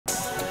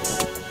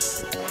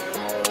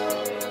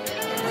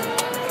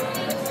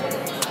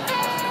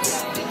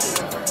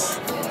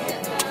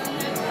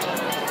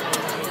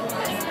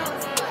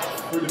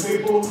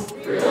people,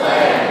 free the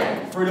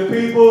land. Free the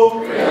people,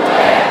 free the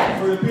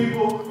land. Free the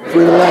people,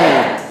 free the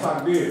land.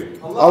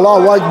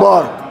 Allahu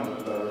Akbar.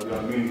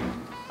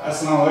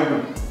 Assalamu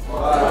alaikum.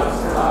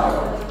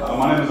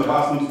 My name is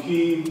Jalil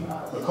Muntaqim,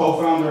 the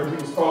co-founder of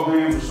People's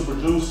Program for Super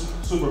Juice.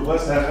 Super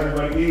blessed to have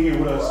everybody in here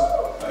with us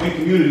in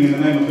community in the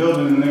name of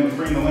building, in the name of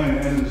freeing the land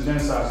and ending this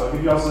genocide. So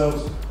give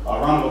yourselves a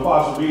round of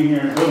applause for being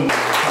here and building.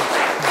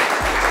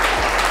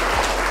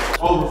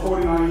 Over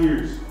 49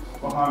 years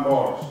behind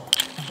bars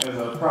as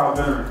a proud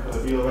veteran of the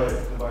BLA,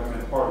 the Black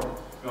Panther Party. You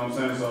know what I'm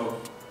saying?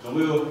 So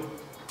Jalil,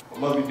 I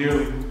love you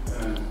dearly,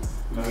 and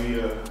you know, he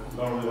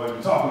don't really like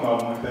me talking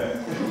about him like that.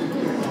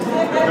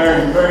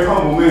 Very, very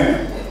humble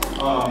man.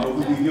 But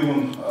we give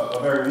him a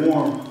very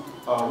warm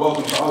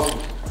welcome to us.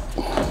 I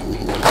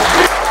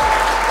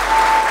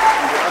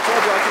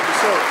told you I took the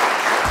show.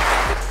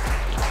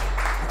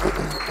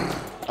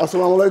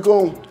 Assalamu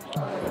alaikum.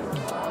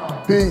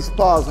 Peace,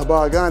 paz,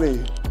 habaragani,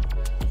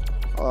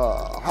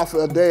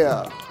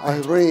 hafadea,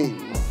 ahrim,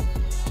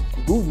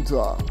 guten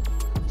tag,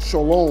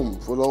 shalom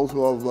for those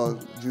who have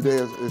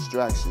Judea's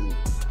extraction,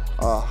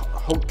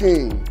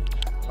 hoking,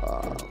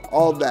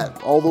 all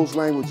that, all those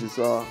languages.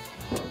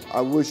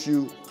 I wish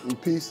you in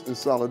peace and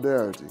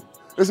solidarity.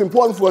 It's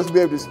important for us to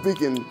be able to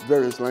speak in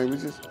various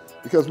languages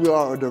because we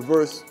are a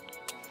diverse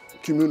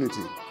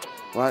community,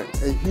 right?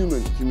 A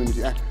human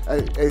community, a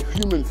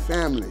human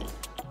family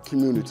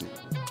community,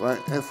 right?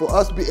 And for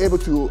us to be able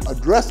to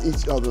address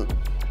each other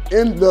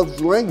in those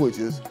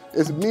languages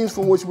is a means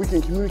from which we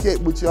can communicate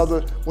with each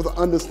other with an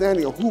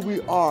understanding of who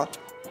we are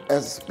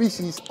as a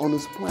species on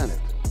this planet.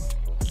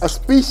 A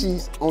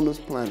species on this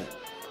planet.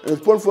 And it's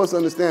important for us to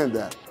understand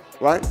that,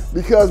 right?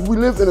 Because we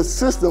live in a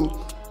system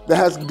that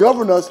has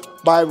governed us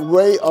by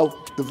way of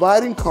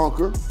divide and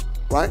conquer,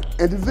 right?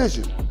 And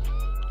division,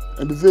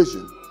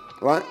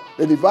 right?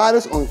 They divide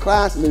us on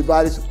class and they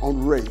divide us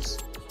on race.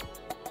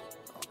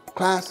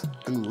 Class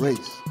and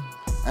race.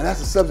 And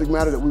that's a subject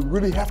matter that we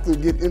really have to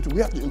get into.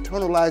 We have to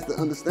internalize the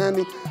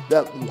understanding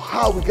that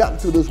how we got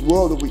into this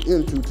world that we're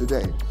into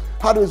today.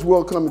 How did this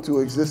world come into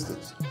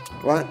existence,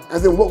 right?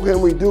 And then what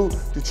can we do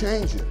to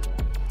change it?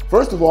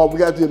 First of all, we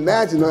got to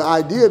imagine the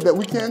idea that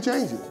we can't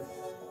change it.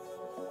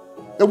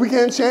 That we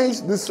can't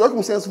change the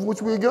circumstances in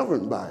which we are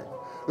governed by,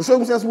 the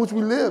circumstances in which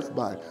we live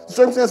by, the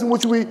circumstances in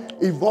which we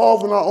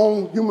evolve in our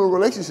own human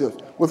relationships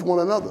with one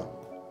another.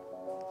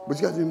 But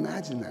you got to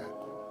imagine that.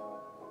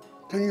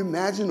 Can you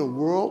imagine a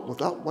world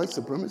without white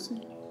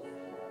supremacy?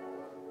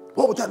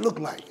 What would that look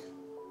like?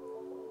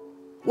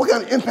 What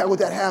kind of impact would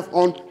that have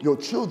on your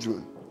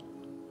children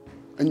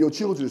and your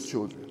children's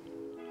children?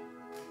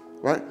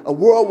 Right? A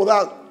world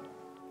without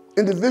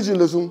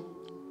individualism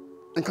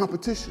and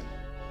competition.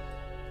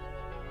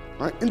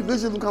 Right?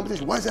 Individualism and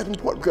competition. Why is that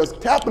important? Because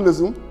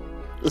capitalism,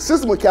 the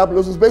system of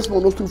capitalism is based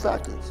on those two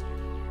factors.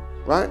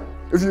 Right?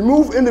 If you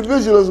remove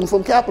individualism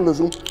from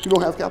capitalism, you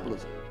don't have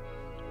capitalism.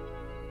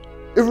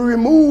 If you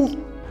remove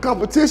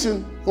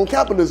competition from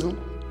capitalism,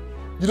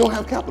 you don't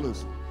have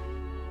capitalism.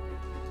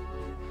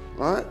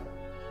 All right?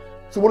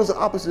 So what is the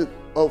opposite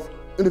of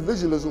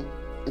individualism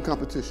and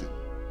competition?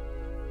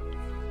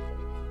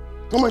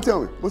 Somebody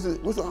tell me, what's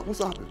the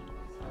opposite?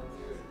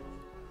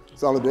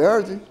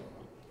 Solidarity,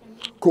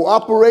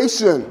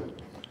 cooperation,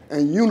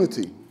 and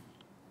unity.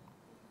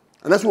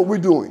 And that's what we're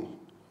doing.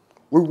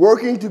 We're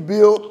working to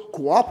build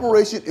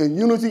cooperation and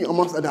unity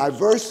amongst a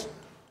diverse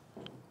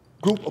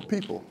group of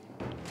people.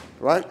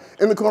 Right?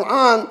 In the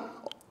Quran,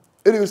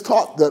 it is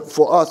taught that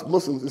for us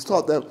Muslims, it's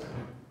taught that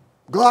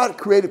God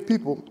created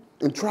people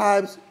in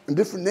tribes, in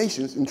different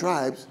nations, in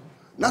tribes,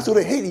 not so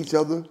they hate each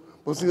other,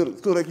 but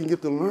so they can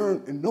get to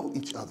learn and know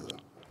each other.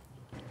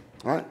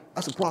 Right?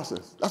 That's a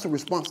process. That's a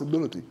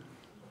responsibility.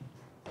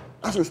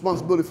 That's a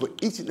responsibility for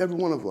each and every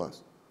one of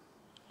us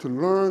to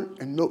learn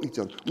and know each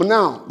other. But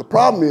now, the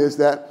problem is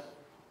that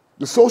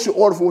the social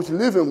order for which we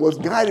live in was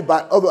guided by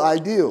other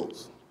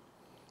ideals,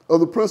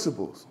 other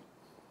principles.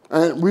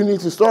 And we need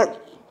to start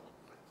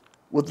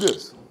with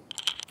this,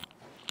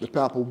 the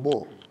Papal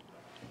Bull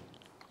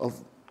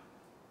of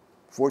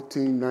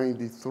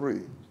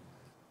 1493.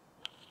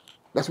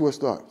 That's where it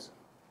starts.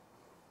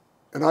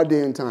 In our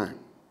day and time,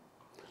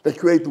 they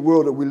create the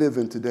world that we live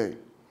in today.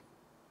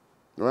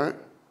 Right?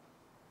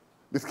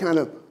 This kind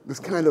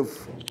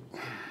of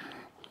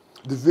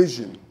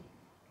division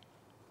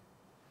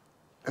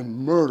and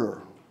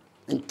murder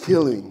and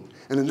killing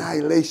and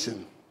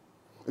annihilation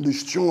and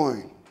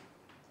destroying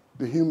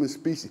the human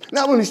species.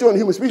 Not only destroying the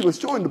human species, but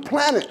destroying the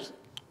planet.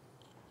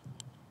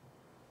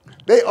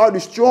 They are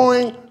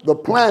destroying the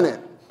planet.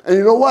 And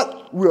you know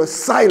what? We are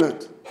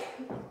silent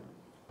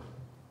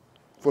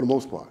for the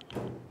most part.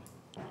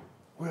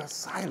 We are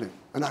silent.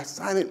 And our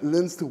silence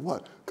lends to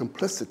what?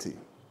 Complicity.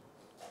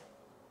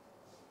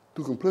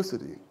 To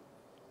complicity.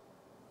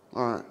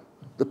 All right.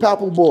 The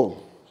Papal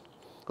Bull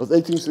of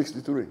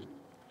 1863.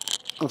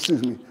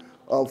 Excuse me,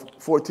 of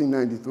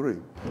 1493.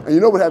 And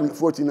you know what happened in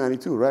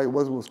 1492, right? It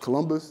was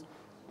Columbus.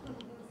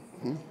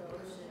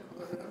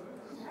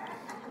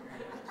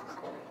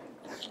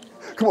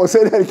 Come on,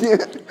 say that again.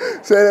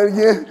 Say that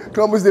again.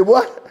 Columbus did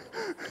what?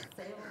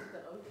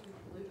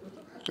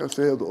 I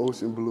sailed the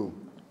ocean blue,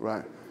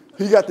 right?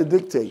 He got to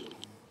dictate.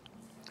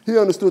 He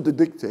understood the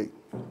dictate,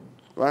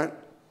 right?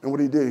 And what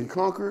he did, he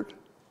conquered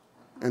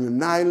and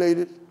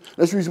annihilated.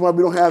 That's the reason why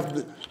we don't have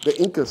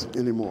the Incas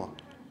anymore.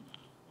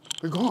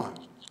 They're gone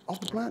off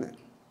the planet.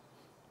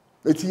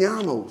 The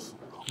Tianos,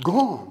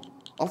 gone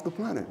off the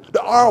planet. The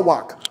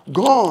Arawak,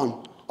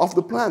 gone off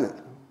the planet.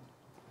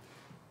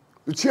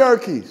 The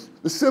Cherokees,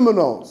 the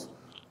Seminoles,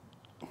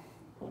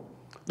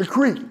 the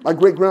Creek. My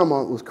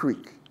great-grandma was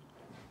Creek,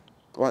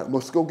 right?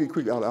 Muskogee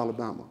Creek out of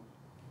Alabama,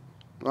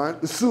 right?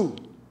 The Sioux,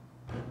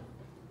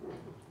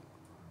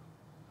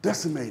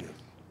 decimated,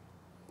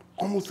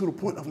 almost to the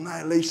point of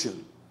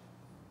annihilation.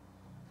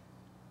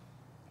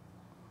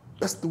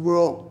 That's the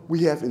world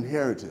we have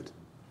inherited,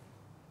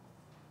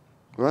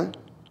 right?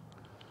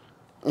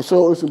 And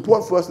so it's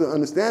important for us to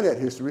understand that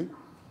history,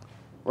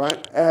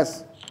 right?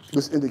 As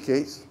this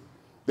indicates,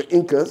 the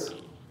Incas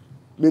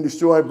being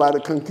destroyed by the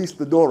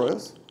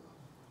conquistadores,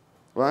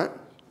 right?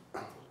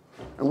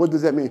 And what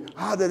does that mean?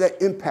 How did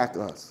that impact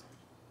us?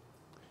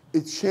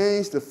 It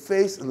changed the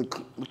face and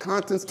the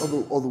contents of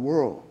the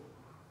world.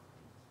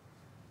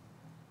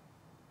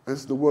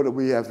 It's the world that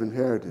we have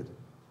inherited,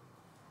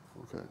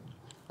 okay?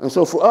 And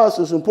so for us,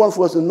 it's important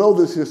for us to know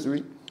this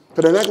history,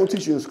 because they're not going to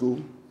teach you in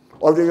school,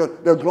 or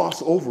they'll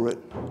gloss over it.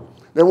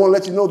 They won't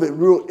let you know the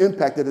real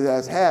impact that it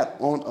has had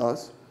on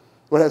us,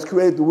 what has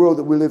created the world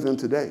that we live in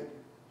today,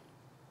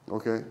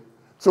 okay?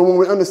 So when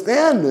we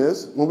understand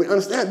this, when we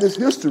understand this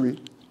history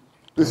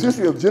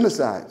of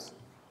genocides,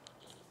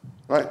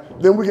 right,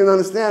 then we can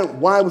understand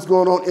why what's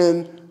going on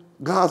in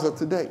Gaza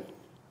today,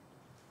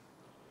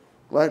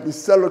 right? These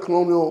settler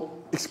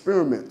colonial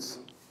experiments,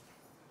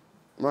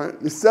 right?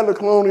 The settler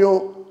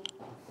colonial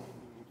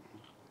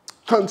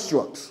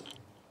constructs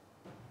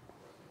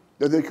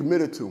that they're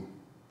committed to.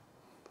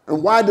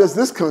 And why does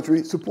this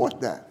country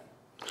support that?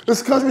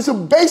 This country is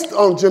based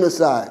on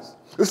genocide.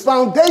 Its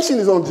foundation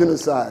is on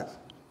genocide.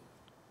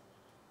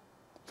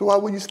 So why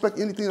would you expect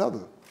anything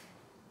other?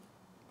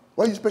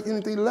 Why do you expect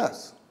anything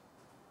less?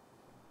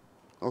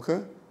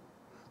 Okay?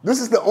 This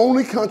is the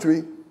only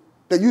country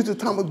that used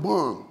atomic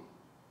bomb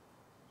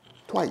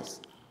twice.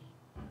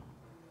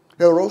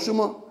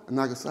 Hiroshima and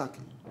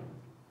Nagasaki,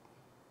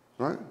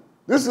 right?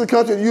 This is a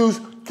country that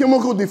used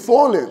chemical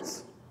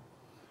defoliants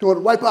to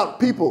wipe out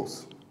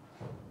peoples,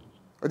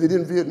 like they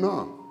did in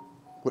Vietnam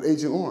with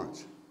Agent Orange.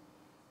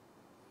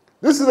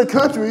 This is a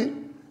country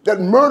that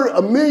murdered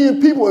 1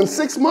 million people in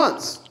 6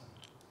 months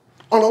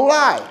on a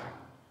lie.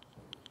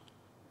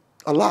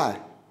 A lie,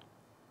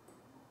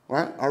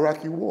 right?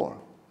 Iraqi war,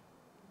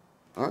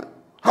 right?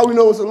 How we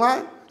know it's a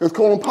lie? Because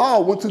Colin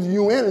Powell went to the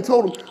UN and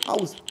told him, I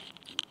was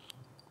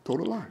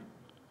told a lie.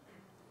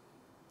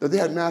 That they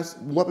had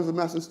weapons of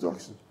mass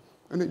destruction,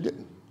 and they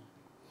didn't.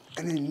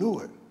 And they knew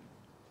it.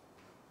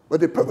 But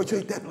they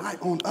perpetrate that lie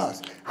on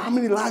us. How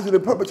many lies do they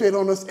perpetrate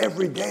on us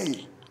every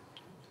day?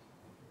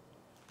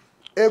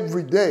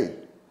 Every day.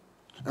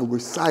 And we're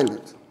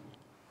silent.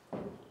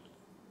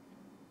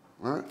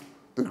 Right?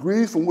 The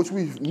degrees from which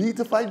we need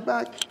to fight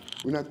back,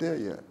 we're not there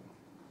yet.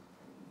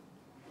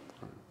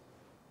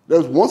 There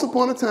was once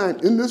upon a time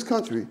in this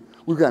country,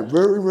 we got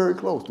very, very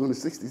close during the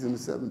 60s and the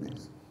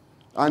 70s.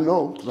 I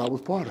know because I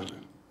was part of it.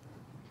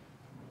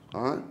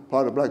 All right?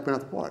 Part of the Black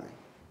Panther Party.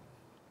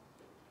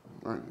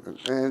 All right?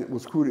 And it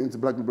was recruited into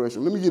Black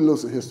liberation. Let me give you a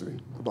little history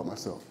about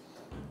myself.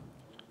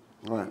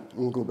 All right,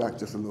 we'll go back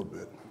just a little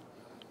bit.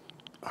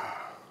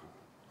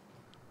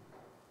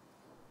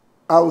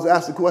 I was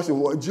asked the question,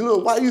 well,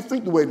 Jalil, why do you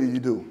think the way that you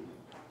do?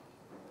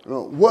 You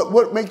know,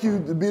 what makes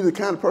you to be the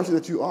kind of person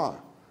that you are?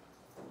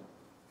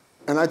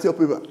 And I tell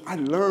people, I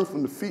learned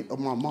from the feet of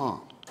my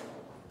mom.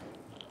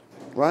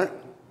 Right?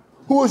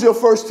 Who was your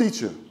first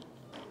teacher?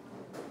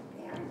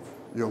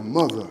 Your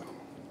mother.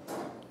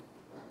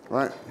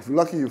 Right? If you're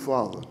lucky, your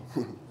father.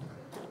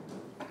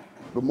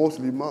 But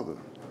mostly your mother.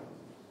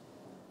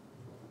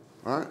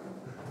 Right?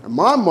 And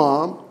my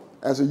mom,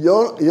 as a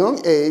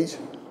young age,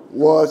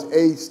 was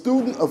a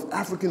student of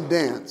African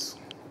dance.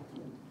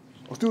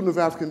 A student of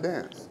African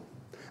dance.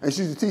 And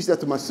she used to teach that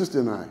to my sister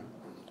and I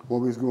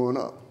when we was growing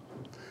up.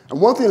 And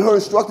one thing her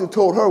instructor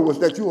told her was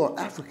that you are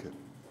African.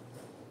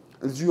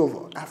 And that you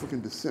are of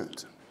African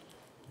descent.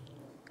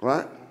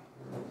 Right?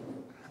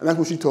 And that's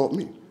what she taught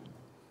me.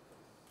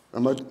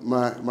 And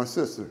my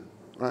sister,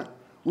 right?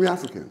 We're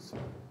Africans.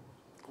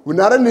 We're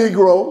not a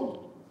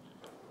Negro.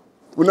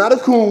 We're not a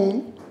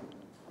coon.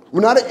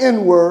 We're not an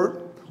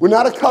N-word. We're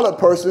not a colored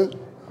person.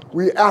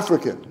 We're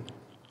African.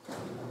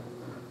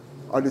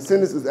 Our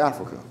descendants is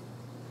Africa.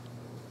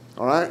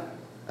 All right?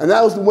 And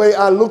that was the way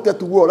I looked at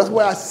the world. That's the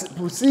way I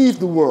perceived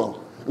the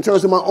world in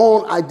terms of my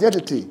own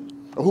identity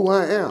of who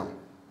I am.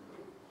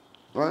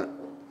 Right?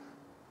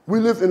 We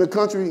live in a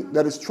country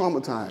that is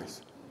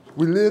traumatized.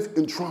 We live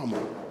in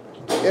trauma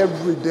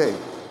every day.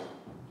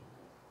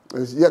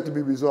 It's yet to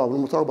be resolved. I'm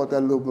going to talk about that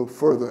a little bit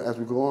further as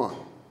we go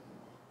on.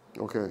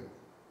 Okay.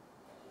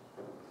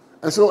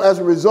 And so as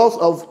a result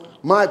of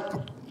my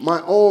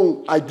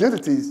own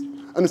identities,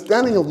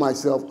 understanding of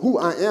myself, who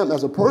I am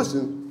as a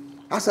person,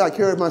 that's how I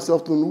carried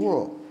myself through the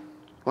world,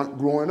 right,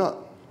 growing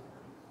up.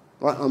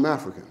 right? I'm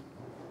African.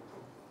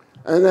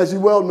 And as you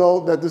well know,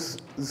 that this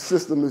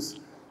system is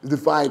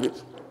divided,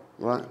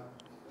 right?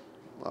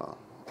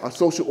 Our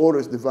social order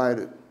is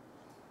divided,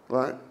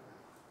 right?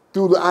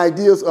 Through the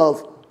ideas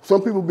of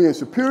some people being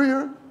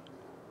superior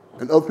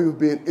and other people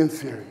being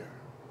inferior.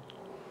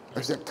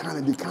 There's that kind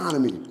of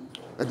economy,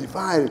 a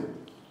divide,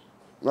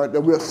 right,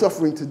 that we are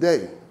suffering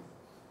today.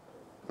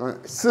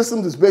 Right?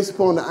 Systems is based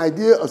upon the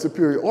idea of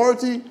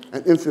superiority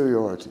and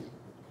inferiority.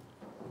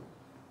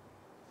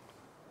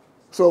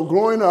 So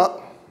growing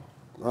up,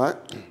 right,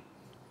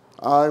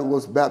 I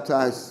was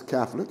baptized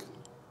Catholic.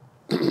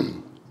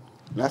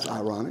 That's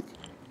ironic,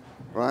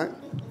 right?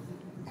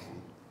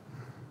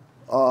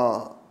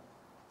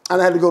 And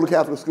I had to go to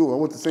Catholic school. I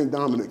went to St.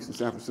 Dominic's in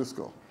San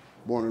Francisco,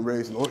 born and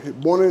raised,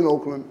 born in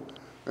Oakland,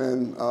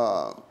 and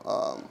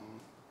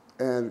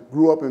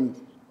grew up in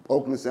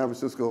Oakland, San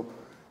Francisco,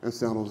 and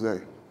San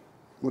Jose.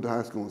 Went to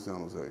high school in San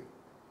Jose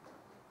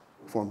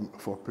for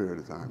a period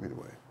of time,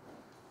 anyway.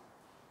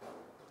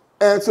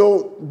 And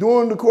so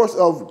during the course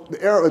of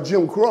the era of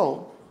Jim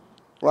Crow,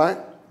 right,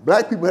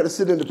 black people had to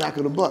sit in the back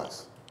of the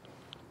bus.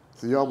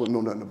 So y'all wouldn't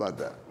know nothing about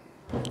that.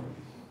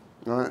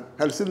 All right?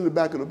 Had to sit in the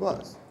back of the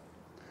bus.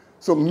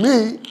 So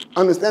me,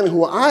 understanding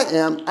who I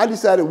am, I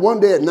decided one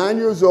day at 9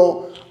 years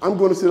old, I'm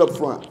going to sit up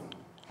front.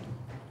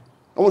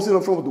 I want to sit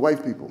up front with the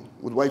white people,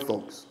 with white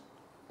folks.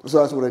 So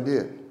that's what I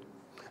did.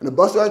 And the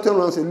bus driver turned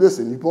around and said,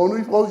 listen, you know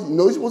you're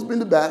supposed to be in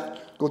the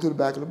back, go to the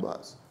back of the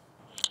bus.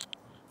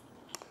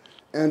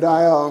 And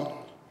I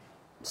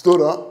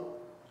stood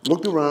up,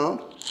 looked around,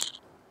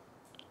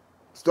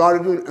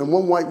 and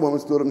one white woman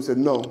stood up and said,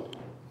 no,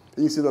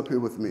 you sit up here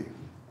with me.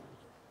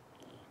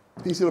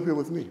 You sit up here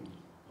with me.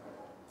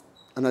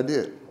 And I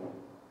did.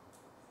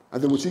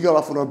 And then when she got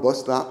off on her bus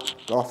stop,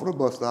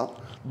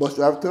 bus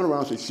driver turned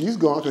around and said, she's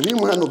gone, because he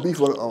didn't have no beef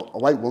with a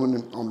white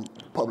woman on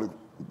public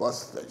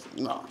bus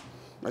station. No,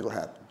 not gonna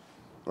happen,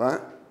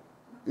 right?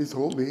 He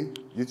told me,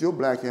 get your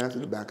black ass to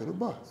the back of the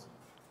bus.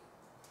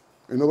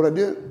 You know what I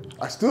did?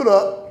 I stood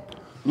up,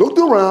 looked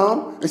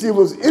around, and see if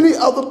there was any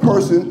other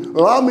person who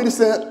allowed me to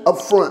stand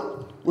up front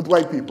with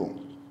white people.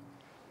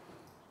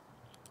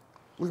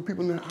 Look at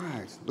people in their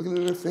eyes, looking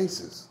at their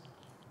faces,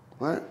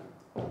 right?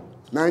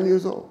 9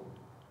 years old,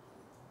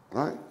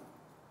 right?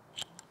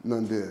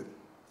 None did.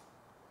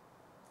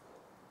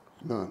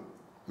 None,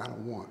 not a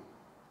one.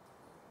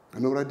 I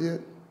know what I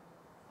did?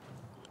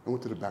 I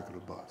went to the back of the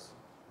bus.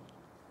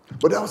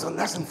 But that was a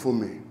lesson for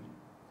me,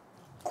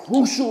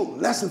 crucial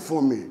lesson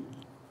for me.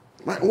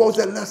 Right? And what was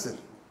that lesson?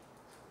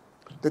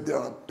 That there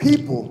are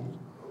people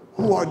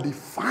who are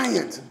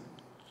defiant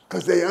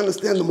because they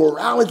understand the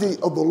morality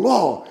of the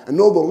law and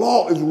know the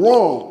law is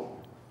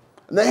wrong.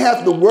 And they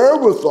have the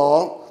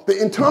wherewithal,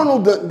 the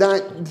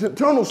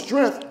internal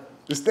strength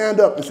to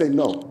stand up and say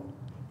no.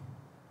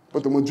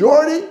 But the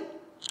majority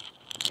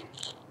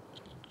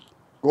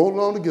go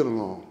along to get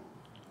along.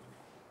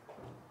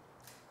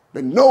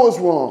 They know it's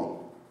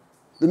wrong.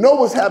 They know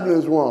what's happening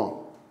is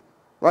wrong,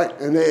 right?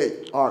 And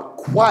they are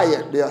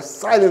quiet. They are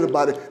silent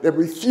about it. They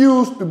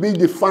refuse to be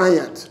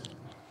defiant.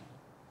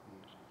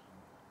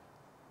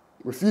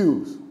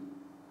 Refuse.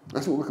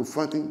 That's what we're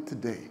confronting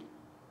today.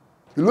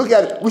 You look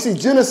at it, we see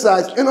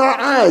genocides in our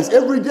eyes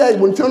every day.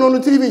 When we turn on the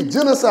TV,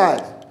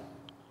 genocide.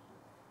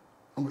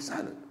 And we're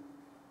silent.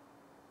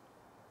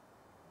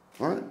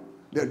 Right?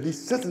 They're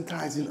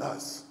desensitizing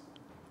us.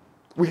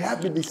 We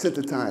have been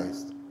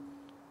desensitized.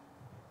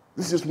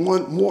 This is just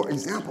one more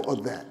example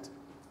of that.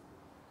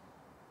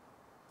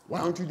 Why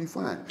aren't you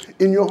defiant?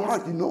 In your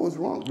heart, you know it's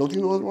wrong. Don't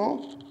you know it's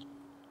wrong?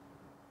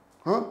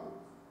 Huh?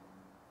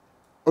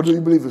 Or do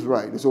you believe it's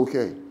right? It's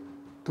okay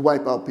to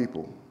wipe out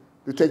people,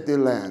 to take their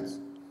lands,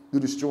 to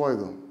destroy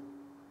them.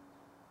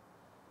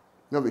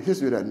 We have a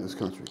history of that in this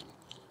country.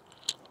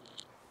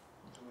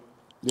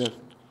 Yes?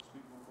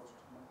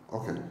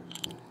 Okay.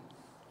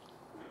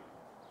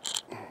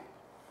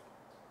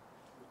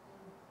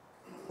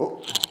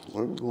 Oh,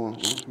 where are we going?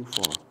 Going too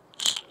far.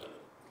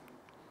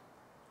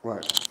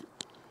 Right.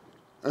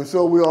 And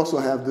so we also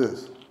have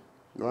this,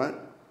 right?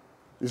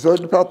 You heard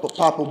the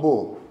Papa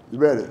Bull. You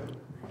read it.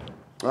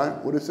 Right?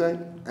 What did it say?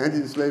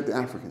 Anti-slave to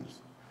Africans.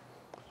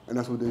 And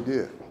that's what they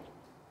did.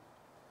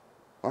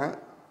 All right?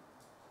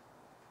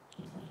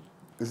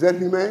 Is that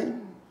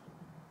humane?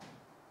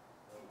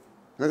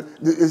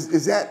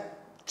 Is that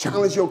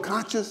challenge your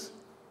conscience?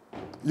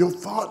 Your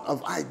thought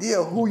of idea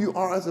of who you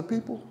are as a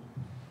people?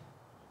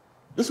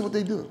 This is what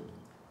they do.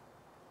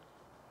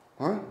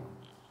 All right?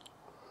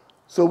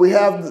 So we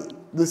have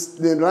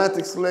the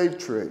Atlantic slave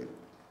trade.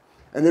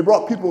 And they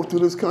brought people to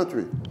this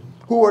country.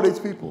 Who are these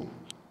people?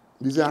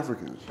 These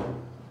Africans,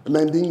 the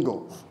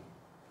Mandingos,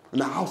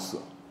 and the Hausa,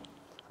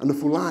 and the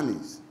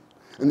Fulanis,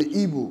 and the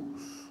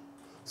Igbos,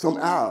 some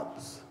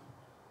Arabs,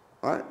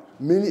 right?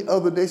 Many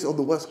other nations of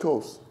the west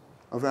coast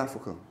of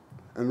Africa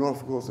and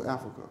north coast of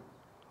Africa.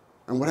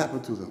 And what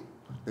happened to them?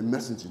 They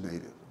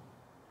miscegenated,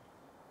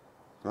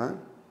 right?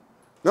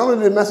 Not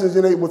only did they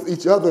miscegenate with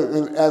each other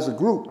and as a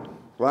group,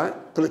 right?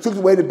 So they took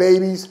away the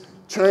babies,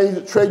 trade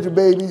the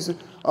babies,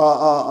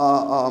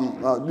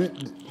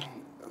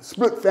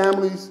 split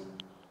families,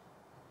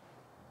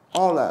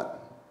 all that.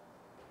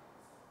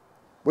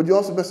 But you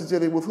also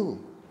miscegenated with who?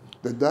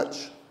 The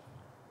Dutch,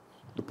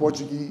 the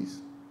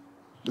Portuguese,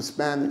 the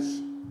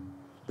Spanish,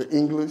 the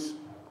English,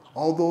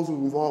 all those who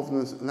were involved in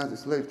the Atlantic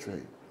slave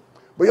trade.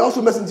 But you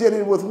also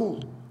miscegenated with who?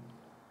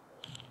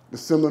 The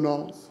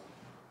Seminoles,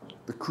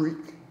 the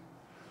Creek,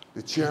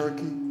 the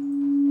Cherokee.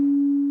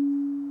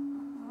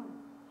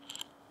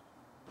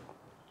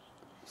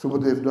 So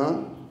what they've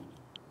done,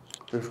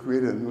 they've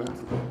created a new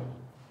Africa.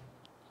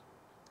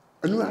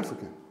 A new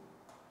African,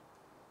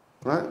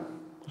 right?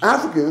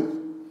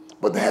 African,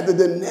 but they had the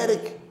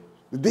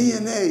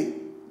DNA,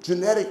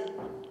 genetic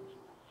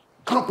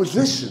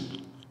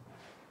composition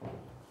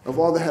of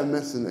all they had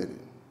miscegenated.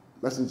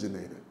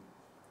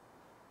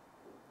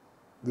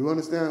 Do you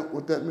understand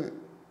what that meant?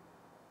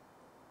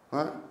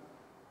 Right?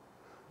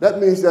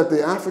 That means that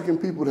the African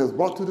people that has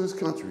brought to this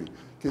country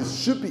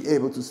should be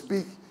able to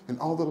speak in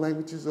all the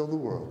languages of the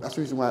world. That's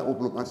the reason why I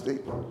opened up my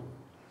statement.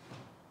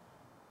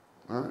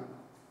 All right?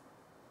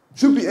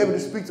 Should be able to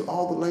speak to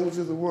all the languages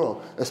of the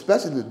world,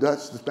 especially the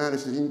Dutch, the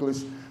Spanish, the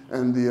English,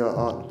 and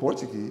the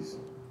Portuguese.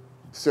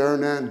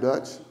 Suriname,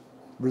 Dutch,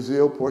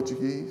 Brazil,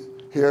 Portuguese,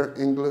 here,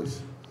 English,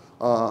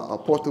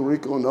 Puerto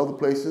Rico and other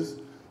places,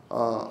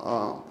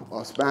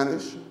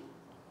 Spanish.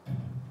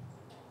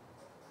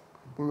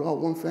 We're all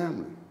one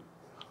family.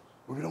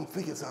 But we don't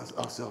think of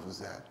ourselves as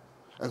that,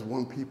 as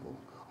one people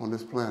on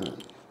this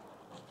planet.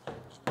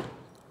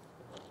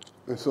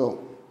 And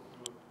so,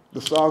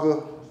 the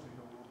saga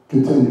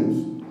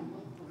continues.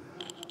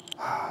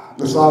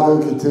 The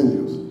saga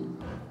continues.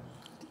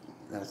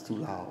 That's too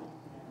loud.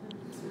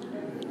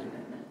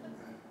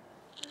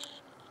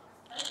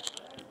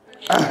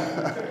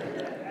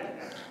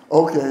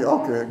 Okay,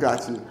 I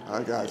got you.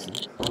 I got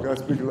to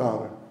speak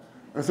louder.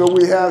 And so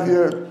we have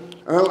here,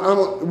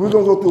 we're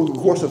going to go through the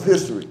course of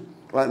history,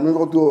 right? We're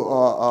going to do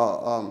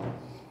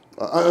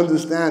an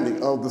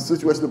understanding of the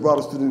situation that brought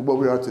us to what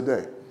we are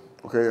today.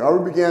 Okay, I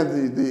already began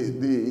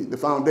the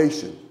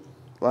foundation,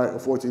 right,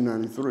 of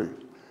 1493.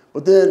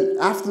 But then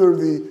after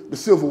the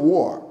Civil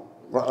War,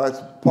 right,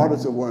 as part of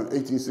the Civil War in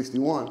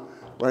 1861,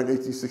 right,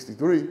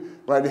 1863,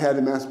 right, they had the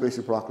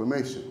Emancipation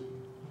Proclamation.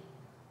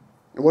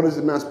 And what does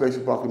the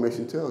Emancipation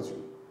Proclamation tell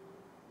you?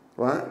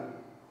 Right?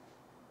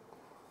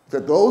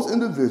 That those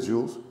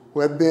individuals who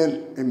have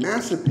been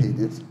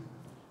emancipated,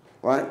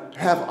 right,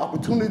 have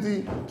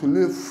opportunity to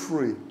live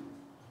free.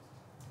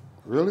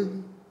 Really?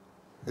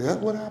 Is that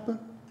what happened?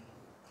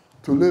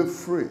 To live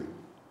free,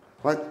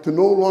 right? To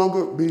no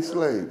longer be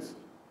slaves.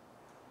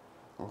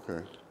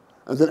 Okay.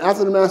 And then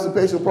after the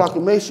Emancipation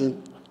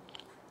Proclamation,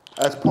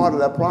 as part of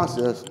that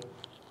process,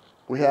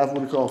 we have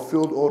what we call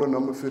Field Order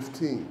Number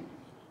 15.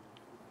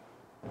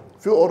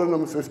 Field Order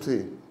Number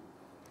 15.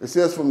 It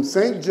says from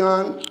St.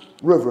 John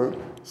River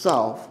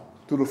south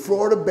to the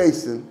Florida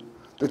Basin,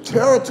 the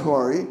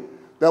territory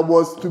that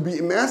was to be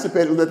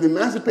emancipated, that the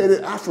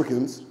emancipated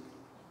Africans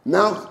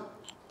now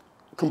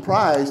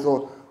comprised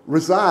or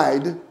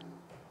reside,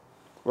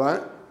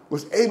 right,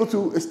 was able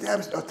to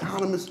establish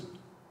autonomous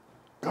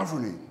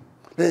governing.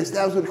 They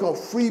established what they call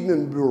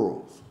freedmen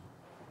bureaus.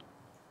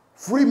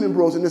 Freedmen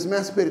bureaus in this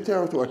emancipated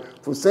territory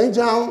from St.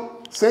 John's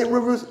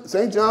River,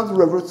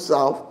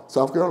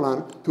 South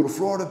Carolina, to the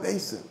Florida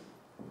Basin,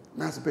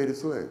 emancipated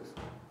slaves,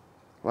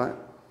 right?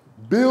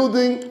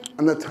 Building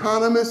an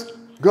autonomous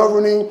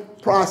governing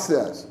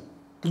process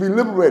to be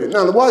liberated.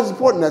 Now, why is it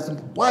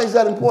important? Why is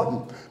that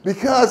important?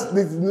 Because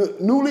the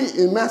newly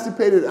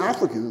emancipated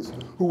Africans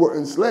who were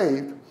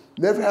enslaved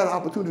never had an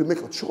opportunity to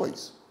make a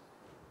choice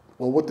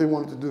on what they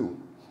wanted to do.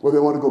 Whether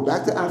they wanted to go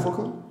back to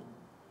Africa,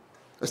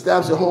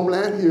 establish a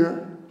homeland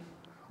here,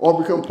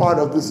 or become part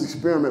of this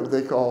experiment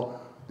they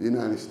call the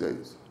United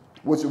States,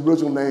 which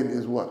original name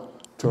is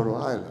what? Turtle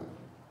Island.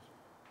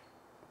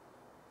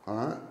 All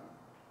right?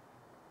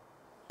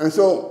 And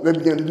so they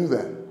began to do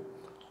that.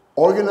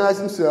 Organize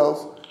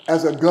themselves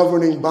as a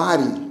governing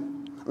body,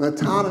 an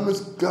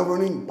autonomous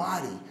governing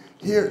body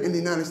here in the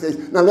United States.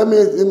 Now let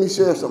me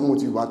share something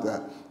with you about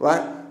that,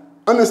 right?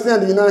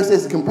 Understand the United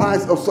States is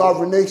comprised of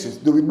sovereign nations.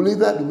 Do we believe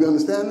that? Do we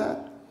understand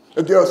that?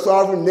 That there are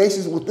sovereign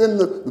nations within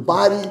the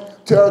body,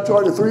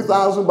 territory, the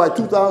 3,000 by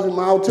 2,000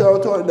 mile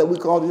territory that we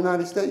call the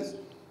United States.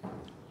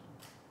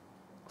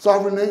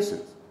 Sovereign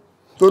nations.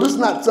 So this is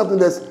not something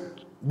that's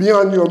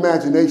beyond your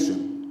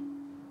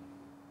imagination.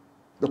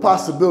 The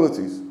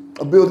possibilities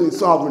of building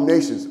sovereign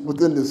nations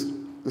within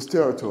this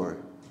territory.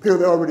 Here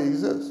they already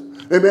exist.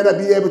 They may not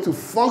be able to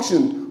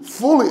function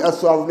fully as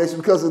sovereign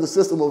nations because of the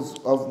system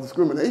of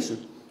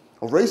discrimination,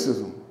 of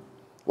racism,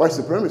 white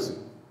supremacy,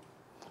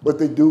 but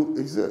they do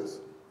exist.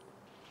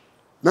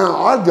 Now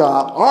our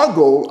job, our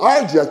goal,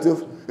 our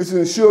objective is to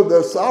ensure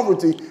their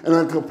sovereignty and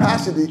their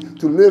capacity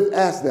to live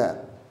as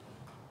that.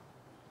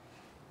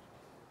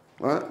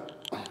 Right?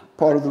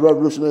 Part of the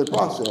revolutionary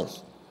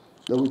process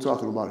that we're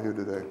talking about here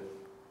today.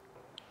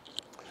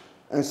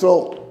 And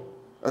so,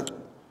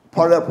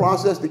 part of that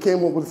process, they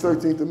came up with the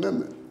 13th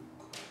Amendment,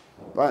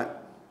 right?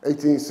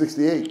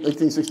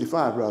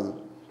 1865 rather,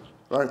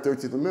 right?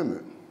 13th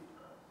Amendment.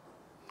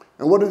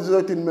 And what does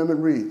the 13th Amendment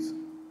read?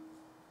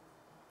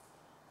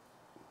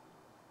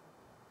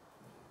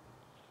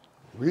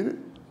 Read it.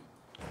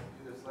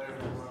 Neither slavery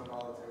nor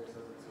voluntary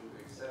servitude,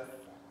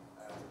 except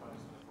as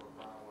punishment for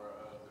crime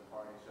whereof the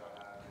party shall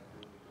have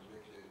been duly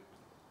convicted,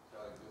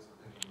 shall exist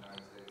within the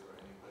United States or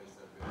any place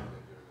that bears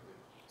their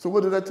jurisdiction. So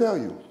what did I tell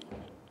you?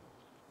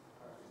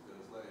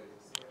 Still slaves.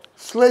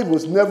 Slavery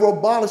was never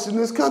abolished in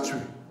this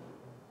country.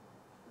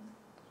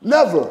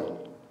 Never.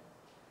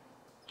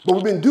 But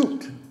we've been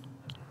duped.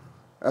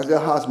 As their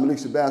house Malik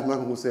Shabazz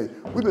Michael would say,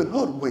 we've been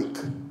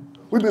hoodwinked.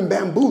 We've been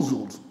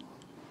bamboozled.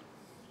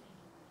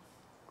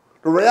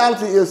 The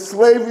reality is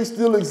slavery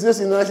still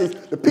exists in the United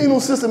States. The penal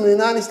system in the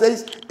United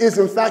States is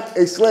in fact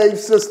a slave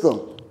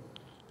system.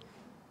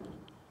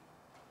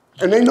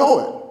 And they know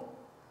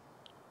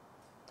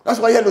it. That's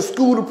why you had the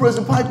school to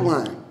prison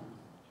pipeline.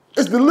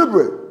 It's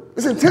deliberate.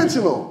 It's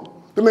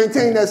intentional to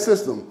maintain that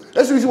system.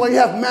 That's the reason why you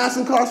have mass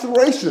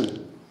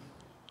incarceration.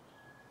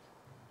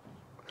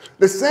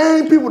 The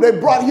same people they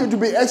brought here to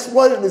be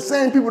exploited, the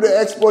same people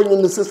they're exploiting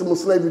in the system of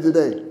slavery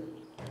today.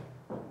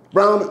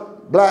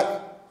 Brown,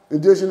 black,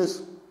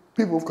 indigenous,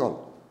 people of color,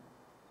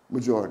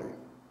 majority.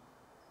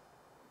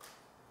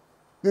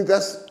 You think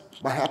that's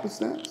by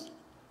happenstance?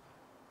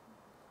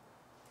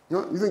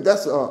 You think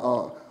that's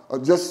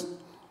just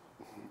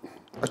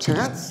a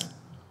chance?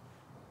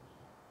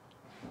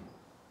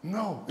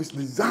 No, it's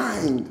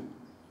designed.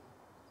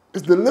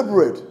 It's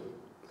deliberate.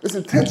 It's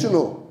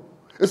intentional.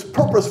 It's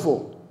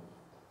purposeful.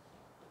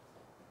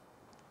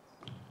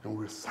 And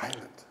we're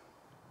silent.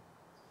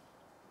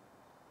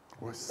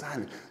 We're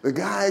silent. The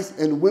guys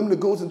and the women that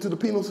goes into the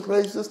penal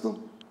slave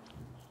system,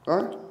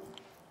 all right,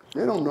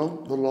 they don't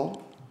know the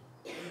law.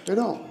 They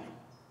don't.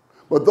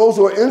 But those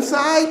who are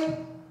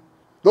inside,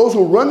 those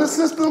who run the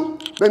system,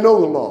 they know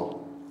the law.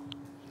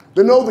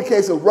 They know the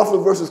case of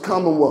Ruffin versus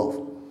Commonwealth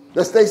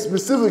that states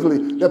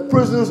specifically that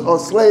prisoners are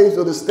slaves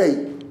of the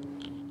state,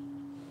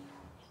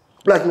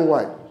 black and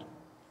white.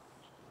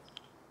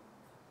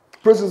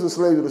 Prisoners are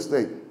slaves of the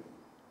state.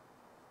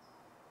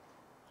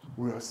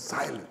 We are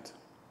silent.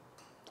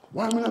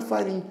 Why are we not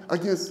fighting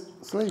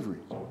against slavery?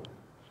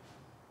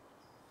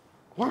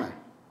 Why?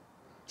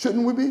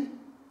 Shouldn't we be?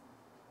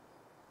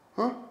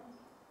 Huh?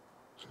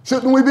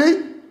 Shouldn't we be?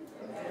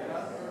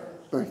 Yes.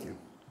 Thank you.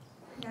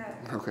 Yes.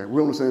 Okay,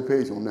 we're on the same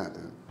page on that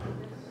then.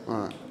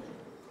 All right.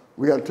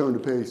 We got to turn the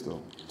page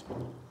though.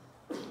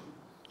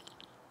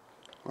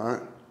 All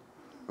right?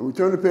 And we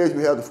turn the page,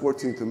 we have the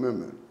 14th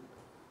Amendment.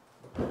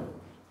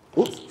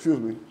 Oops, excuse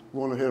me, I'm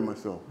going ahead of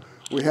myself.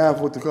 We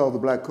have what they call the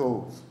Black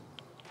Codes.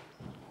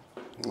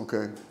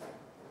 Okay?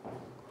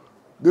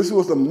 This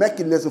was the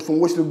mechanism from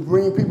which to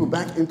bring people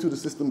back into the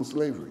system of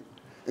slavery,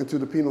 into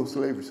the penal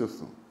slavery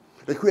system.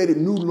 They created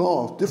new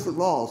laws, different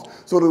laws.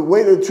 So the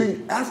way they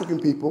treat African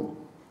people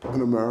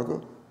in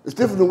America is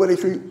different than the way they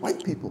treat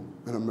white people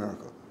in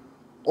America,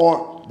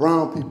 or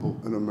brown people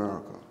in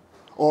America,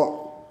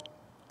 or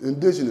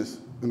indigenous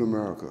in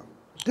America,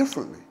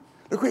 differently.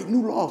 They create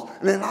new laws,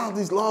 and they allow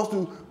these laws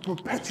to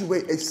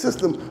perpetuate a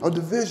system of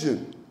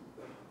division.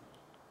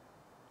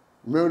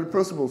 Remember the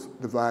principles,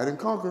 divide and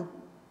conquer.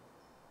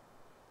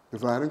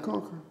 Divide and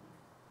conquer.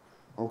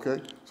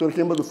 Okay? So they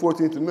came up with the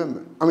 14th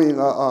Amendment. I mean,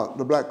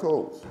 the Black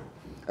Codes.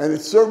 And in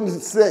certain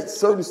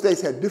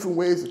states had different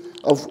ways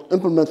of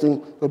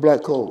implementing the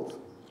Black Codes.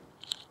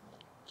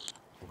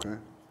 Okay?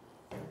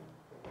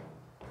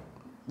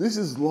 This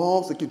is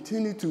laws that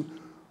continue to,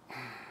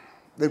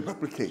 they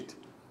replicate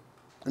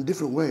in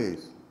different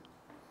ways.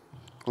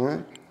 All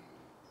right?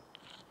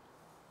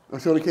 And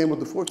so they came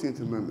with the 14th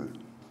Amendment.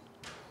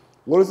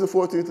 What is the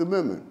 14th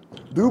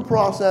Amendment? Due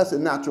process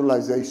and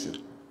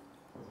naturalization.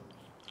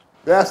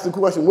 They asked the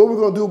question, what are we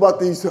going to do about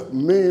these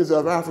millions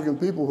of African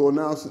people who are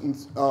now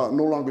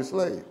no longer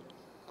slaves?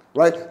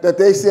 Right? That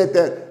they said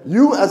that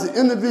you as an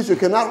individual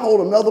cannot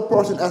hold another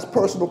person as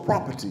personal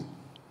property.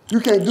 You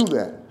can't do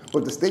that,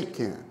 but the state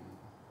can.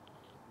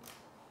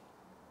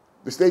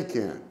 The state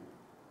can.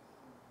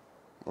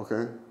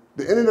 Okay?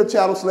 The ending of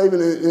chattel slavery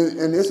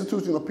and the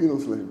institution of penal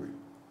slavery.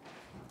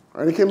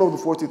 All right, it came over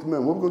the 14th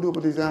Amendment. What are we going to do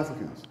about these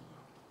Africans?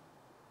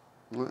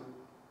 All right?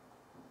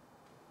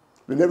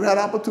 They never had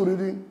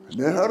opportunity,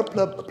 never had a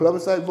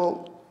plebiscite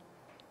vote,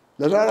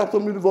 never had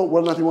opportunity to vote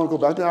whether or not they want to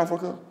go back to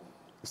Africa,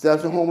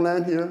 establish a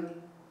homeland here,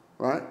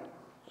 right?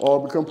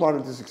 Or become part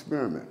of this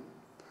experiment.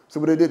 So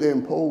what they did, they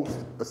imposed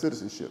a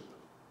citizenship.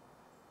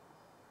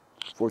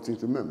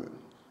 14th Amendment.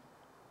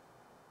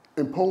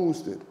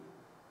 Imposed it.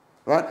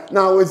 Right?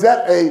 Now, is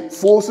that a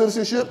full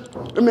citizenship?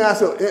 Let me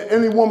ask you,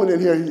 any woman in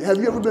here, have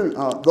you ever been,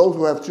 those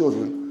who have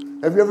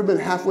children, have you ever been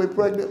halfway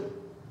pregnant?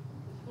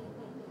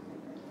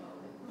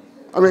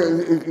 I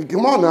mean,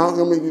 come on now,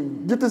 I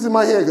mean, get this in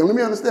my head, let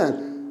me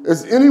understand.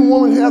 Has any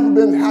woman here ever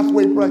been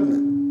halfway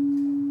pregnant?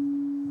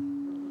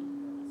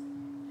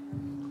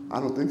 I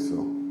don't think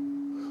so.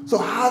 So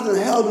how the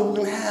hell are we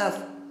going to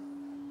have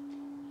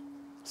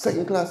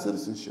second-class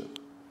citizenship?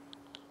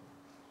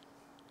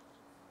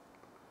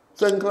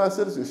 Second-class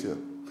citizenship.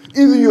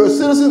 Either you're a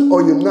citizen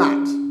or you're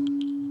not.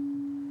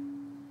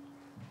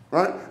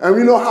 Right? And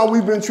we know how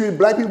we've been treated,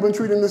 black people have been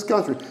treated in this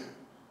country.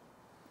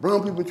 Brown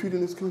people have been treated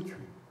in this country.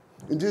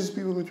 Indigenous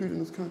people have been treated in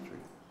this country.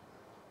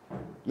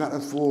 not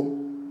as full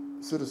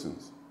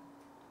citizens.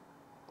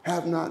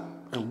 Have not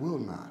and will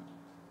not.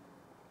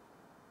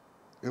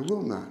 It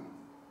will not.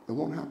 It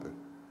won't happen.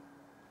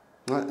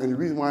 Right? And the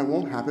reason why it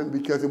won't happen,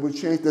 because it would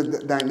change the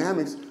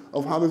dynamics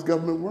of how this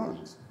government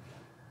runs.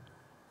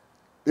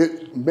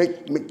 It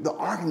make the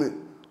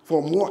argument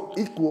for a more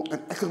equal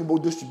and equitable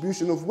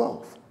distribution of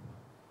wealth.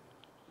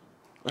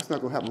 That's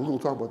not going to happen. We're going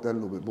to talk about that a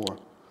little bit more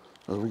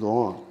as we go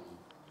on.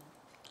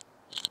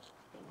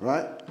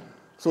 Right?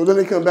 So then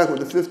they come back with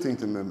the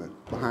 15th Amendment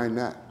behind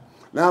that.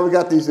 Now we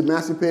got these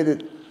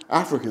emancipated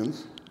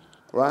Africans,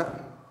 right?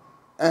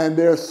 And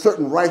there are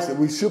certain rights that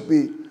we should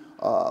be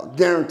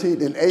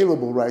guaranteed,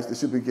 inalienable rights that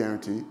should be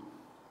guaranteed,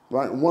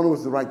 right? One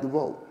was the right to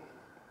vote,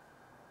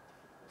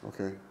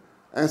 okay?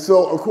 And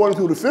so according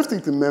to the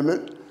 15th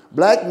Amendment,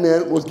 black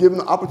men was given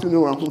the opportunity,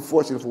 well,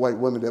 unfortunately for white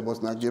women, that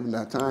was not given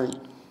at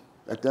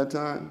that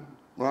time,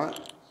 right?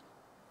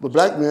 But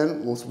black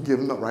men was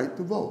given the right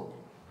to vote.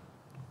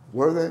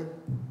 Were they?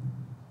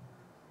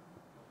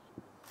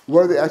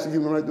 Were they actually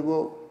given the right to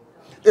vote?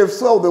 If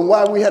so, then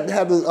why we had to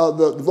have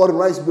the Voting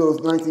Rights Bill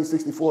of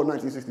 1964 and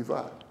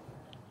 1965?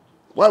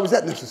 Why was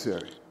that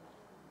necessary?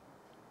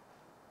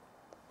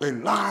 They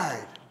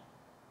lied.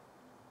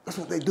 That's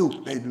what they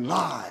do. They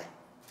lie.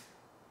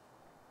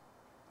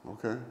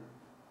 Okay?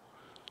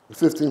 The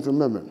 15th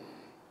Amendment.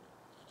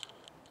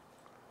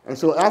 And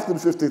so after the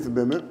 15th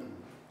Amendment,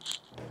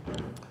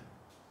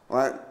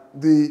 right,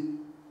 the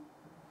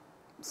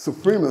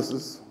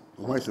supremacists,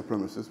 white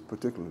supremacists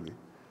particularly,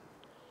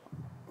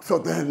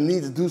 felt they had a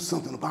need to do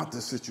something about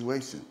this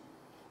situation,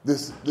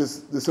 this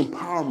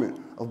empowerment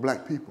of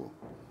black people,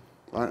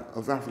 right,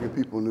 of African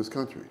people in this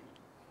country.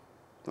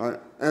 Right?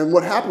 And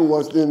what happened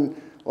was in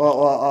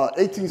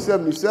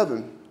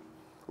 1877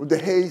 with the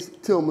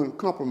Hayes-Tillman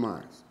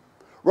Compromise.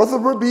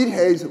 Rutherford B.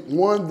 Hayes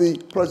won the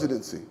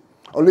presidency,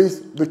 or at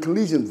least the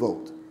collegiate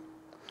vote.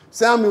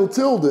 Samuel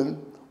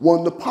Tilden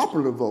won the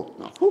popular vote.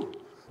 Now,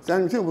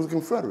 Samuel Tilden was a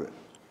Confederate.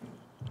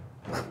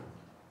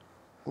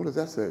 What does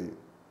that say?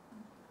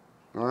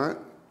 All right?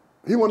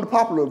 He won the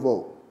popular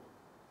vote.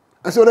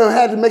 And so they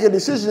had to make a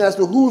decision as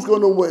to who's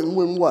going to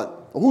win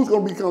what, or who's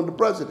going to become the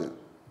president.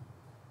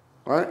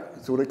 All right?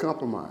 So they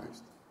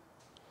compromised.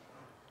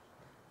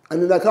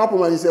 And in that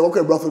compromise, he said, okay,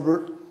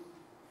 Rutherford,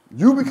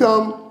 you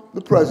become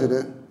the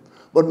president,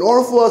 but in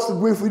order for us to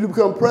agree for you to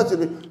become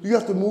president, you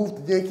have to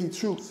move the Yankee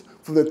troops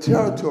from the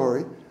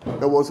territory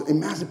that was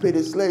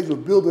emancipated slaves were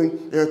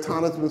building their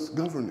autonomous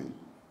governing.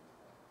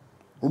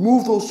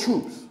 Remove those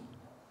troops.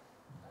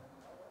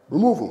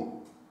 Remove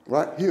them.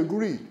 Right? He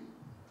agreed.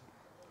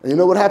 And you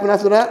know what happened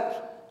after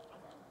that?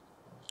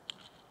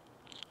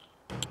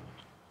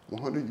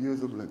 100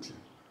 years of lynching.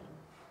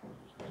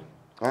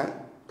 Right?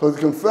 Because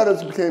the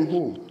Confederates became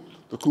who?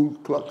 The Ku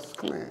Klux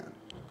Klan.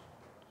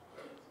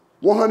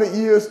 100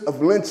 years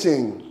of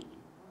lynching.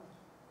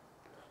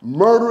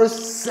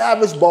 Murderous,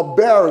 savage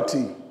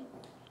barbarity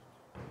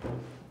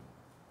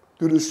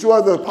to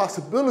destroy the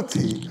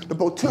possibility, the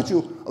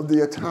potential of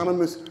the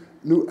autonomous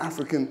new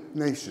African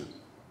nation.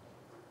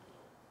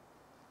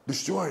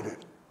 Destroyed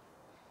it.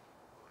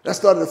 That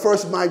started the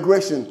first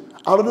migration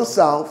out of the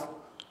South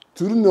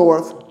to the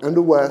North and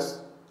the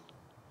West,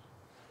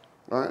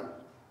 right?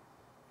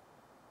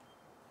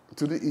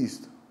 To the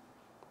East,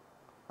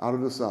 out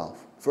of the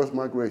South. First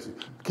migration.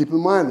 Keep in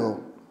mind,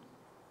 though,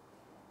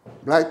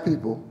 black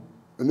people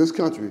in this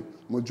country,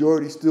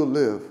 majority still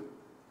live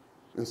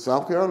in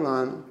South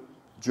Carolina,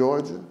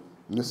 Georgia,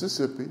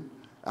 Mississippi,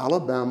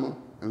 Alabama,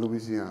 and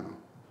Louisiana,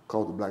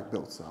 called the Black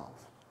Belt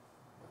South.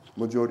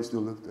 Majority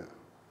still live there.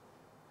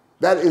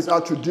 That is our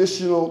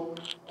traditional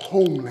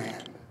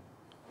homeland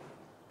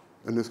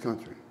in this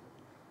country.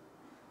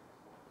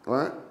 All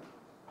right?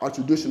 Our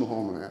traditional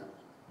homeland,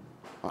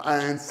 our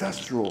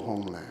ancestral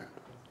homeland.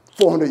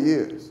 400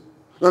 years.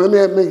 Now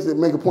let me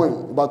make a point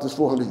about this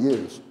 400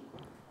 years.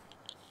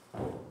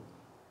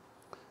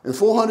 In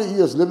 400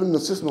 years living in the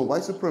system of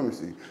white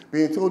supremacy,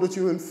 being told that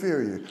you're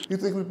inferior, you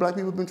think we black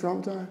people have been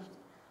traumatized?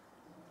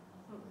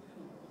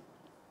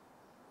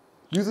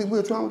 Do you think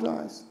we're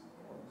traumatized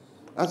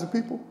as a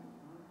people?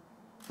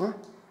 Huh?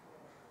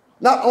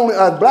 Not only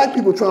are black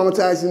people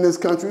traumatized in this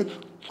country,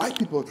 white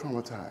people are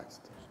traumatized.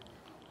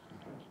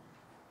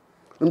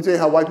 Let me tell you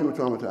how white people are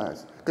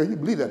traumatized. Because you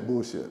believe that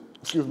bullshit.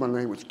 Excuse my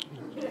language.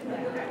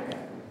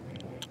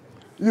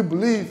 You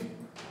believe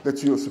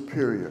that you're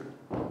superior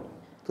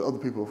to other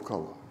people of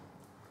color.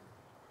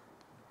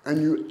 And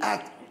you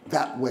act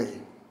that way.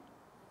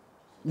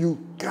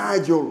 You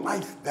guide your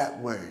life that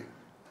way.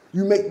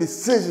 You make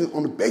decisions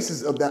on the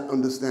basis of that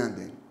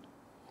understanding,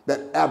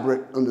 that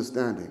aberrant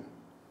understanding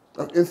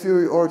of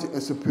inferiority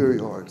and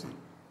superiority.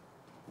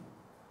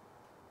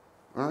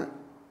 All right?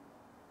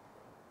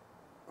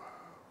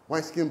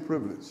 White skin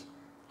privilege.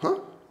 Huh?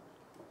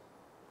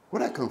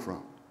 Where'd that come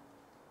from?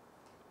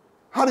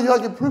 How do y'all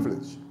get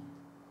privilege?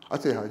 I'll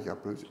tell you how you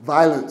got privilege.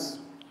 Violence.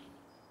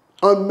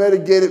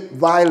 Unmitigated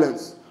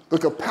violence. The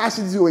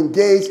capacity to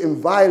engage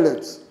in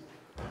violence.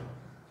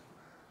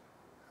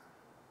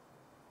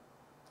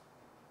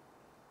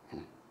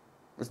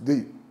 That's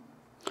deep.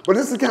 But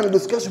this is the kind of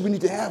discussion we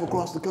need to have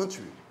across the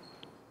country.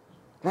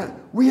 Right?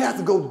 We have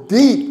to go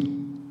deep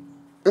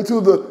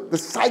into the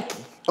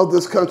psyche of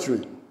this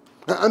country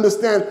and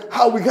understand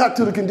how we got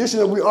to the condition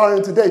that we are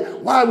in today.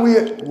 Why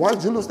is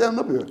Jalil standing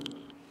up here?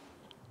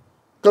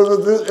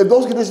 Because if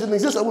those conditions didn't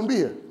exist, I wouldn't be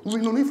here. There would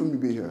be no need for me to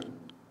be here.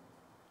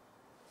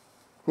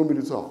 For me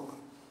to talk.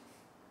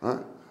 Right?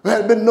 There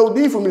had been no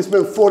need for me to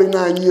spend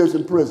 49 years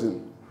in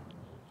prison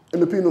in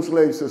the penal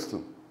slave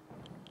system.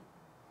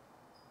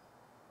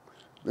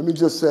 Let me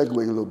just segue a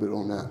little bit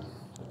on that.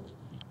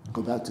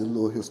 Go back to a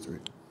little history.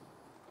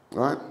 All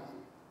right?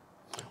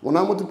 When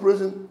I went to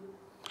prison,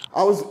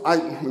 I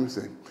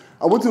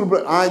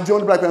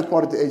joined the Black Panther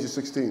Party at the age of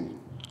 16.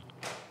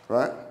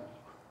 Right?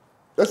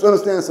 Let's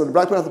understand, so the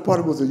Black Panther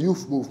Party was a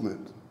youth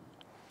movement.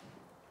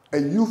 A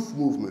youth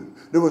movement.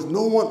 There was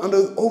no one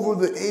over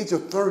the age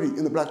of 30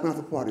 in the Black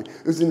Panther Party.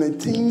 It was in their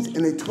teens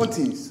and their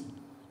 20s.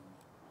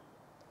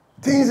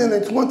 Teens in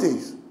their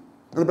 20s in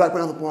the Black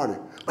Panther Party.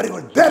 But they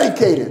were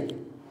dedicated.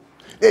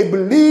 They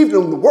believed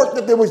in the work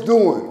that they was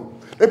doing.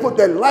 They put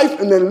their life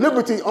and their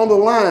liberty on the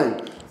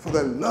line for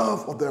the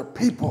love of their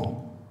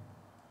people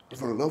and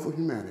for the love of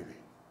humanity.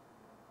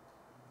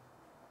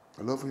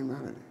 The love of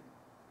humanity.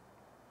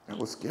 That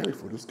was scary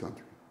for this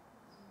country.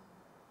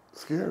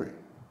 Scary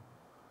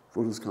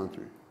for this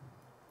country.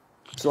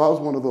 So I was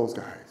one of those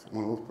guys,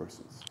 one of those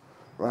persons,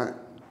 right?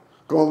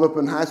 Growing up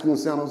in high school in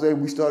San Jose,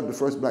 we started the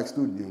first Black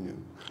Student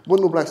Union. There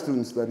wasn't no Black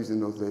student studies in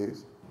those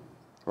days,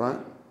 right?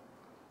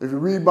 If you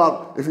read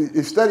about, if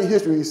you study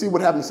history, you see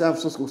what happened in San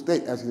Francisco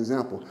State as an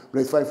example,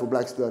 when they fight for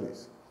Black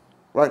studies,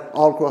 right?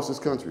 All across this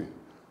country,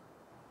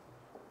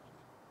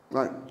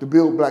 right? To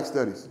build Black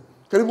studies.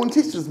 Because they wouldn't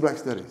teach us Black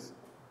studies,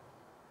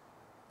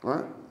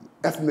 right?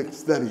 Ethnic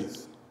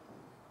studies,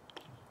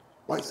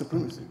 white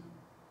supremacy.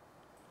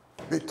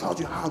 They taught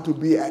you how to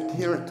be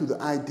adherent to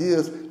the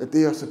ideas that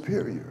they are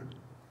superior,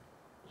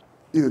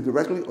 either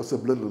directly or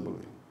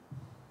subliminally.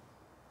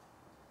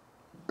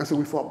 And so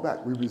we fought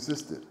back, we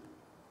resisted.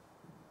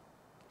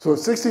 So at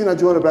 16, I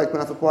joined the Black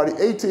Panther Party.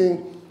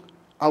 18,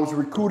 I was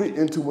recruited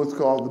into what's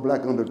called the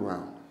Black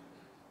Underground,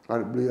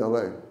 right,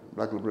 BLA,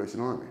 Black Liberation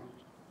Army.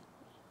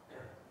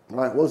 All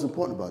right, what was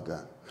important about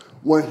that?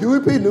 When Huey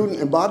P. Newton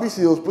and Bobby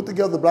Seals put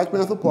together the Black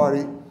Panther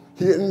Party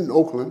here in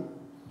Oakland,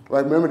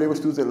 right, remember they were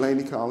students at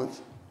Laney College,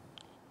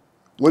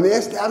 when they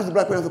established the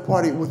Black Panther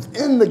Party,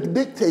 within the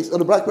dictates of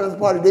the Black Panther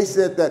Party, they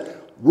said that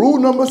rule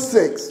number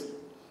 6,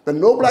 that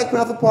no Black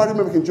Panther Party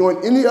member can join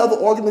any other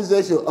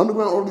organization or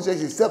underground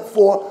organization except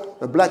for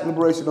the Black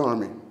Liberation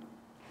Army.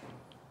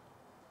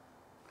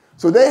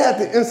 So they had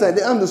the insight,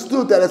 they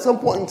understood that at some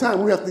point in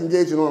time we have to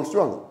engage in armed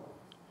struggle.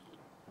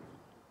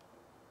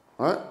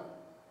 All right?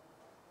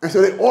 And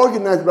so they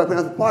organized the Black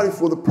Panther Party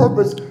for the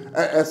purpose,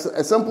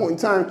 at some point in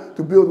time,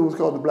 to build what was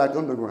called the Black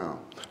Underground.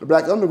 The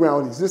Black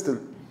Underground existed.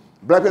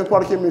 The Black Panther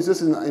Party came into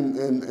existence in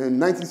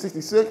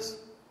 1966.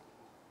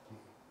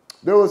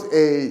 There was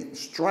a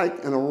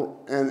strike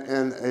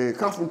and a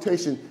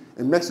confrontation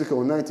in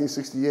Mexico in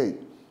 1968,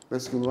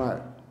 Mexican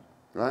riot,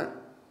 right?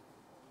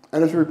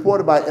 And it's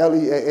reported by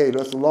LEAA,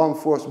 that's the Law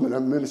Enforcement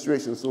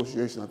Administration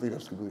Association, I think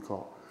that's what they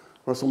call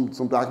it, or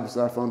some documents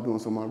that I found doing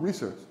some of my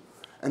research.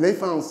 And they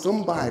found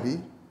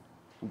somebody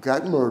who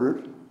got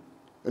murdered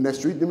in that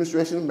street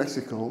demonstration in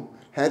Mexico,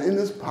 had in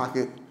his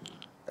pocket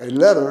a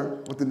letter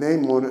with the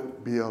name on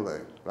it,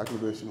 BLA, Black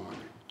Liberation Army.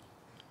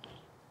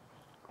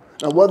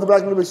 Now, whether the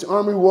Black Liberation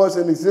Army was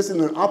in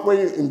existence and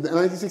operating in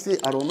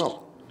 1968, I don't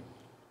know.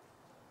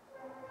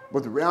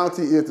 But the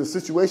reality is, the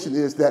situation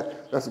is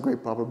that that's a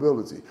great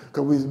probability,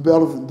 because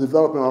we're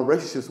developing our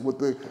relationships with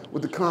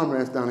the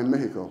comrades down in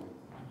Mexico.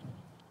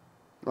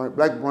 Right?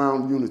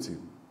 Black-brown unity.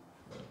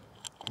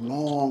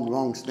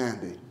 Long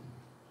standing.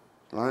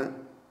 Right?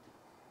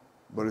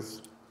 But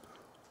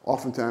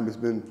oftentimes it's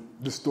been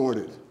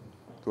distorted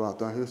throughout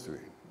our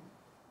history.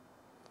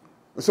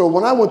 And so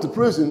when I went to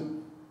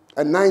prison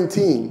at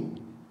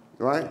 19,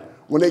 right?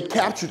 When they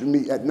captured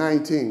me at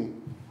 19,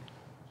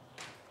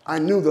 I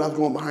knew that I was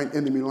going behind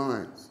enemy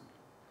lines,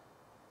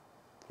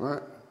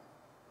 right?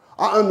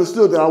 I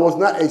understood that I was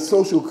not a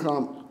social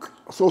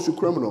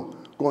criminal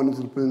going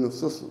into the prison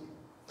system.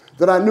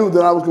 That I knew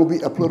that I was going to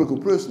be a political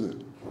prisoner,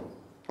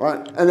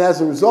 right? And as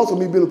a result of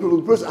me being a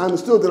political prisoner, I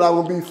understood that I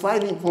would be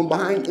fighting from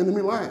behind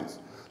enemy lines,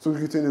 so we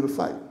continue to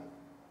fight.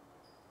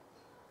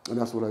 And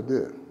that's what I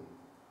did.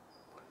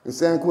 In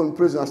San Quentin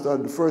Prison, I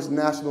started the first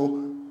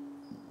national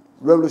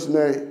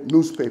revolutionary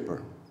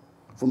newspaper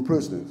from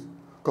prisoners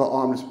called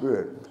Armed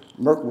Spirit.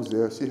 Merck was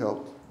there, she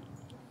helped,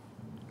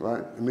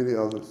 right? And many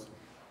others,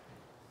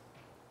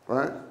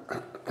 right?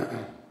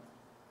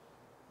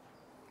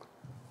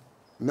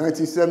 In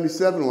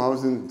 1977, when I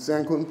was in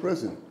San Quentin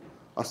Prison,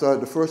 I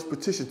started the first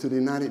petition to the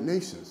United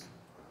Nations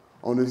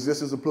on the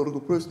existence of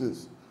political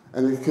prisoners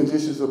and the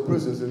conditions of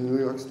prisons in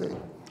New York State.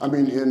 I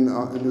mean, in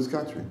this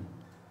country.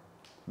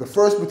 The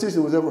first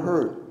petition was ever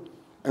heard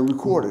and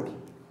recorded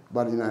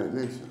by the United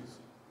Nations.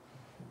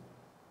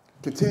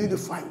 Continue to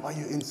fight while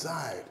you're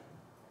inside,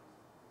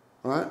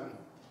 right?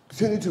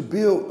 Continue to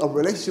build a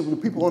relationship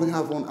with the people you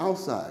have on the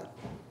outside.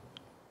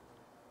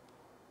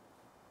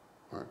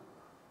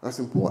 That's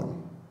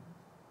important.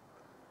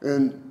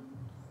 In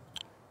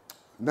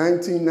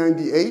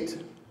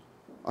 1998,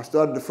 I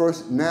started the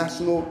first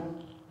national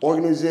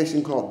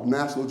organization called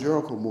National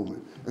Jericho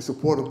Movement in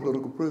support of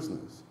political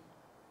prisoners.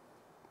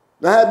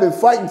 Now, I had been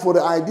fighting for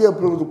the idea of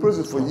political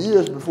prisoners for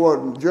years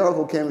before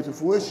Jericho came into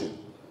fruition.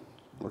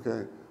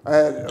 Okay, I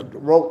had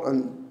wrote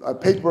a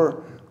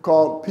paper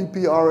called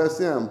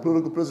PPRSM,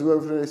 Political Prisoner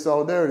Revolutionary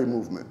Solidarity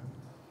Movement.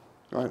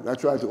 Right? I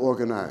tried to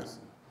organize.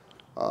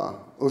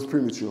 It was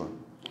premature.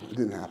 It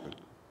didn't happen.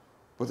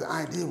 But the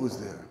idea was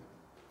there,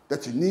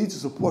 that you need to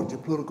support your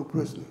political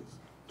prisoners.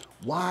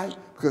 Why?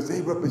 Because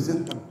they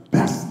represent the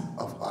best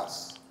of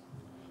us.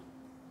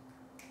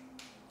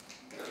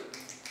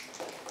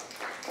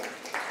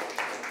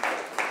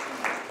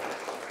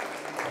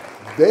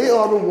 They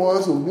are the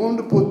ones who want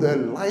to put their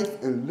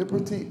life and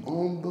liberty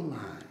on the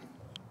line.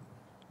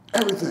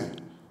 Everything.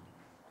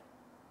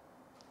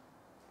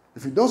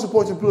 If you don't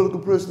support your political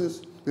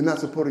prisoners, you're not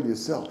supporting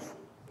yourself.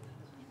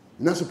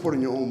 You're not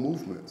supporting your own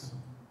movements.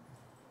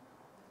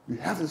 You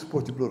have to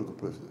support your political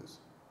prisoners.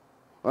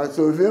 All right,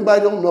 so if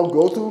anybody don't know,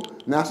 go to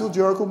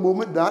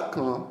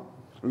nationaljerichomovement.com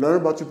and learn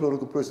about your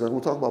political prisoners. I'm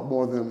going to talk about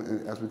more of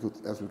them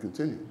as we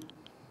continue.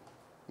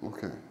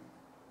 Okay.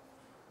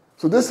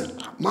 So this is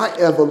my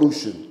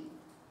evolution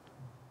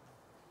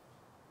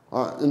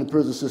in the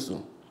prison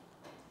system.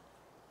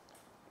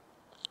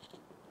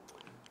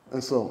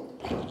 And so,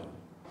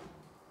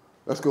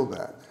 let's go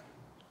back.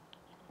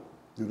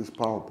 Do this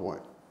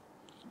PowerPoint.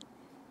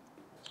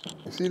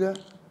 You see that?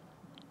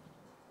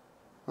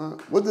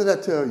 What did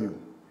that tell you?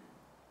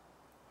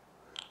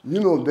 You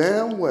know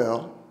damn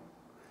well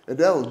that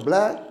there was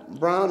black,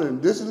 brown, and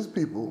indigenous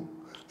people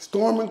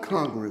storming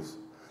Congress.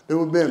 There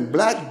would have been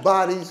black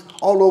bodies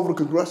all over the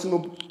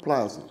Congressional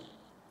Plaza.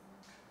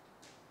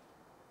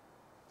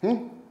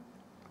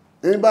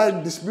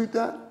 Anybody dispute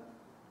that?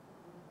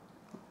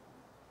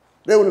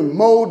 They would have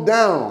mowed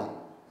down.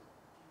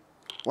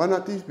 Why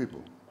not these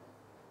people?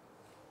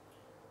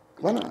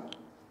 Why not?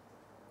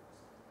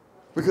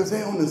 Because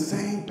they're on the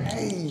same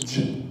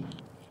page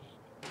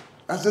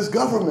as this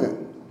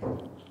government.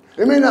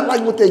 They may not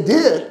like what they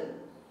did,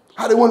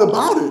 how they went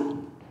about it,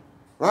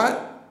 right?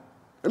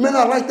 They may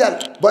not like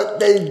that, but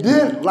they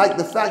did like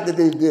the fact that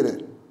they did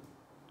it.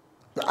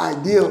 The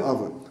idea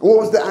of it. And what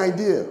was the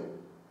idea?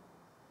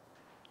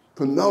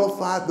 To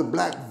nullify the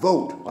black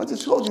vote. I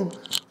just told you,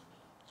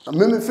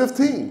 Amendment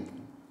 15.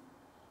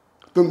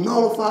 To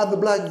nullify the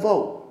black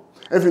vote.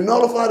 And if you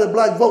nullify the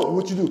black vote,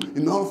 what you do?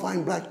 You're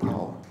nullifying black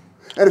power.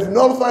 And if you're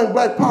nullifying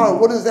black power,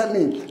 what does that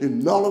mean? You're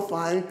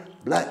nullifying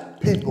black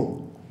people.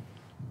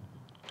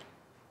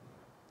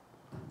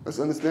 Let's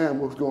understand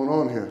what's going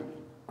on here.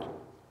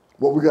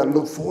 What we got to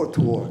look forward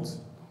towards.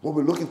 What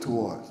we're looking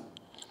towards.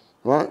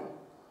 Right?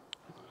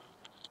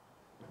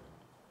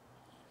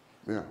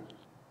 Yeah.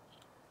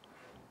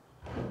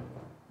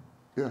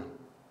 Yeah.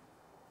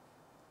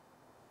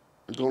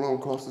 It's going on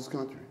across this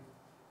country.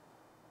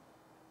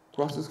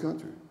 Across this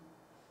country.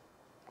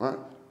 Right?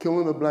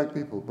 Killing of black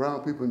people, brown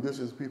people,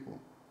 indigenous people.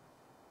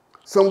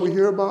 Some we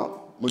hear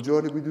about,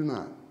 majority we do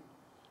not.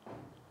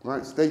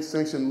 Right?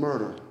 State-sanctioned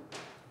murder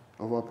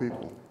of our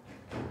people.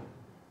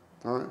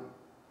 All right?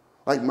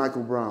 Like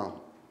Michael Brown,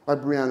 like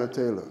Breonna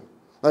Taylor,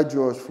 like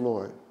George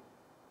Floyd.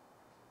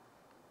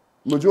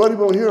 Majority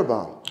we don't hear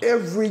about.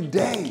 Every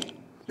day,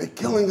 they're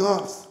killing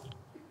us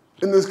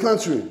in this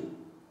country.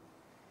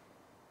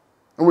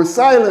 And we're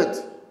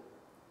silent.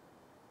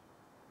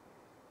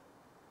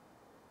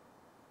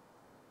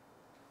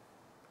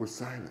 We're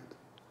silent.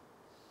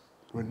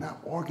 We're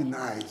not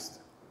organized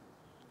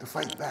to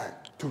fight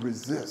back, to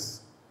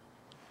resist.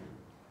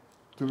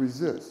 To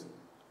resist.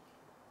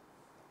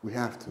 We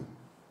have to.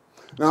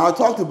 Now, I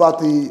talked about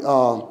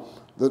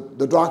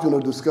the doctrine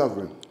of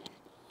discovery,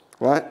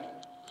 right?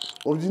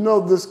 Well, you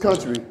know this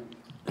country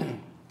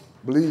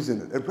believes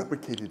in it. It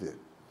replicated it,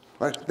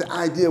 right? The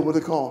idea of what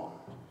they call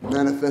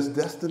manifest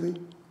destiny.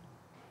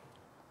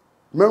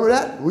 Remember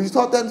that? Were you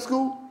taught that in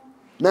school?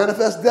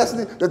 Manifest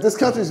destiny, that this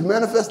country's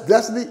manifest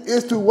destiny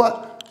is to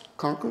what?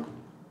 Conquer,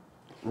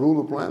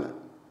 rule the planet.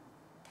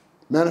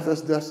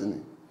 Manifest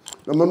destiny.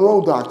 The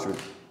Monroe Doctrine.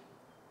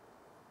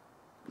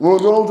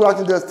 Monroe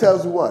Doctrine just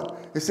tells you what?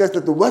 It says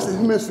that the Western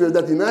Hemisphere,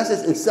 that the United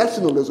States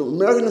exceptionalism,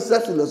 American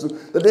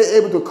exceptionalism, that they're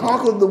able to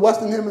conquer the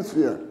Western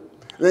Hemisphere.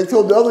 And they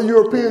told the other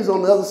Europeans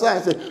on the other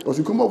side, say, don't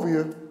you come over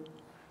here.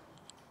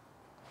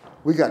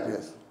 We got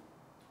this.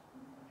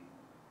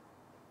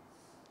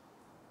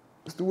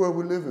 It's the world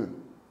we live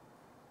in.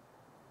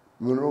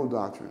 Monroe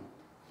Doctrine.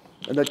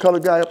 And that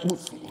colored guy,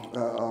 what's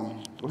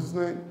his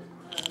name?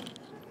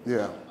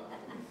 Yeah.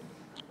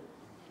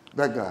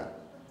 That guy.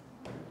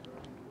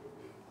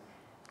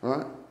 All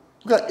right?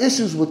 We got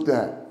issues with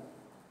that.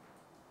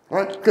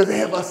 Right? Because they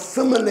have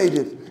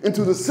assimilated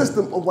into the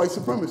system of white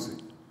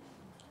supremacy.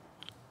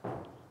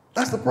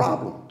 That's the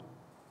problem.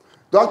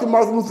 Dr.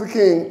 Martin Luther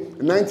King,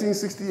 in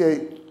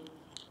 1968,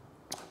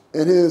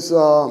 in his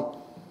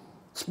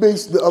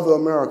speech, The Other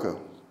America,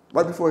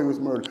 right before he was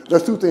murdered.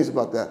 There's two things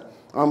about that.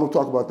 I'm going to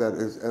talk about that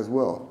as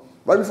well.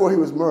 Right before he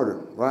was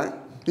murdered, right?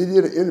 He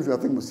did an interview, I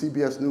think with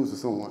CBS News or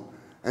someone,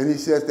 and he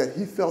says that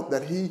he felt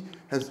that he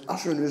has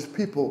ushered his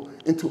people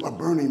into a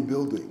burning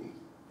building.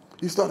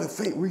 He started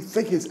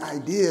rethinking his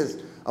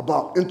ideas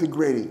about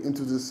integrating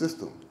into the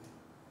system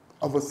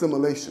of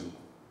assimilation,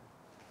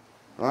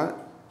 right?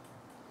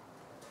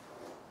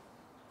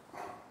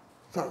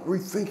 Start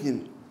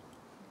rethinking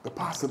the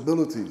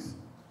possibilities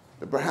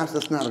that perhaps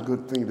that's not a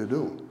good thing to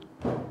do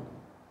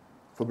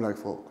for black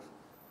folks,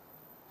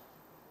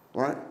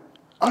 right?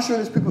 Ushering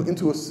his people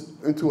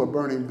into a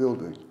burning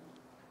building,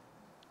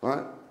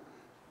 right?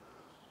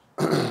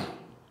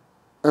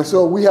 And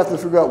so we have to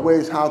figure out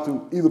ways how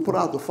to either put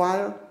out the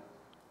fire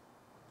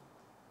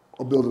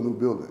or build a new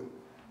building.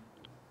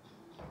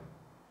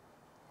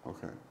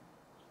 Okay.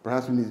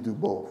 Perhaps we need to do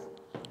both.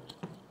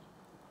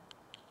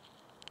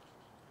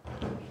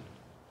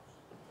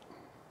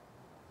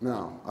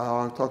 Now, I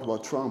already talked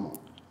about trauma.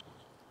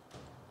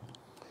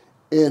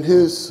 In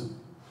his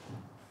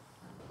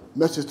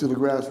message to the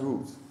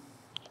grassroots,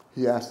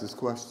 he asked this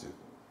question: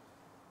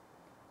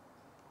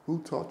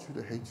 who taught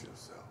you to hate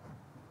yourself?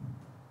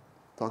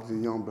 Talking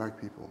to young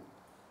black people.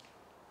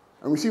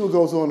 And we see what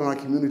goes on in our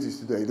communities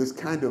today, this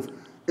kind of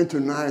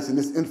internalized and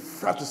this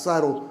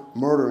infanticidal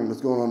murdering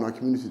that's going on in our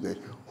community today.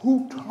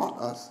 Who taught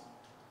us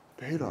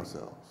to hate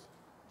ourselves?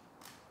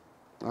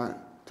 Right?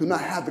 To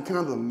not have the kind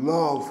of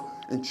love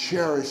and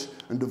cherish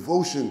and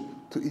devotion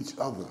to each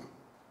other.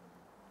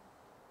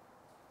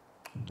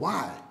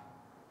 Why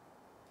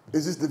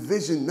is this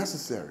division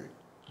necessary?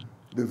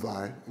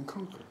 Divide and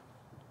conquer.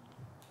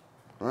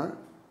 Right?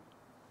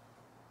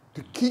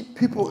 To keep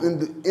people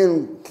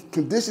in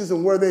conditions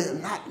and where they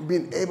have not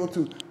been able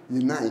to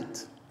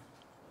unite.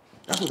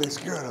 That's what they're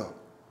scared of.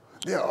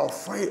 They are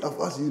afraid of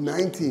us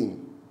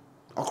uniting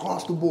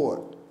across the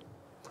board.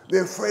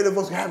 They're afraid of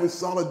us having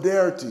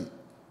solidarity,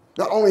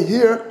 not only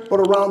here, but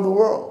around the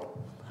world.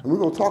 And we're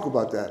going to talk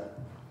about that,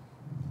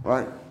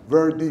 right,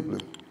 very deeply.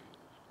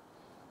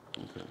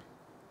 Okay.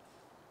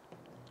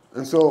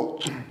 And so,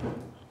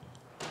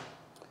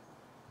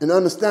 in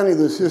understanding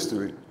this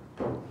history,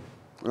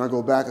 and I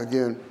go back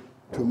again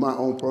to my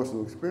own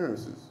personal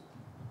experiences,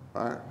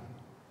 right?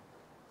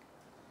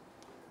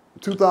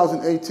 In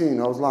 2018,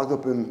 I was locked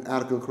up in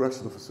Attica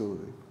Correctional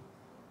Facility,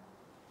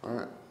 all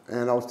right?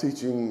 And I was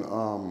teaching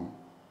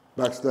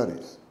Black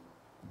Studies,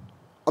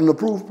 an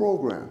approved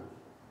program,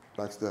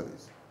 Black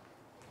Studies.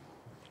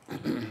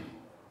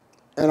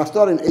 And I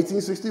started in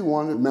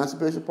 1861,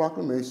 Emancipation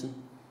Proclamation,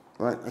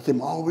 right? I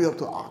came all the way up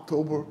to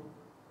October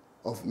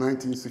of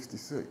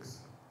 1966.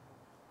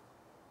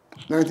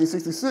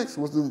 1966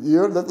 was the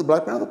year that the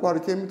Black Panther Party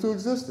came into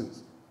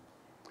existence.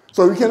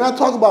 So you cannot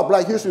talk about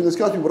black history in this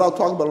country without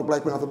talking about the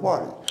Black Panther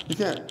Party. You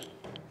can't.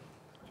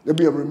 It'd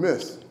be a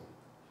remiss.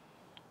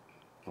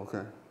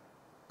 Okay?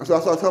 And so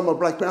I started talking about the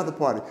Black Panther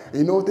Party. And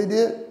you know what they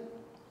did?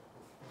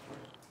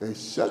 They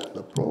shut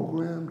the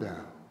program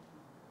down.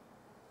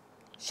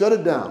 Shut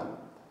it down.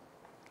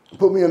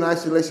 Put me in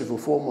isolation for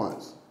 4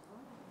 months.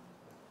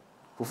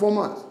 For 4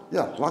 months.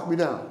 Yeah, locked me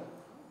down.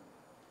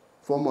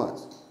 4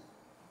 months.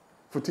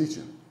 For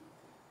teaching.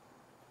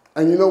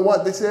 And you know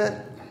what they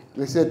said?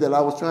 They said that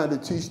I was trying to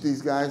teach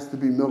these guys to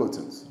be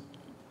militants.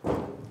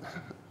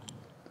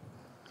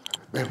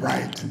 They're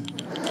right. They're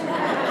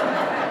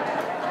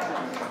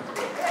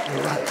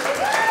right.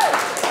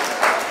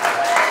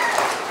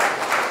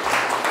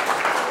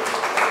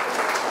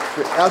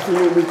 They're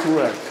absolutely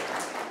correct.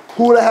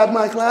 Who would I have in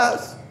my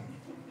class?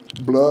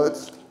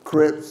 Bloods,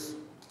 Crips,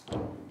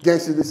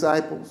 Gangster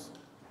Disciples,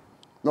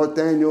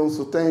 Northaniels,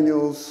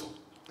 Southaniels,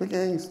 the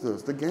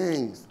gangsters, the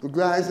gangs, the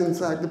guys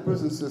inside the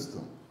prison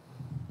system.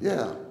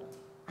 Yeah,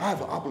 I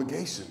have an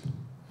obligation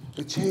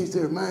to change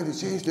their mind, to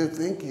change their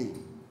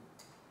thinking,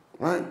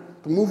 right?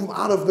 To move them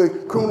out of the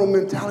criminal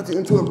mentality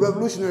into a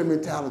revolutionary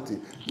mentality.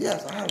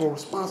 Yes, I have a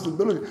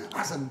responsibility.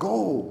 That's a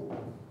goal,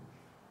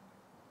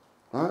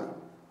 right?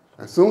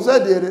 As soon as I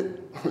did it,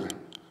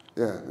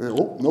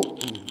 oh, nope,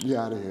 you're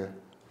out of here.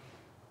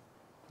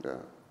 Yeah,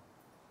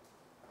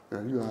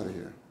 you're out of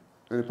here.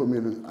 And they put me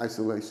in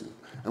isolation.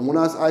 And when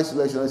I was in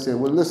isolation, I said,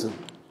 well, listen,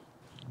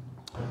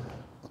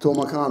 I told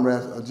my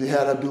comrades,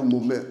 Jihad Abdul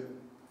Movement,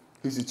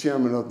 he's the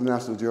chairman of the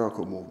National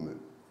Jericho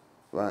Movement,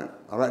 right?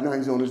 Right now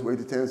he's on his way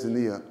to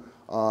Tanzania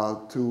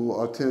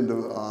to attend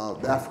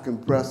the African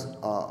Press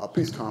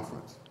Peace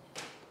Conference.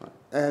 Right?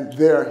 And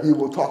there he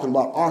was talking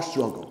about our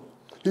struggle.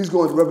 He's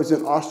going to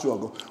represent our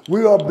struggle.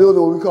 We are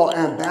building what we call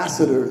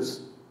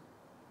ambassadors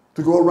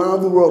to go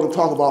around the world and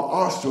talk about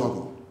our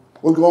struggle,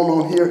 what's going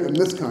on here in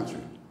this country.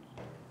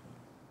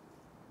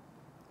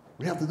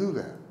 We have to do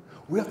that.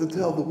 We have to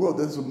tell the world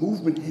there's a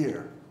movement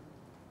here,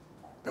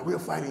 that we are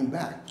fighting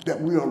back,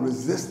 that we are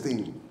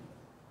resisting.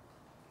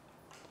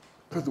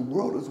 Because the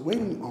world is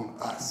waiting on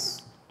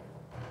us.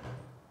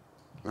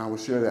 And I will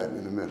share that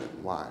in a minute,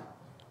 why.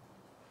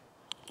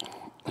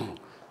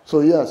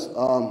 So yes,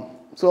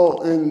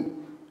 so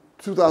in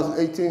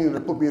 2018, they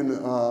put me in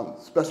the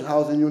special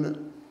housing unit.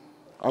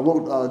 I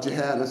wrote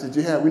Jihad, and I said,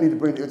 Jihad, we need to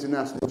bring the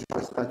international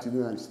jihadists back to the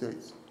United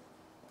States.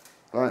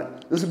 All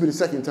right, this will be the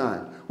second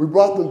time. We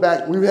brought them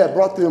back, we had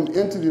brought them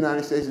into the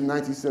United States in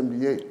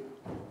 1978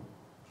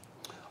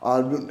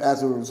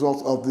 as a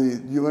result of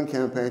the UN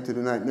campaign to the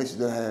United Nations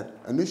that I had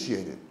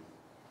initiated,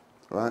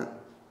 right?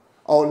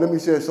 Oh, let me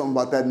share something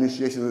about that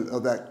initiation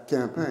of that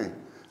campaign.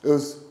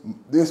 The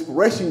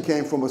inspiration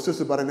came from a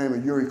sister by the name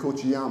of Yuri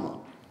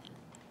Kochiyama.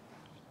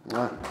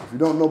 Right? If you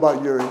don't know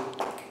about Yuri,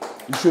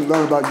 you should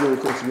learn about Yuri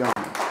Kochiyama.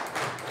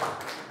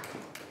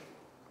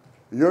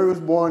 Yuri was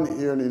born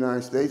here in the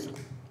United States.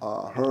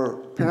 Her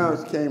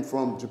parents came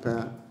from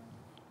Japan,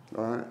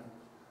 all right?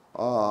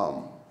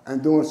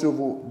 And during the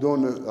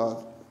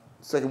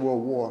Second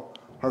World War,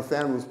 her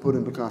family was put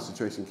into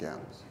concentration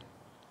camps.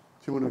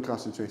 She went into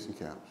concentration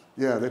camps.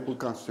 Yeah, they put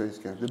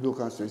concentration camps. They built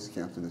concentration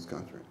camps in this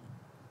country.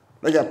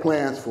 They got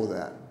plans for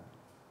that.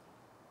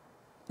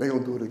 They're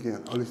going to do it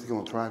again, or at least they're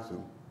going to try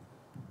to.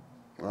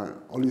 Right?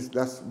 Or at least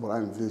that's what I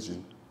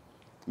envision.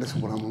 That's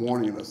what I'm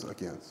warning us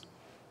against,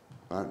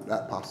 right?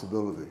 That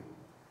possibility.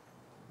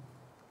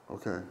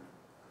 Okay.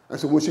 And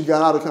so when she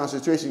got out of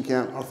concentration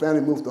camp, her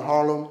family moved to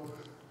Harlem,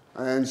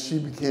 and she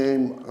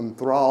became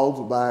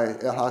enthralled by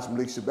El-Haj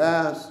Malik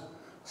Shabazz.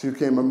 She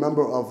became a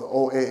member of the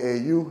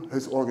OAAU,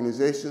 his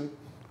organization,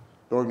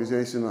 the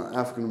Organization of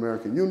African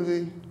American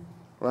Unity,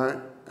 right?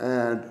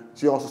 And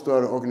she also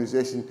started an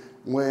organization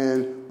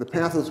when the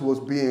Panthers was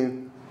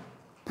being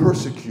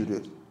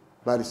persecuted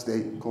by the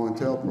state,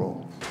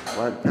 COINTELPRO,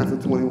 right? Panther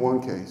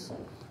 21 case.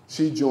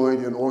 She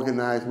joined and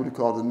organized what we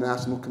call the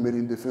National Committee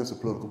in Defense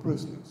of Political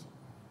Prisoners.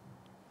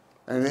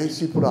 And then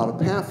she put out a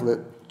pamphlet,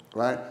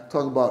 right,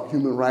 talking about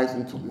human rights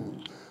and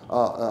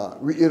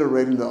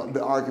reiterating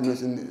the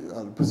arguments and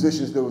the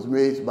positions that was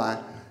made by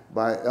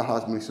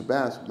El-Haj Malik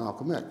Shabazz,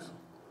 Malcolm X.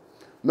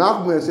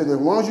 Malcolm X said that as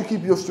long as you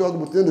keep your struggle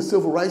within the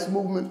civil rights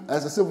movement,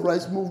 as a civil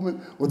rights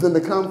movement, within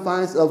the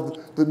confines of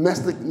the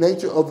domestic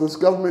nature of this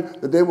government,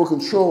 that they will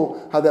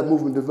control how that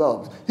movement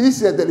develops. He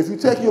said that if you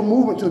take your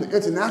movement to the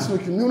international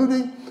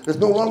community, it's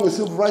no longer a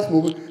civil rights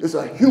movement, it's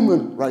a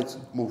human rights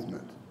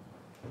movement.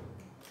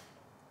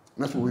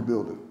 And that's what we're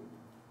building,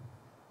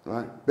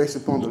 right? Based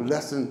upon the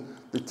lesson,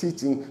 the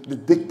teaching, the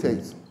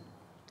dictates,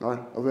 right,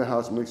 of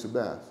El-Haj Malik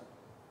Shabazz.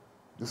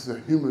 This is a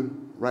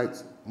human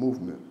rights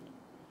movement.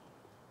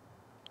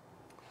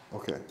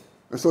 Okay.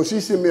 And so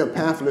she sent me a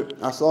pamphlet.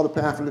 I saw the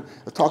pamphlet.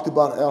 I talked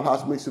about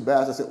El-Haj Malik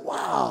Shabazz. I said,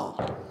 wow,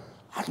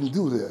 I can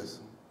do this.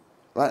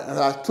 Right? And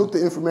I took the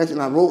information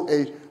and I wrote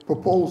a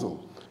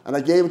proposal. And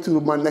I gave it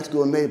to my next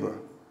door neighbor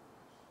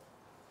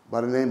by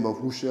the name of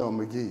Rochelle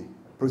McGee,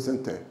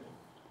 Presente.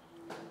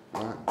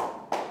 Right?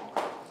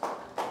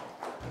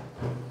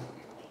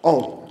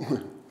 Oh,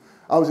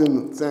 I was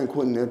in San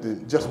Quentin at the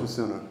Justice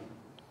Center,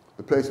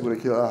 the place where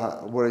they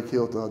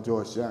killed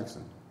George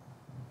Jackson.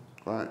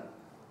 Right?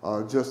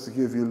 Just to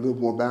give you a little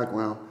more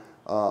background,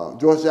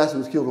 George Jackson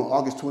was killed on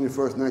August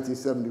 21st,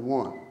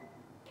 1971.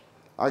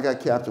 I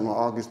got captured on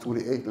August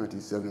 28th,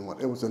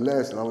 1971. It was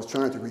alleged that I was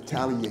trying to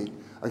retaliate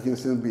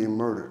against him being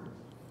murdered,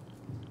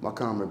 my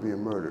comrade being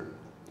murdered.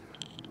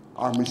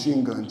 Our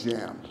machine gun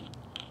jammed,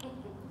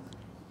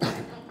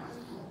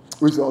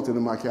 resulted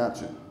in my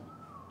capture.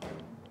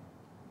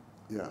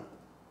 Yeah.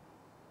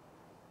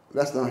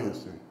 That's not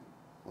history,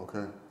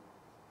 okay?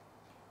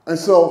 And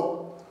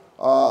so,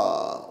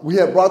 we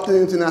had brought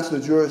the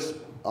international jurors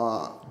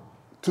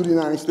to the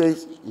United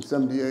States in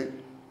 '78,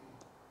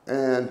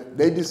 and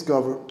they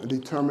discovered and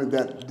determined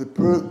that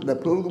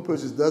that political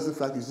prisoners does in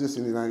fact exist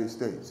in the United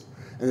States,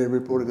 and they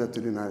reported that to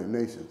the United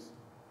Nations.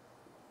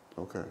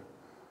 Okay.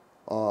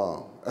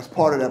 As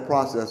part of that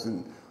process,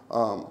 and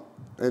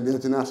the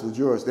international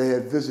jurors, they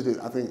had visited,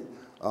 I think,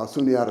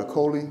 Sundiata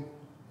Kohli,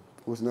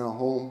 who is now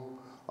home,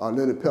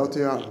 Leonard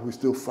Peltier, who's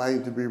still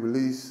fighting to be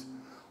released.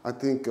 I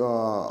think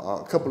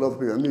a couple other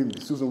people, I mean,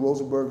 Susan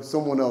Rosenberg,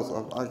 someone else,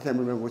 I can't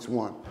remember which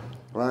one,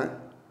 right?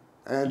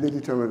 And they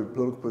determined that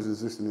political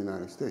prisoners exist in the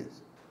United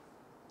States.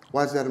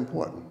 Why is that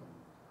important?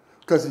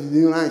 Because the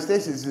United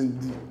States is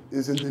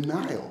in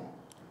denial,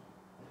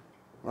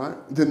 right?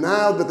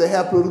 Denial that they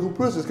have political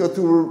prisoners, because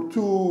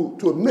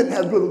to admit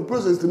having political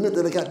prisoners is to admit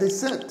that they got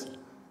dissent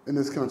in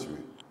this country.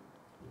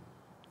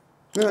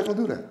 They're not going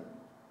to do that.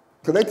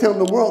 Because they tell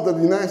the world that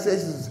the United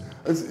States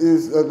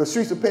is the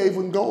streets are paved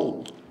with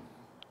gold.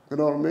 You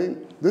know what I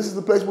mean? This is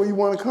the place where you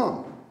want to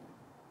come.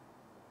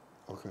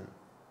 Okay.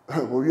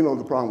 Well, you know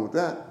the problem with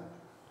that.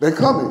 They're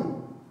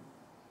coming,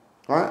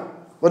 right?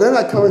 But they're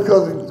not coming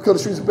because the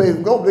streets are paved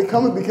with gold. They're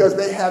coming because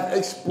they have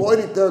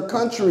exploited their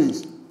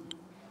countries,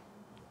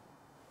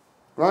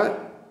 right?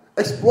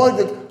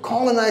 Exploited,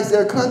 colonized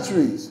their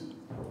countries,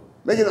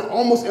 making it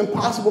almost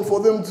impossible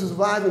for them to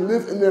survive and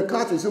live in their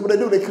country. So what they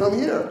do, they come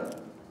here.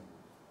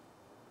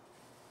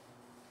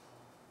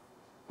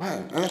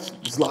 Right,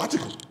 it's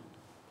logical.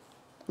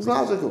 It's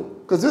logical,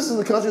 because this is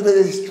the country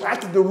that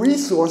extracted the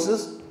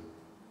resources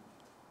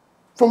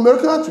from their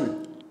country.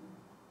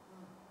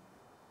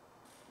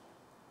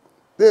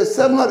 There's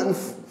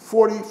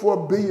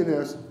 744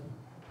 billionaires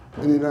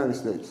in the United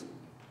States.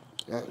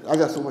 I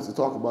got so much to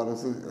talk about,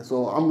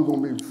 so I'm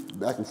going to be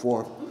back and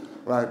forth,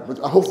 right? But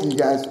hopefully you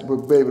guys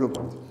will be able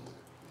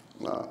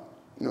to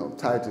you know,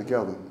 tie it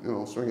together, you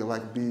know, string it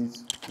like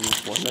beads, you know,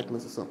 for a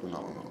necklace or something, I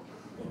don't know.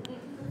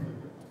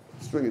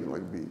 String it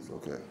like beads,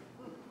 okay.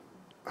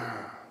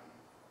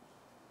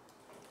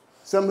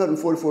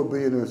 744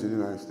 billionaires in the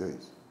United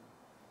States,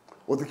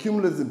 with a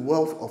cumulative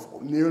wealth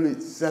of nearly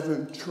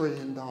 $7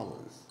 trillion.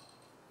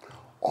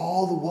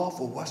 All the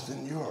wealth of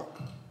Western Europe.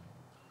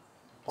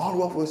 All the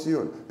wealth of Western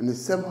Europe. And the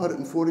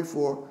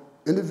 744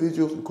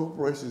 individuals and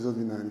corporations of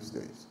the United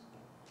States.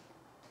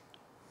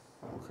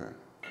 Okay.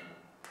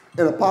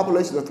 And a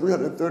population of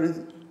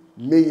 330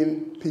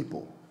 million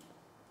people.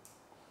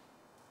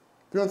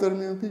 330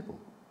 million people.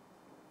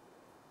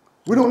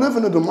 We don't live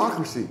in a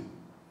democracy,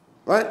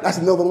 right? That's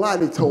another lie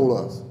they told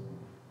us,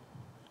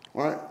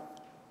 right?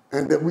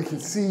 And that we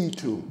concede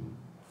to.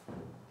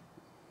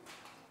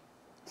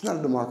 It's not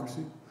a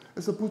democracy.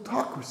 It's a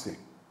plutocracy.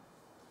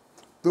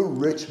 The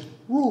rich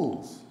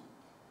rules.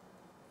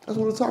 That's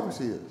what a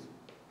plutocracy is.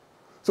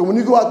 So when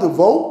you go out to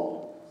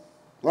vote,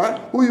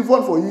 right, who you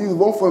vote for? You either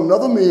vote for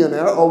another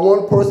millionaire or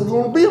one person who's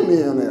going to be a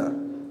millionaire.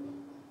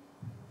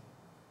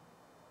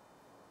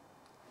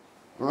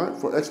 Right?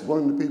 For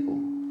exploiting the people.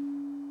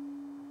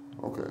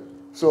 Okay.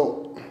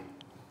 So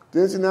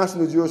the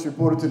international jurors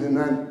reported to the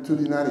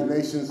United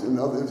Nations and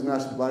other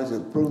international bodies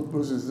that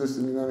prisons exist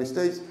in the United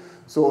States.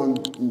 So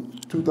in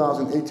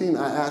 2018,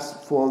 I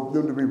asked for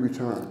them to be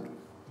returned,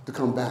 to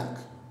come back.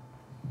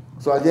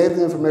 So I gave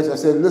the information. I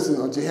said,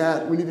 listen,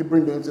 Jihad, we need to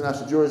bring the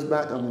international jurors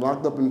back. I'm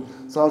locked up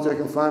in solitary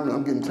confinement.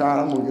 I'm getting tired.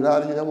 I'm going to get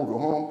out of here. I'm going to go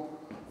home.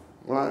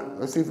 Right?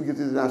 Let's see if we get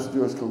the international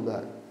jurors to come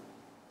back.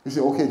 He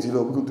said, okay,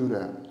 Jalil, we're going to do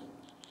that.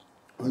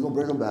 We're going to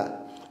bring them back.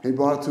 He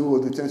brought it to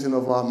the attention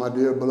of my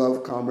dear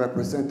beloved comrade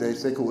Presidente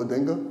Sekou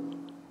Odinga.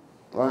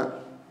 Right?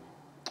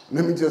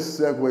 Let me just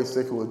segue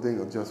Sekou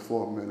Odinga just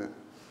for a minute.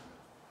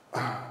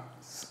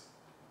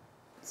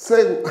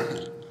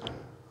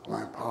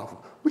 Right,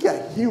 powerful. We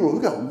got heroes,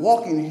 we got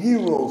walking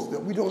heroes that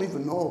we don't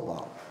even know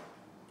about,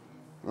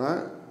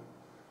 right?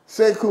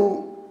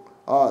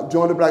 Sekou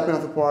joined the Black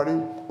Panther Party,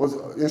 was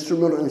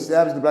instrumental in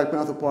establishing the Black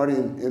Panther Party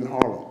in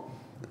Harlem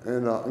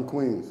and in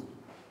Queens,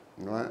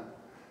 right?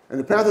 In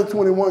the Panther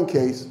 21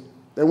 case,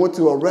 they went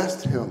to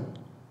arrest him,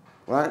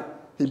 right?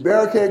 He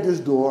barricaded his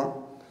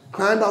door,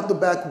 climbed out the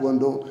back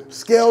window,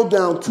 scaled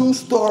down 2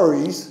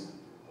 stories,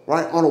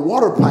 right, on a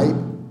water pipe,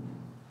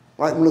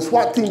 right? When the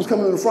SWAT team was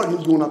coming in the front, he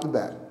was going out the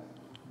back.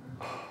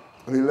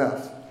 And he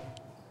left,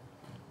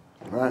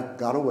 right?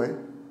 Got away.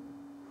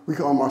 We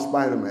call him our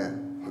Spider-Man.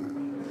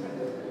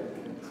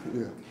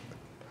 Yeah.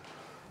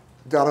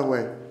 Got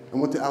away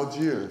and went to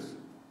Algiers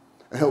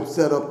and helped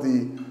set up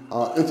the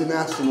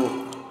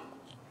international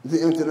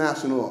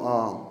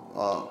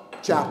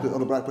chapter of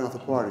the Black Panther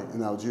Party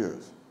in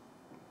Algiers,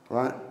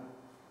 right?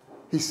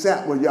 He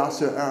sat with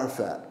Yasser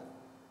Arafat.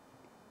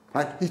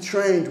 Right? He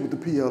trained with the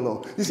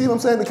PLO. You see what I'm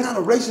saying? The kind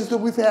of relationships that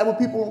we've had with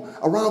people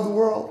around the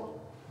world,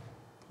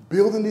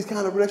 building these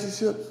kind of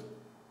relationships.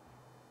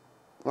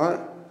 Right?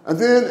 And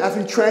then after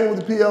he trained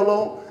with the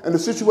PLO, and the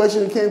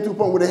situation came to a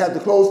point where they had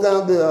to close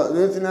down the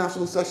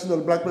international section of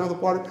the Black Panther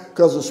Party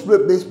because of a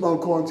split based on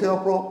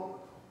COINTELPRO.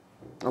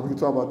 We can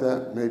talk about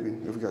that maybe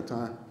if we got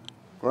time.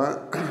 Right?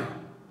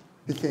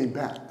 He came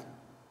back.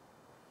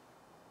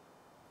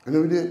 And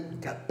then we did,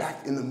 got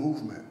back in the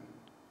movement.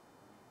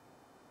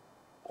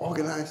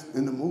 Organized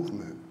in the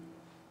movement,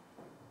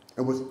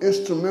 and was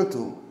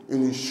instrumental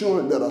in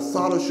ensuring that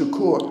Assata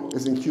Shakur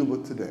is in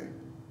Cuba today.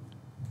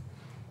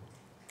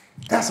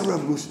 That's a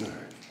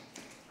revolutionary.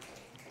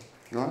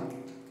 Right?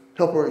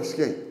 Help her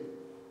escape.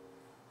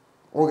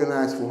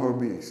 Organize for her to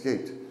be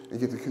escaped and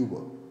get to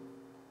Cuba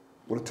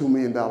with a $2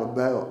 million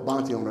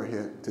bounty on her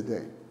head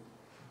today.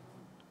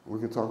 We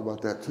can talk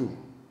about that too.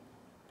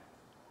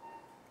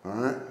 All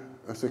right?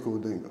 That's Sekou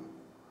Odinga.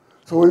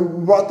 So we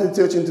brought the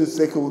attention to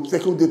Sekou.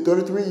 Sekou did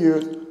 33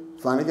 years,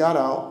 finally got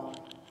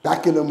out,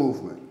 back in the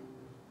movement.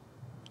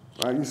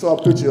 Right? You saw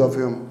a picture of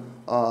him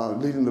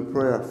leading the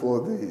prayer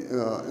for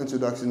the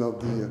introduction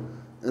of the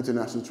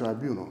International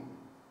Tribunal.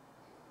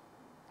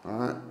 All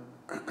right?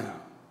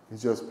 He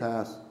just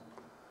passed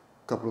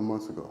a couple of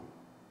months ago,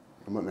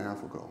 a month and a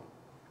half ago.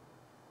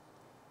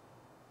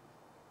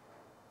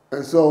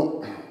 And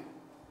so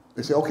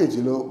they said, okay,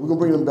 Jalil, we're going to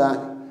bring them back,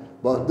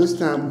 but this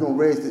time we're going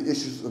to raise the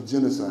issues of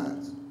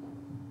genocides.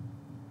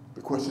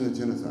 The question of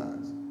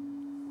genocides.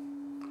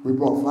 We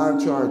brought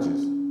 5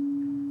 charges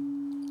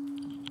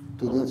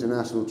to the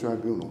International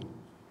Tribunal.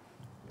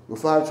 The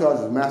 5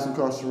 charges: mass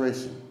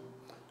incarceration,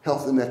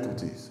 health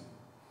inequities,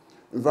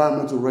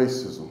 environmental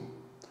racism,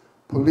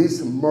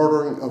 police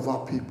murdering of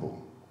our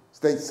people,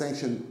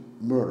 state-sanctioned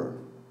murder,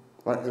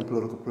 right, and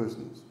political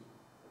prisoners.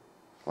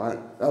 Right?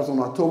 That was on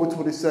October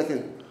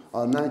 22nd,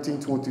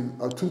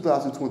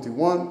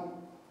 2021,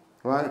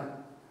 right?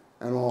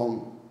 And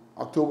on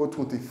October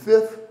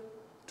 25th,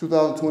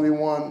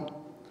 2021,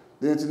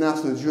 the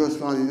international jurors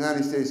found the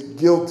United States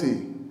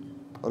guilty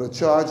of the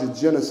charge of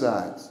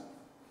genocides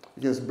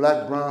against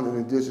black, brown, and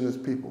indigenous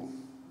people.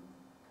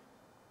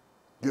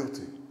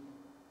 Guilty.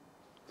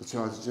 The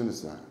charge of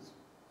genocides.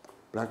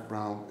 Black,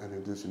 brown, and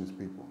indigenous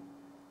people.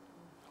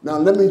 Now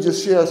let me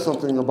just share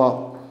something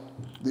about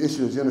the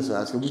issue of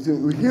genocide. Because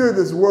we hear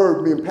this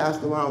word being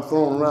passed around,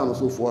 thrown around, and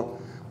so forth,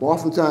 but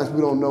oftentimes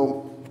we don't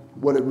know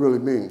what it really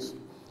means.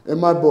 In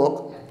my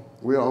book,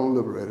 We Are Our Own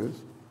Liberators,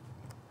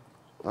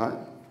 right?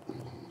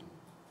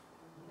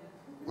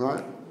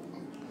 Right?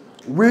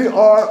 We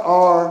are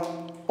our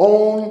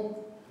own.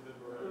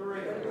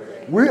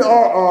 We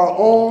are our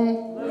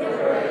own.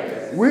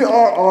 Liberators. We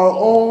are our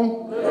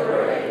own.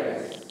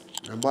 Liberators.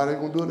 Everybody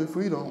ain't gonna do it if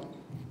we don't.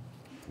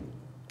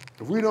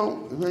 If we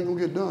don't, it ain't gonna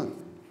get done.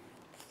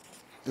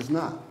 It's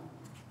not.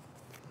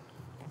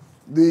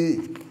 The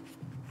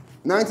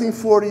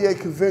 1948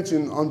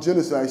 Convention on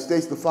Genocide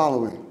states the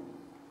following.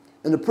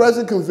 In the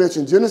present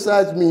convention,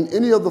 genocides mean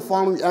any of the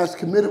following acts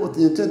committed with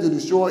the intent to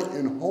destroy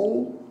in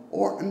whole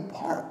or in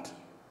part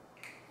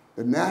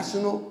the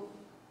national,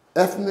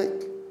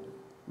 ethnic,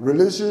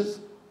 religious,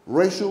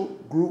 racial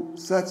group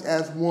such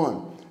as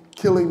one,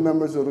 killing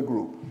members of the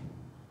group.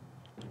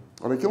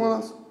 Are they killing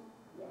us?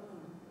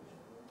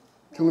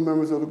 Killing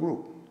members of the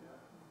group,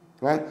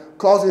 right?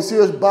 Causing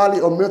serious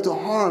bodily or mental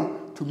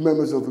harm to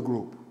members of the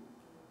group.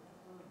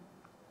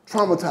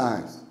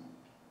 Traumatized.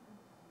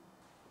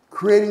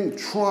 Creating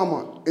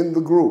trauma in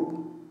the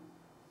group.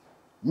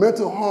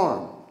 Mental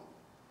harm,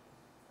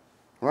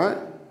 right?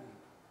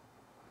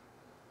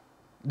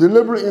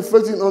 Deliberately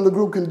inflicting on the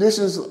group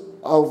conditions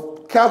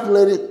of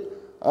calculated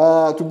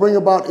to bring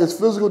about its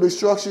physical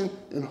destruction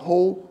in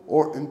whole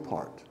or in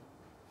part.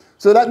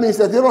 So that means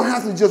that they don't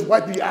have to just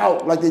wipe you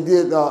out like they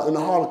did in the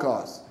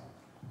Holocaust,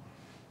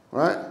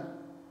 right?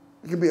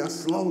 It can be a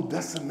slow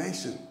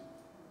decimation.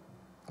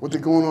 What they're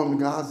going on in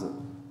Gaza,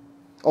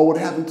 or what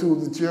happened to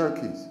the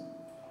Cherokees,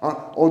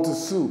 or to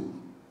Sioux,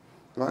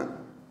 right?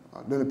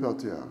 Lenny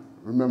Peltier,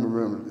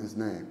 remember his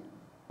name.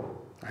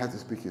 I have to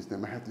speak his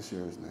name. I have to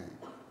share his name.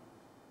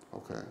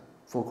 Okay,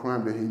 for a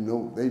crime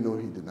that they know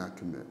he did not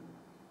commit.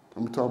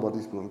 I'm gonna talk about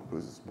these political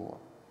prisoners more.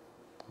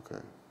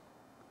 Okay.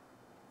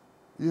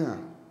 Yeah,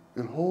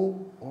 in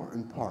whole or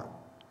in part.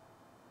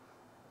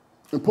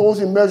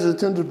 Imposing measures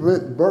intended to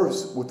prevent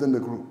births within the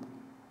group.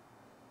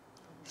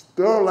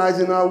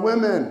 Sterilizing our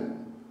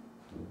women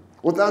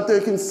without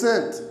their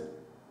consent.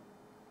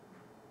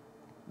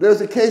 There's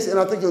a case, and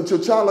I think in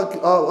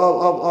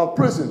Chochala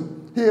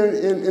prison here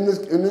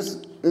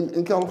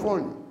in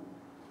California,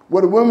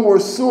 where the women were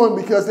suing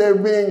because they were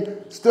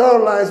being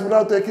sterilized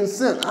without their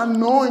consent,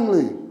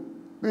 unknowingly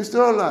being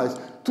sterilized.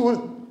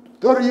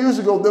 30 years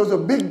ago, there was a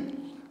big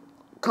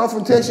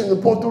confrontation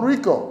in Puerto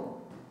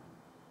Rico,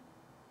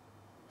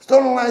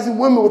 sterilizing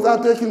women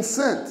without their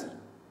consent,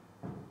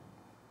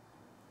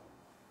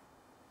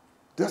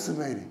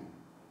 decimating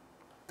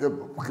their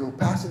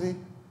capacity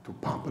to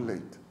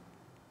populate,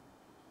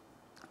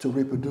 to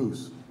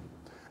reproduce,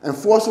 and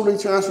forcibly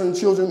transferring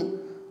children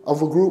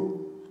of a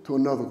group to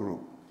another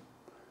group.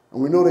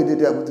 And we know they did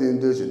that with the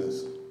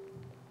indigenous,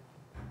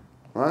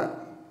 right?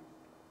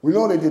 We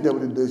know they did that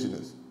with the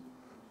indigenous.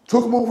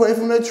 Took them away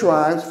from their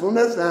tribes, from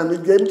their families,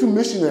 gave them to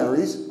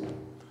missionaries,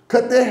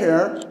 cut their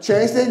hair,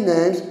 changed their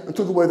names, and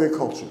took away their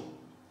culture.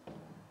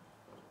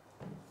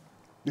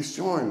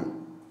 Destroying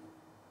them.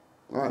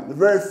 All right? The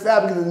very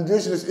fabric of the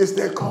indigenous is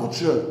their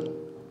culture.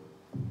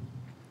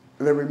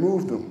 And they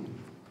removed them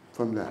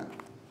from that.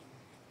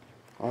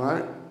 All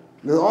right?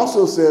 And it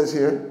also says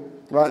here,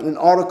 right, in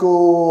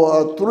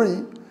Article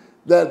 3,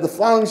 that the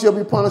following shall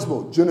be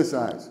punishable.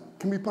 Genocides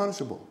can be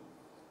punishable.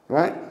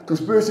 Right?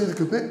 Conspiracy to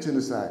commit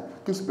genocide.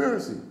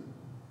 Conspiracy.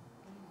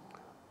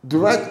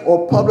 Direct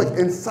or public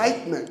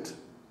incitement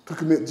to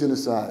commit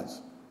genocides.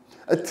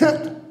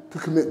 Attempt to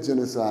commit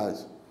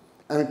genocides.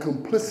 And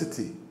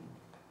complicity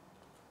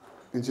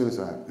in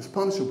genocide is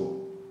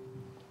punishable.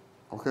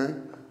 Okay?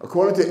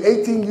 According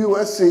to 18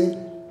 U.S.C.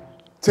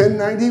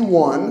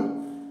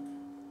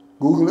 1091,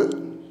 Google it.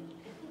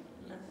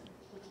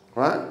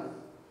 Right?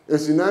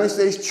 It's the United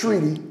States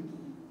treaty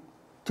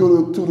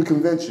to the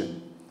convention.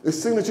 It's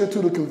signature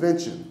to the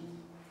convention,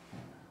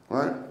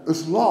 right?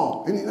 It's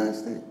law in the United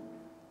States.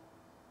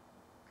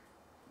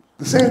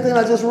 The same thing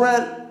I just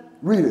read,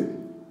 read it.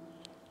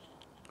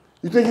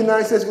 You think the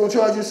United States is going to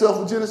charge yourself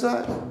with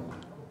genocide?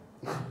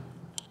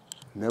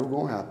 Never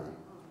going to happen.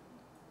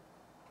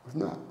 It's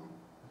not.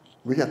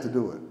 We have to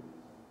do it.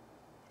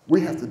 We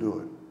have to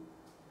do it.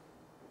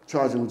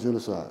 Charge them with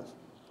genocide.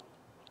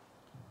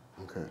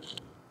 Okay.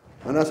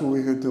 And that's what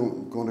we're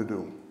going to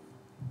do,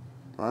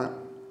 right?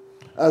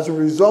 As a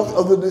result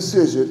of the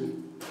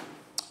decision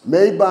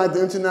made by the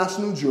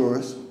international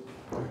jurors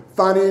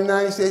finding the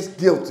United States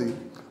guilty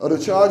of the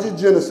charge of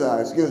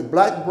genocides against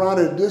black, brown,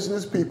 and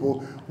indigenous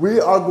people, we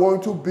are going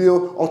to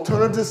build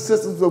alternative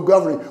systems of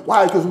governing.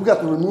 Why? Because we've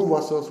got to remove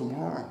ourselves from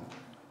harm.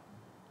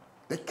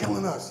 They're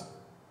killing us.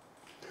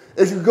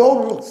 If you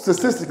go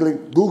statistically,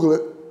 Google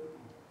it,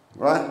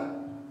 right?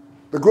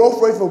 The growth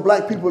rate for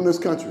black people in this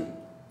country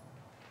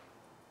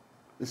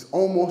is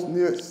almost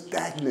near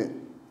stagnant.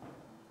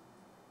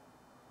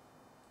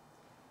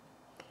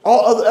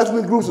 All other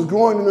ethnic groups are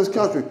growing in this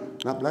country,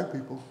 not black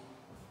people.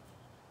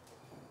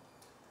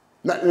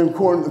 Not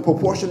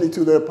proportionally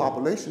to their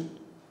population,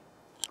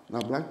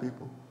 not black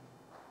people.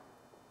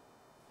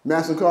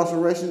 Mass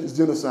incarceration is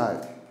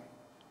genocide.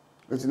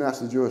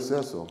 International jurors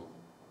says so.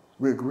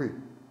 We agree.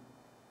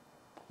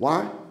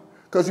 Why?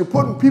 Because you're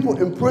putting people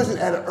in prison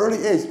at an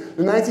early age.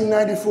 The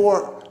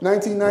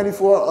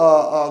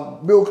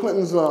 1994 Bill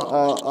Clinton's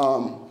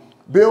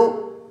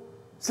bill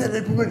said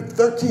they permitted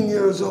 13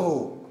 years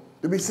old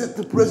to be sent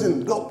to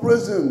prison, adult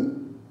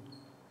prison.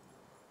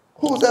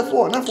 Who was that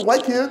for? Not for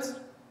white kids.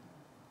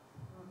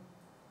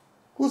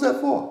 Who's that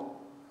for?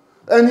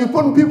 And you're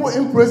putting people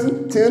in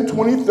prison 10,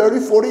 20, 30,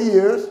 40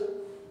 years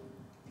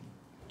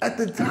at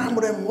the time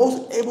when they're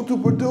most able to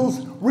reproduce.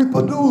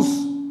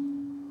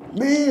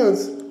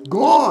 Millions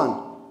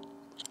gone.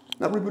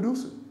 Not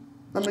reproducing,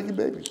 not making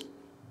babies.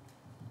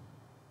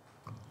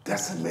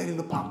 Decimating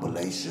the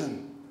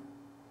population,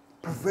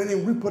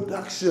 preventing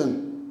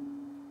reproduction.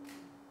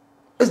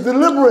 It's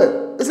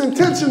deliberate, it's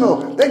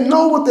intentional. They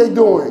know what they're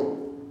doing.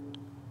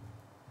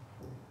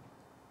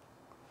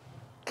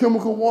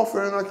 Chemical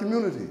warfare in our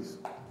communities.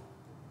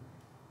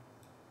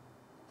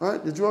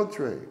 Right? The drug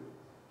trade.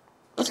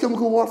 That's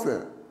chemical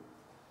warfare.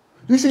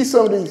 You see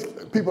some of these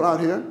people out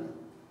here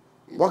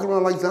walking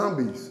around like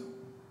zombies.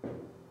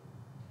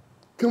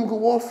 Chemical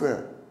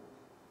warfare.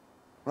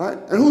 Right?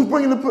 And who's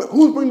bringing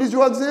the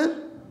drugs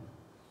in?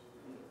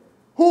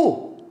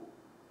 Who?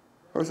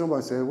 Heard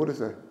somebody say, what did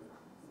they say?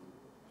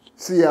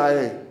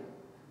 CIA.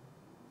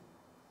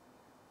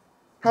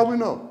 How we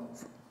know?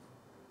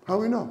 How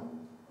we know?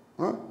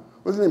 Huh?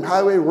 What's his name?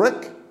 Highway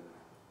Rick?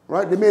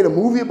 Right? They made a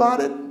movie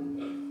about it.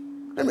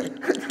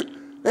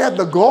 They had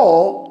the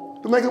gall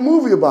to make a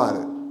movie about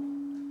it.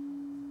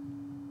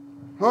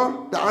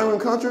 Huh? The Iron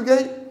Country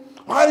Gate?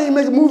 Why did you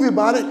make a movie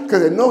about it?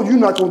 Because they know you're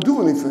not going to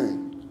do anything.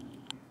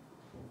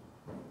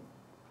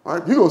 All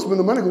right? You're going to spend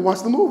the money to go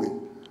watch the movie.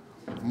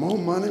 More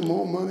money,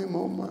 more money,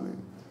 more money.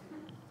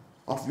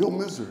 Off your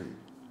misery.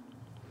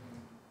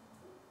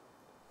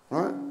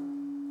 Right?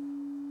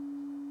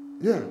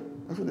 Yeah,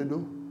 that's what they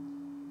do.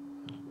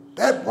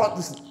 That brought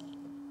the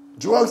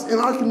drugs in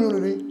our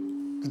community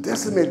to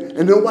decimate it.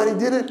 And nobody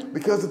did it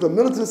because of the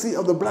militancy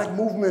of the black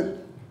movement,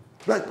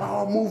 black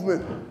power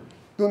movement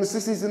during the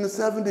 60s and the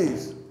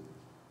 70s.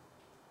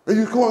 They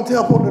used to go and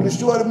tell people to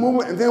destroy the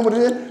movement, and then what they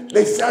did,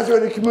 they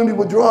saturated the community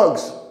with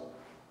drugs.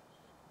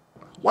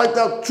 Wiped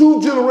out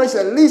 2 generations,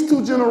 at least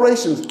 2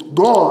 generations,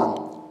 gone.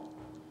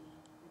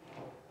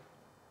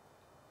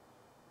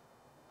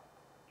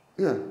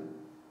 Yeah.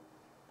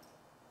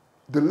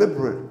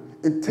 Deliberate,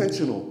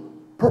 intentional,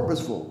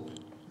 purposeful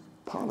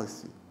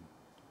policy.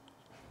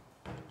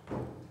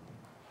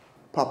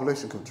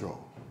 Population control.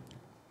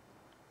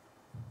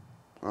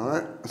 All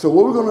right? So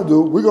what we're going to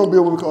do, we're going to be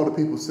what we call the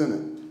People's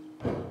Senate.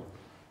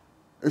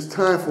 It's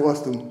time for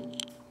us to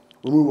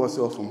remove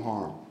ourselves from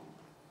harm.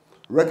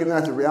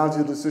 Recognize the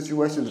reality of the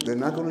situation, that they're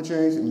not going to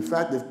change. In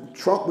fact, if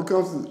Trump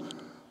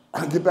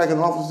get back in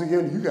office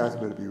again, you guys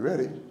better be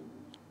ready.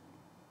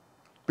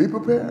 Be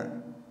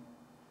prepared.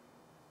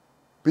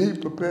 Be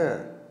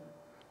prepared.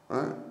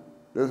 All right?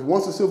 There was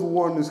once a civil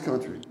war in this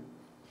country,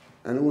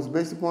 and it was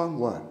based upon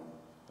what?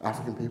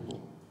 African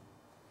people.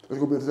 There's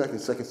going to be a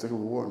second civil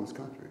war in this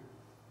country.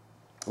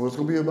 And what's it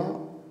going to be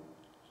about?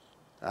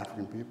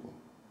 African people.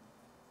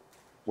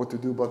 What to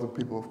do about the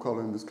people of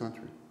color in this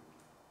country.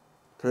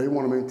 Because they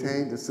want to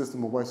maintain the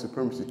system of white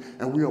supremacy.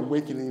 And we are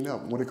waking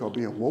up, what they call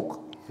being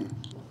woke. Yeah.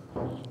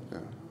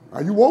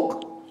 Are you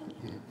woke?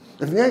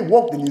 If you ain't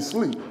woke, then you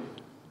sleep.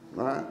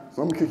 All right?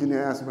 So I'm going to kick in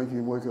your ass and make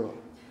you wake up.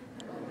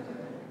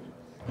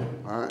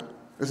 All right?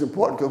 It's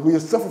important because we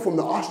suffer from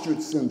the ostrich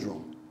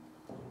syndrome.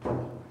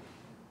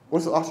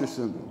 What's the ostrich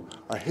syndrome?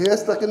 A head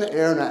stuck in the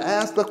air and an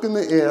ass stuck in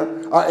the air.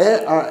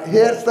 Our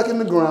head stuck in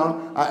the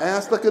ground, our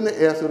ass stuck in the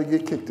air so they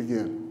get kicked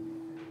again.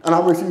 And I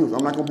refuse.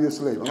 I'm not going to be a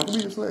slave. I'm not going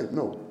to be a slave.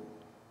 No.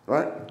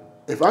 Right?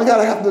 If I got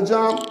to have the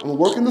job, I'm going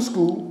to work in the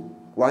school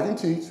where I can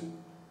teach.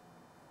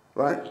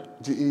 Right?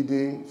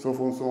 GED, so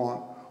forth and so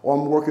on. Or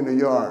I'm going to work in the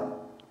yard,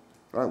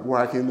 right,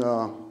 where I can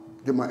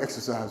get my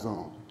exercise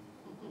on.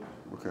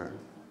 Okay?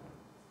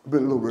 I've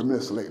been a little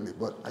remiss lately,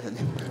 but I got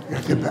to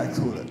get back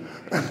to it.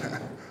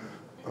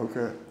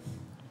 Okay?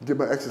 Get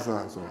my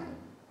exercise on.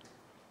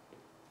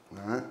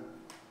 All right?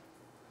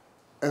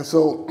 And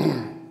so,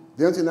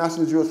 the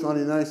international jurors found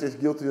the United States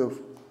guilty of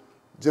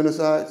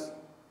genocides.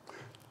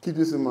 Keep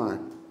this in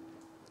mind.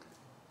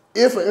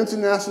 If an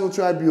international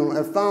tribunal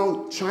had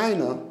found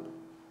China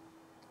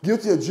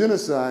guilty of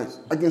genocide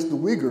against the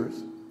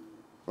Uyghurs,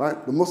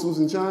 right, the Muslims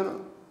in China,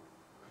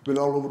 been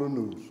all over the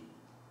news.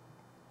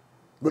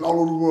 Been all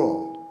over the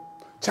world.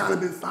 China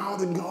been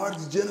found in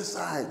guards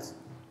genocides.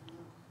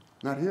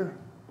 Not here.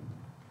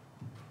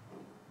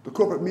 The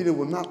corporate media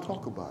will not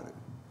talk about it.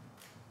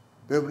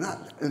 They will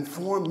not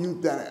inform you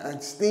that an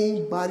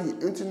esteemed body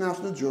of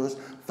international jurors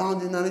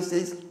found the United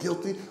States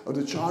guilty of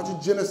the charge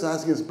of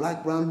genocide against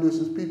black, brown,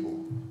 indigenous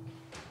people.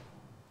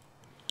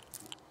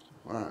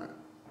 All right.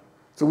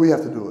 So we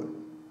have to do it.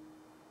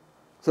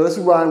 So that's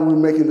why we're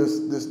making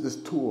this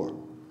tour,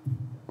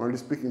 or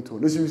this speaking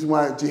tour. This is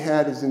why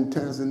jihad is in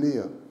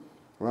Tanzania,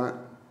 right?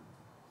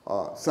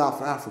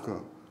 South Africa,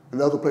 and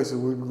other places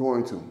we're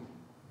going to,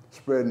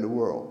 spreading the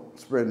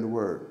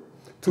word.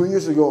 2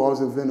 years ago, I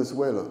was in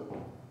Venezuela,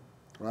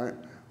 right?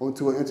 I went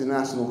to an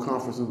international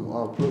conference of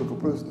political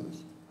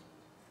prisoners,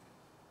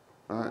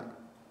 right?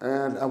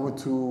 And I went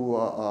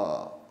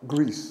to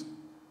Greece,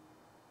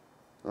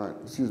 right?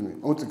 Excuse me.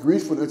 I went to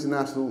Greece for the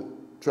International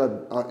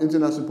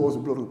Post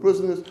of Political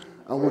Prisoners.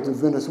 I went to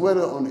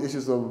Venezuela on the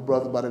issues of a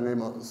brother by the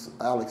name of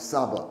Alex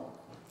Saab,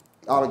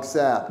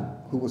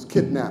 who was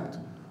kidnapped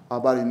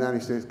by the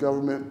United States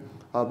government,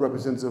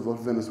 representative of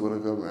the Venezuela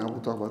government. And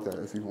we'll talk about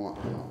that if you want,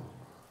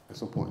 at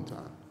some point in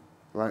time,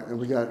 right?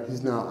 And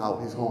he's now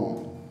out, he's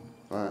home,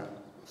 right?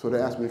 So they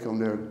asked me to come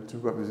there to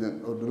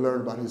represent, or to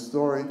learn about his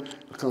story.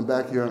 I come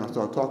back here and I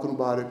start talking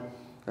about it,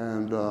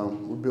 and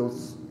we built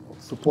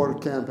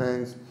supported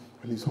campaigns,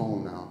 and he's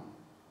home now.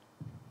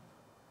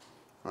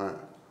 All right.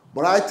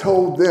 But I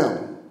told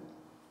them,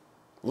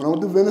 when I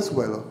went to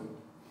Venezuela,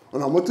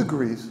 when I went to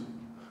Greece,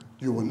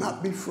 you will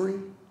not be free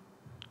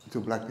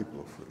until black people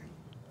are free.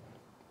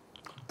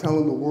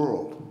 Tell the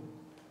world.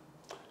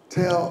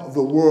 Tell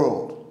the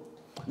world.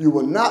 You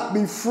will not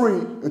be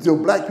free until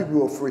black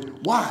people are free.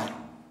 Why?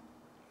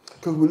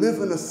 Because we live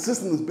in a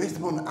system that's based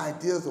upon the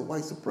ideas of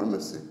white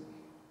supremacy.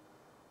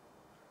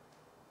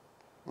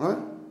 Right?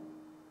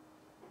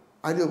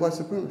 Idea of white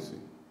supremacy.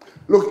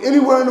 Look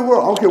anywhere in the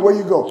world, I don't care where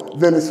you go.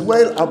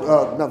 Venezuela,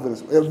 not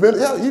Venezuela,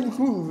 yeah, even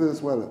including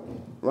Venezuela,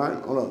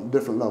 right? On a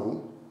different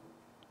level.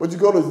 But you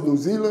go to New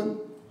Zealand,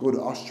 go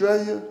to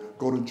Australia,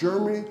 go to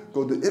Germany,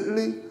 go to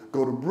Italy,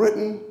 go to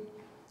Britain,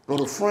 go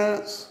to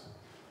France,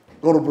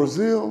 go to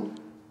Brazil,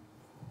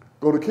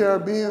 go to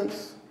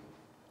Caribbeans,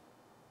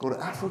 go to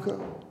Africa.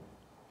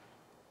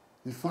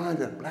 You find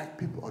that black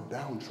people are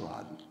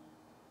downtrodden.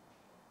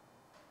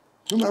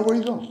 No matter where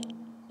you go,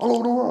 all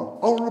over the world,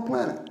 all over the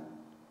planet.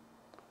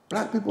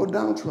 Black people are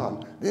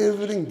downtrodden. They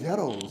live in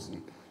ghettos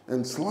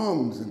and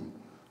slums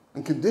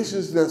and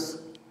conditions that's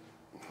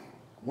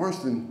worse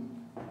than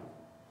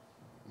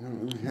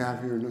we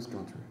have here in this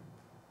country,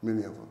 many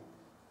of them.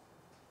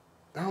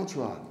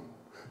 Downtrodden.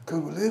 Because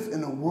we live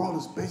in a world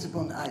that's based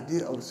upon the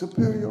idea of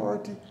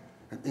superiority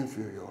and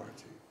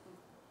inferiority.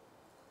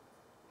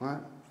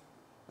 Right?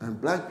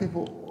 And black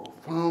people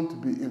are found to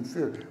be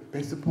inferior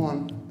based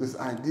upon this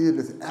idea,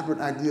 this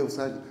aberrant idea of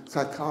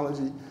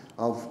psychology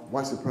of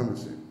white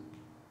supremacy.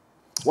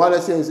 Why did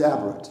I say it's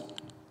aberrant?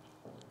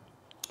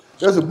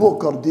 There's a book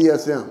called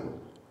DSM,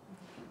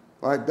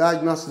 right?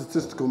 Diagnostic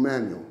Statistical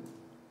Manual,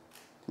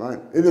 right?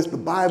 It is the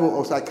Bible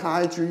of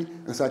psychiatry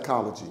and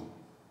psychology.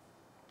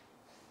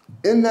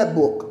 In that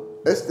book,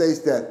 it states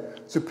that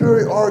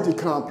superiority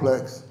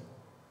complex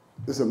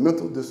is a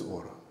mental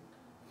disorder,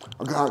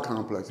 a God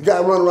complex. The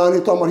guy running around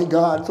here talking about he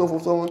God, so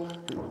forth, so on.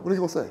 What are you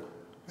going to say?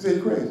 He said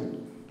he's crazy.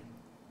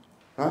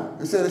 Right?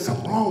 He said there's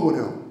something wrong with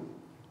him.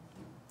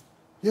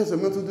 He has a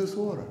mental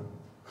disorder.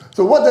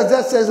 So what does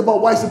that say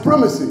about white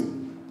supremacy?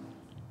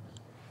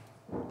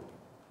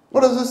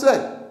 What does it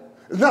say?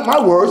 It's not my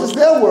words, it's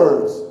their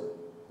words.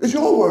 It's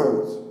your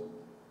words.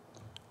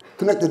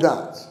 Connect the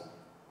dots.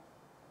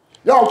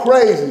 Y'all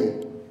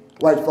crazy,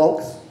 white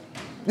folks.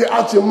 You're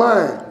out your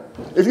mind.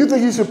 If you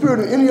think you're superior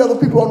to any other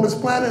people on this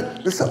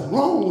planet, there's something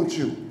wrong with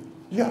you.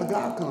 You got a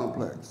God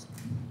complex.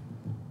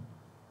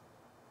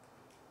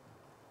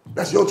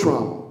 That's your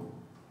trauma.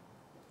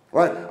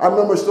 Right? I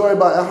remember a story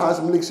about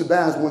El-Haj Malik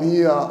Shabazz when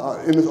he,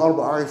 in his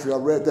autobiography, I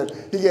read that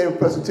he gave a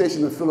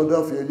presentation in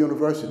Philadelphia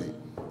University.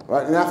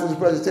 Right? And after the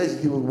presentation,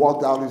 he was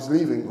walked out, he was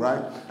leaving,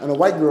 right? And a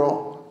white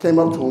girl came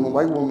up to him, a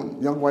white woman,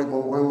 young white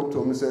woman, went up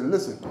to him and said,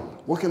 listen,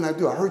 what can I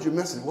do? I heard your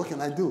message, what can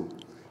I do?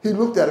 He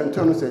looked at her and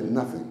turned and said,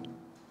 nothing,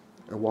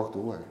 and walked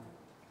away.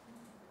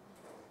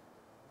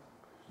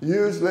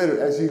 Years later,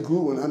 as he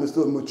grew and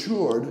understood and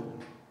matured,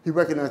 he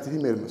recognized that he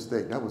made a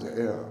mistake. That was an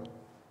error,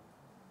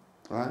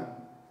 right?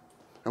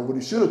 And what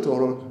he should have told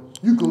her,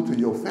 you go to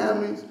your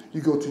families,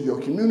 you go to your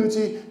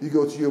community, you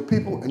go to your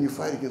people, and you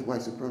fight against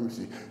white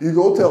supremacy. You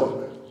go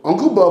tell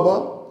Uncle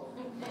Bubba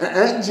and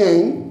Aunt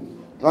Jane,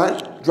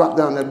 right, drop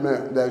down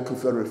that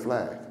Confederate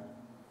flag.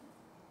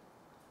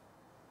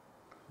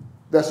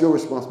 That's your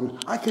responsibility.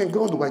 I can't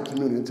go in the white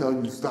community and tell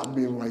you to stop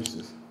being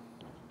racist.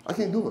 I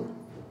can't do it,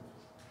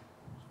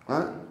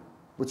 right?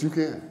 But you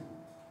can.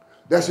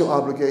 That's your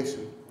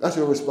obligation. That's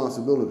your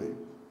responsibility,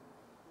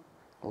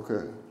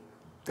 okay?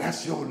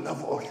 That's your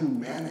level of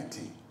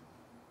humanity,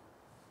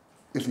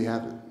 if you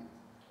have it.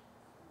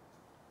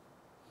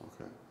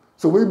 Okay.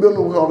 So we're building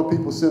what we call the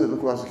People's Senate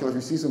across the country.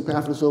 You see some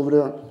pamphlets over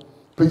there?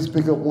 Please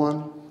pick up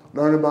one,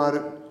 learn about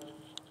it.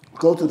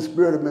 Go to the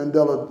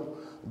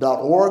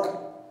spiritofmandela.org,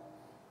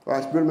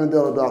 right?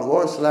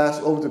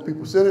 spiritofmandela.org/ over to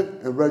People's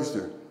Senate and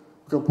register.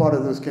 Become part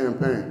of this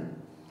campaign.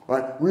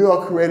 Right? We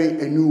are creating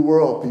a new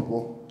world,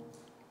 people.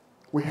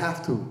 We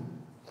have to.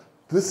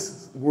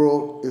 This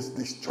world is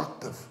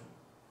destructive.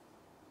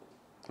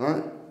 All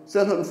right?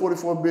 740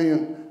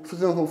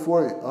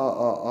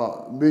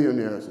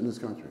 billionaires in this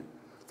country.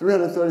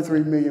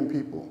 333 million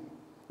people,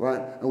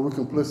 right? And we're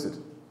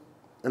complicit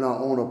in our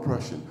own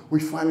oppression. We're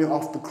finding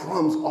off the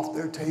crumbs off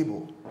their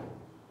table,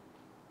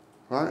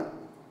 right?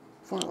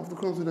 Find off the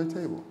crumbs of their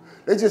table.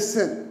 They just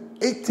sent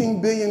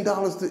 $18 billion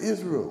to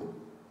Israel.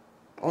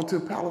 onto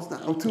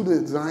Palestine, onto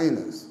the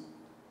Zionists.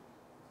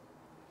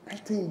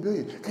 18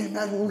 billion. Can you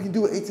imagine what we can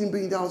do with $18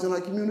 billion in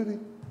our community?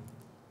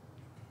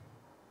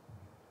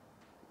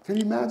 Can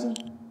you imagine?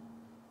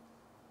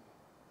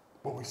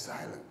 But we're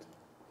silent.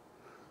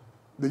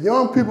 The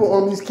young people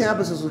on these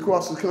campuses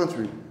across the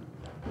country,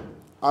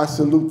 I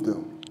salute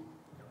them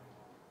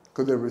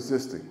because they're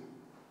resisting.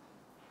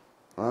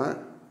 All right?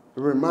 It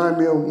reminds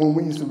me of when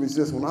we used to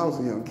resist when I was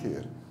a young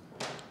kid.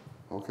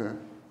 Okay?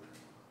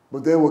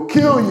 But they will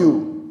kill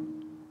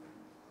you.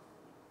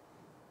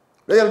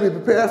 They got to be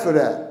prepared for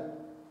that.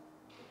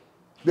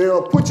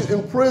 They'll put you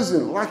in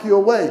prison, lock you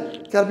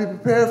away. Got to be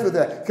prepared for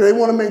that because they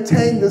want to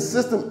maintain the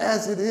system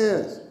as it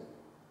is.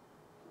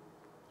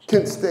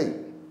 Kent State,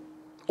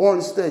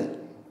 Orange State,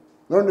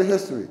 learn the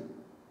history.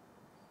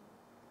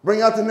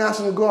 Bring out the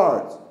National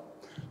Guards.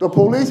 The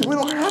police, we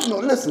don't have no,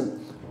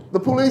 listen, the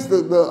police,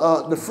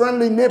 the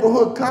friendly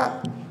neighborhood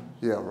cop,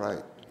 yeah,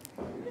 right.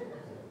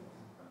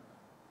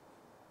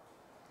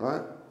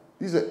 Right?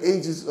 These are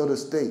agents of the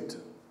state.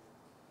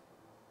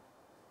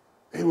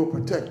 They will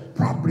protect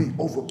property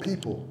over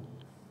people.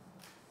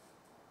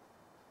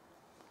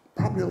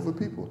 Property over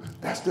people.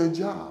 That's their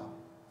job.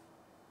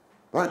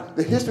 Right?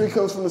 The history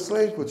comes from the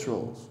slave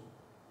patrols.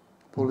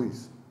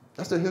 Police.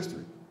 That's their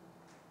history.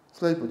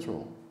 Slave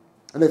patrol.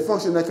 And they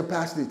function in that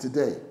capacity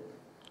today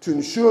to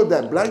ensure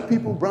that black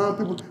people, brown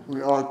people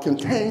are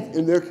contained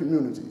in their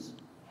communities.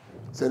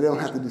 So they don't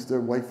have to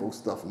disturb white folks'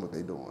 stuff and what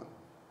they're doing.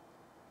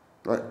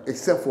 Right?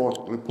 Except for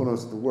when they put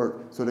us to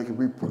work so they can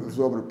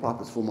absorb the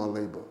profits from our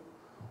labor.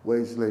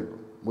 Wage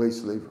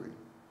slavery.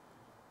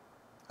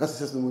 That's the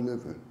system we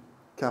live in,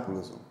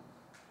 capitalism,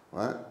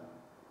 right?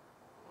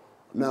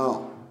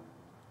 Now,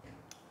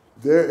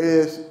 there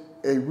is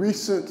a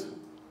recent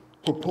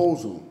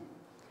proposal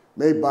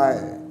made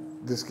by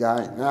this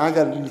guy. Now, I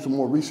got to do some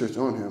more research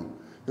on him.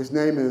 His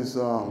name is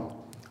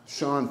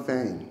Shawn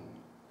Fain.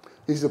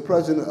 He's the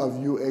president of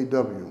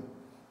UAW,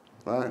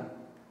 right?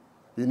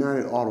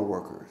 United Auto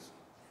Workers.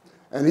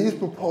 And he's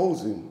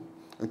proposing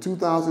in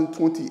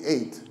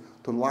 2028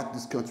 to lock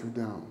this country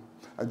down,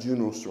 a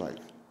general strike.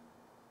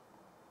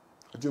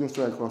 A general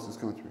strike across this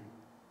country.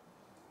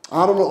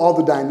 I don't know all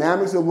the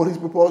dynamics of what he's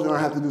proposing. I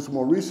have to do some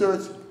more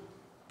research,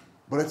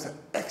 but it's an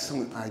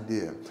excellent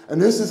idea.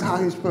 And this is how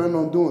he's planning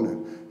on doing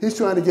it. He's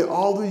trying to get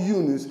all the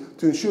unions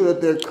to ensure that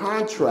their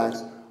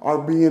contracts are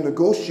being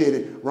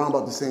negotiated around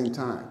about the same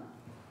time.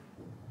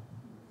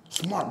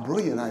 Smart,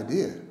 brilliant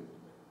idea,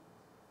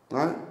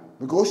 right?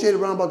 Negotiate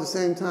around about the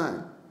same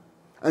time.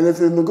 And if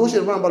they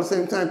negotiate around about the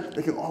same time,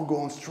 they can all go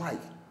on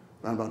strike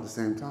around about the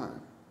same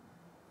time.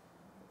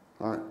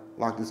 All right,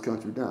 lock this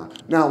country down.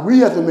 Now, we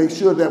have to make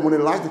sure that when they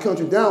lock the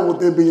country down, what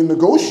they're being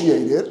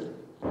negotiated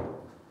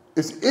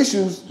is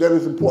issues that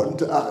is important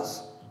to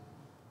us.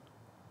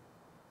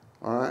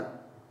 All right?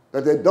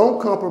 That they don't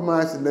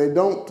compromise and they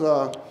don't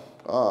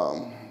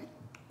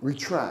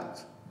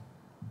retract,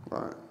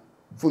 right,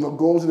 from the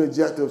goals and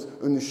objectives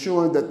in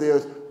ensuring that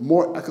there's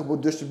more equitable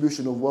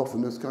distribution of wealth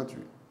in this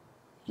country.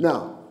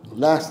 Now,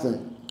 last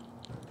thing,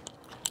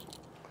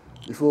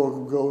 before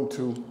we go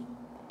into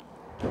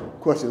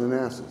question and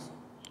answers,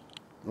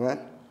 all right?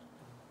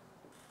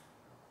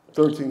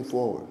 13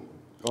 forward.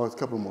 Oh, it's a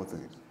couple more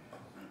things.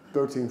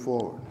 13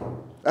 forward.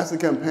 That's the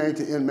campaign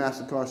to end mass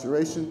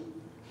incarceration,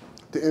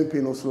 to end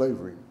penal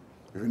slavery.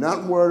 If you're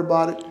not worried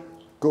about it,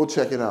 go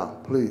check it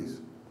out, please.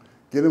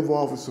 Get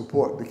involved and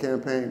support the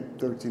campaign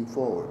 13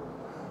 forward.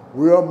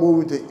 We are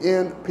moving to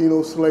end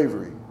penal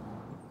slavery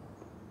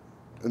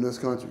in this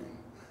country.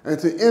 And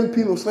to end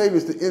penal slavery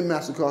is to end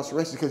mass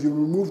incarceration because you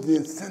remove the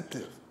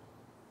incentive,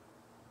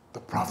 the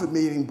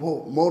profit-making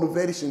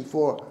motivation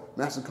for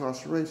mass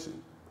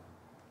incarceration.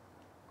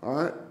 All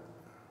right?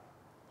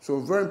 So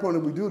it's very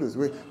important that we do this.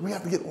 We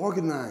have to get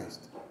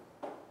organized.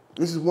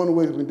 This is one of the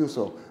ways we can do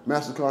so,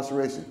 mass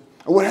incarceration.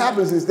 And what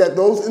happens is that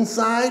those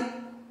inside,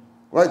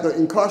 right, the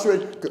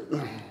incarcerated,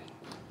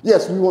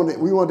 yes, we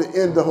want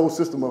to end the whole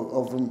system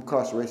of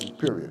incarceration,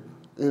 period,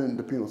 in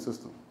the penal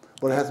system.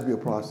 But it has to be a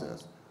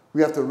process.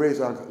 We have to raise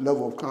our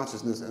level of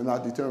consciousness and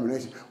our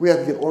determination. We have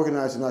to get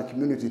organized in our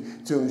community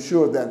to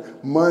ensure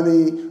that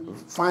money,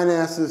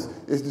 finances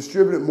is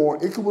distributed more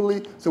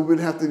equally so we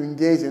don't have to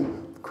engage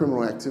in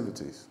criminal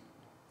activities.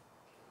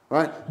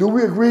 Right? Do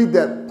we agree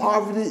that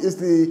poverty is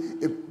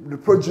the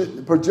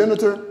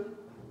progenitor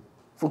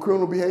for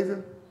criminal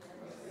behavior?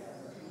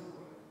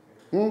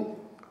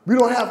 We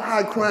don't have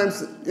high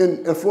crimes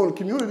in affluent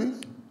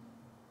communities.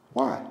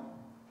 Why?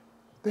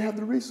 They have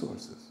the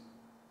resources.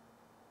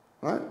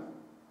 Right?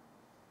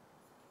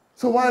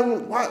 So why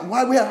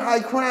we have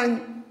high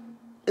crime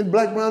in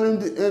black, brown,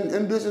 and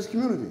indigenous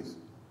communities?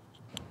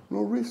 No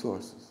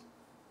resources.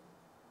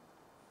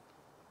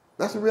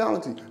 That's the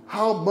reality.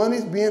 How money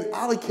is being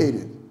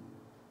allocated.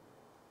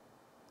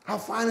 How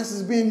finance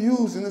is being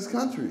used in this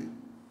country.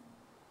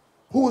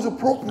 Who is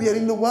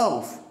appropriating the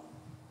wealth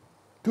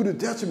to the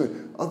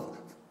detriment of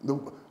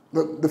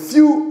the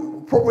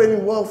few,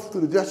 appropriating wealth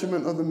to the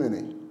detriment of the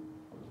many.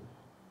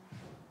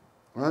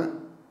 Right?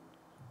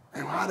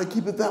 And how to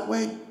keep it that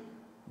way?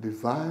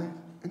 Divide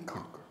and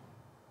conquer.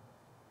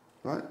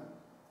 right?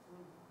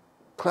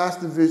 Class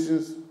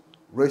divisions,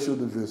 racial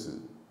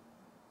division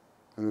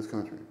in this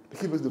country. They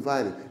keep us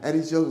divided at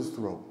each other's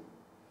throat.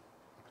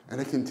 And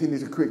they continue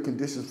to create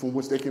conditions from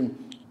which they can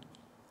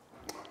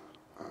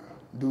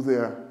do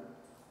their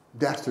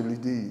dastardly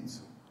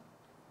deeds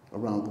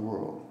around the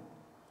world,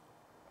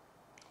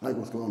 like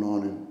what's going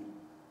on in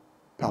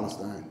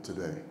Palestine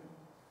today.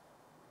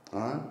 All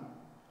right?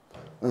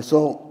 And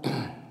so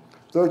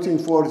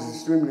 1340 is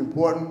extremely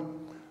important.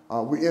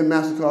 We end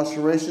mass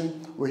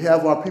incarceration. We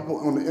have our people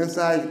on the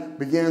inside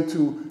begin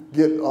to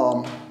get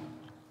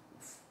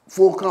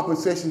full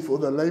compensation for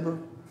their labor,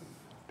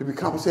 to be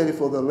compensated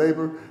for their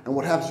labor. And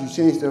what happens, you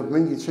change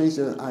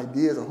their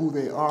ideas of who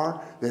they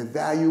are, their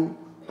value,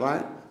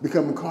 right?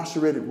 Become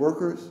incarcerated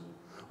workers.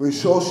 We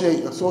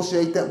associate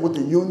that with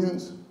the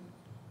unions.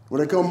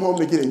 When they come home,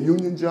 they get a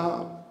union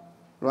job,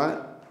 right?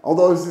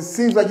 Although it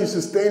seems like you're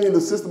sustaining the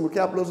system of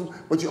capitalism,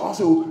 but you're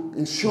also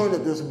ensuring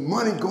that there's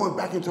money going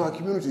back into our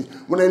communities.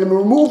 When they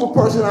remove a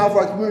person out of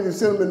our community and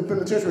send them in the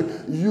penitentiary,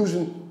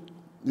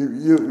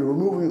 you're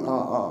removing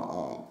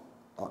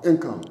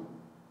income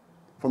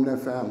from their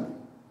family,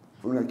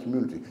 from that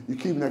community. You're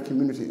keeping that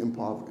community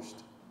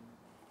impoverished,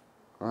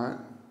 all right?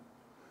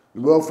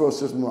 The welfare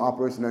system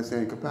operates in that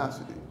same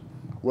capacity,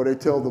 where they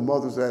tell the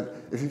mothers that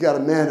if you got a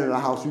man in the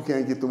house, you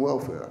can't get the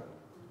welfare.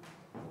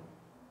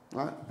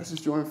 Right? That's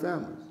destroying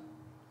families.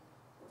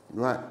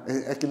 Right?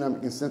 And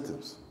economic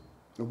incentives.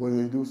 And what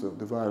do they do? So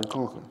divide and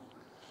conquer.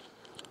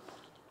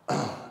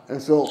 And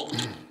so,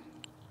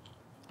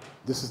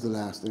 this is the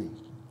last thing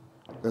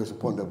that is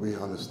important that we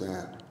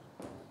understand.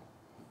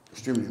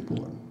 Extremely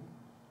important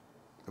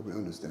that we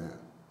understand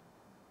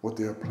what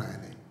they're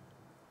planning.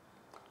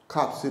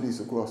 Cop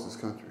cities across this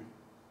country.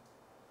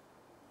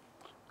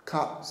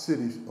 Cop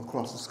cities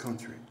across this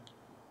country.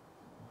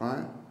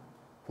 Right?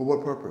 For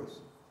what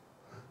purpose?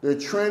 They're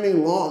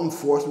training law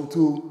enforcement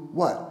to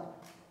what?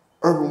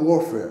 Urban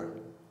warfare.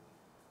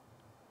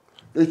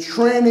 They're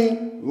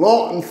training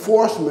law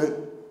enforcement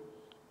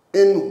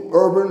in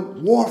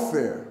urban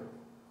warfare.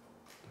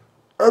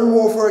 Urban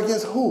warfare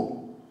against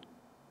who?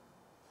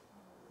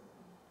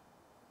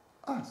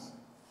 Us.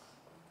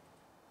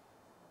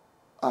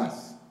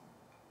 Us.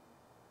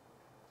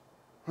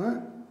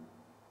 Right?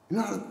 You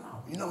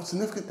know how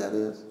significant that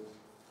is?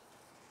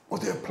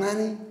 What they're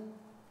planning?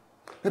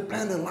 They're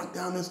planning to lock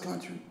down this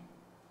country.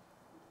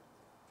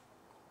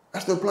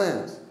 That's their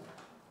plans.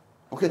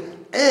 Okay?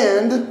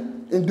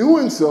 And in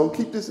doing so,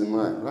 keep this in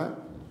mind, right?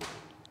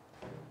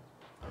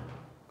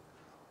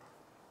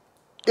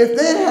 If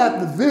they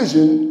had the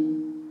vision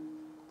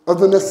of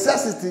the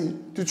necessity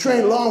to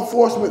train law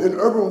enforcement in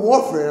urban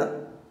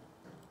warfare,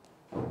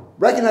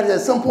 recognizing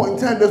at some point in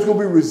time there's going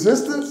to be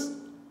resistance,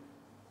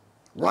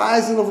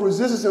 rising of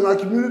resistance in our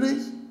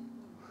communities,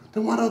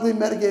 then why don't they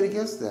mitigate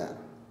against that?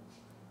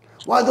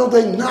 Why don't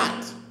they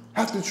not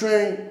have to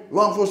train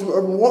law enforcement in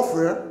urban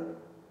warfare,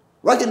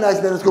 recognize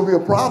that it's going to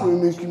be a problem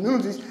in these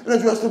communities, and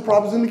address the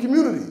problems in the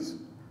communities?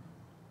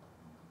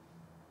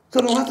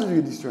 So they don't have to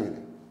do this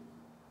training.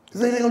 You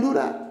think they're going to do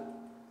that?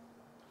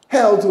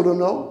 Hell to the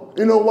no.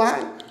 You know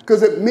why?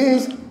 Because it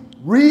means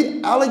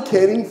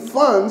reallocating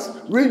funds,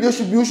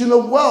 redistribution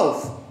of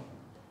wealth.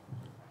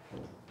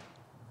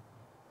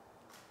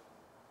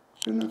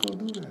 They're not going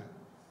to do that.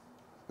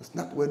 That's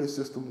not the way this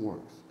system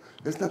works.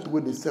 That's not the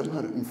way the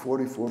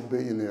 744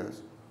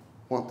 billionaires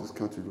want this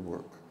country to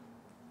work.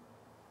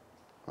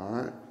 All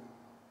right?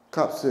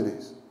 Cop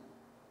cities.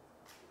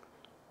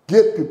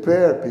 Get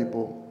prepared,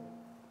 people.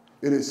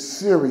 It is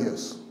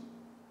serious.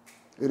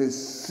 It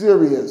is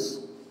serious.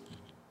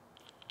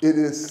 It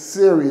is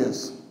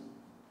serious.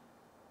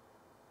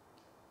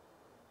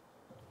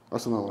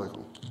 Assalamu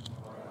alaikum.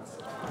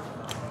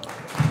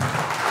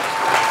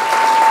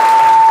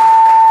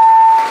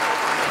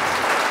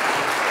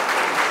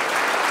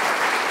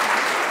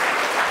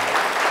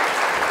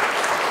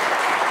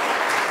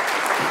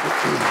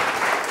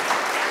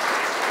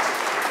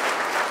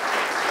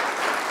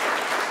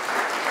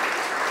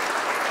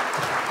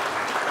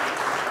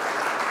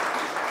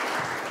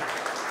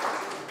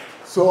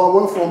 So I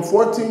went from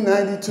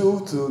 1492 to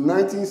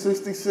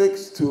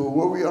 1966 to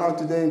where we are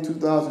today in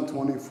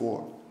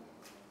 2024.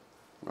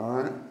 All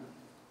right?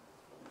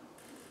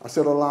 I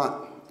said a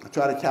lot. I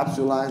try to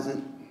capsulize it.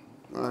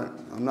 All right?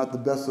 I'm not the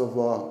best of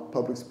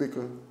public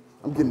speaker.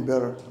 I'm getting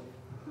better.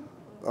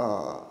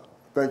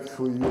 Thank you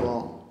for you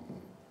all.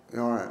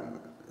 All right.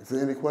 Is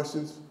there any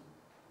questions?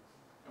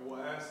 And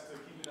we'll ask to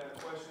keep it at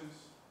questions.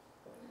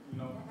 You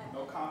know,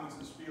 no comments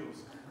and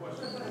spiels.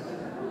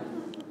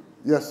 Questions?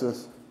 Yes,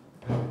 sis.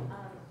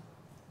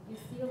 You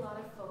see a lot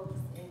of folks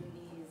in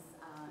these,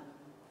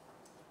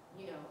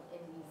 in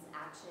these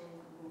action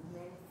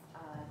movements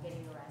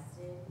getting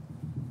arrested.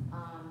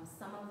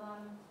 Some of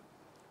them,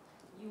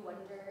 you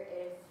wonder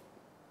if,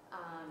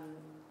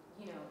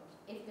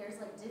 if there's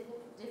like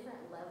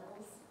different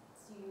levels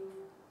to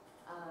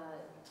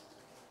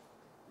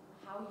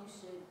how you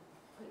should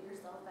put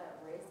yourself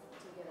at risk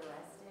to get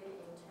arrested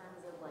in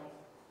terms of like,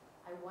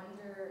 I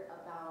wonder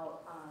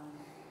about,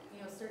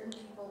 certain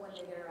people when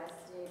they get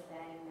arrested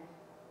then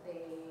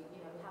they,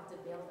 you have to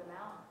bail them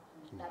out.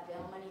 That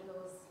bail money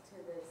goes to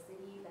the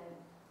city, then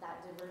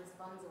that diverts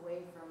funds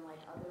away from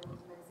like other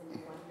movements, and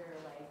you wonder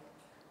like,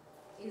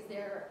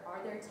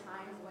 are there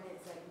times when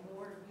it's like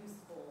more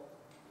useful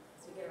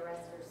to get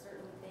arrested or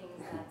certain things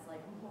that's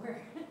like more,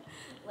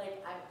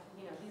 like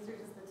these are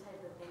just the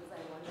type of things I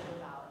wonder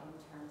about in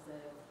terms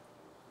of,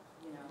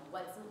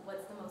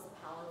 what's the most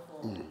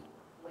powerful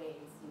way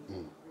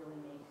to really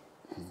make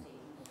a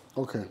statement.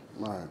 Okay,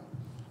 all right.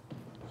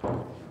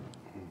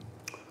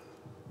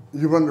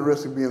 You run the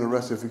risk of being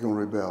arrested if you're going to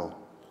rebel,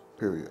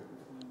 period.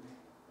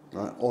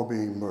 Right? Or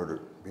being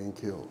murdered, being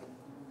killed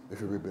if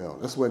you rebel.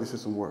 That's the way the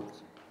system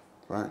works.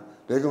 Right?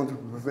 They're going to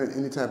prevent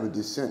any type of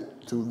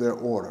dissent to their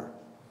order.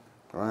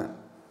 Right?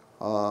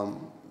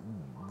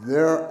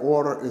 Their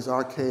order is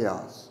our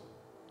chaos.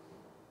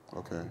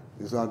 Okay?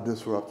 It's our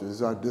disruption.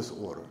 It's our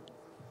disorder.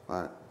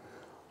 Right?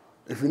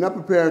 If you're not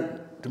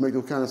prepared to make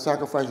those kind of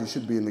sacrifices, you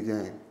should be in the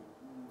game.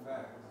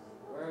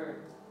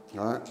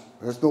 All right?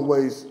 There's no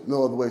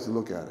other ways to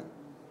look at it.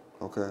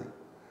 Okay?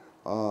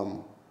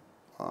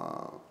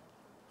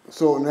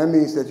 So and that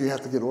means that you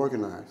have to get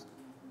organized.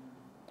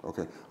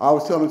 Okay. I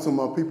was telling some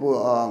people,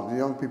 the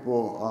young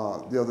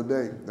people, the other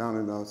day down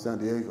in San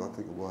Diego, I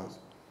think it was,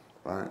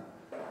 right?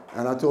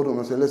 And I told them,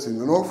 I said,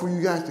 listen, in order for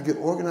you guys to get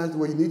organized the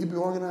way you need to be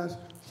organized,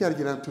 you got to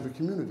get out to the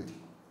community.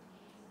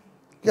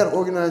 You got to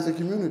organize the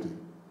community.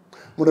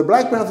 When the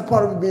Black Panther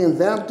Party was being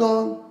vamped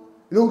on,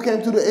 you know who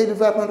came to the aid of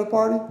the Black Panther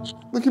Party?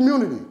 The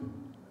community.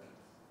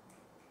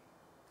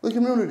 The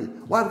community.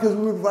 Why? Because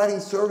we were providing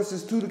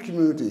services to the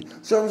community.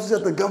 Services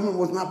that the government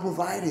was not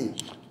providing.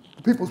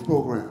 The People's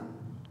Program.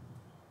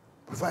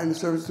 Providing the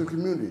service to the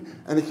community.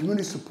 And the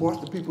community supports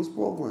the People's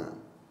Program.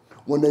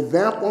 When they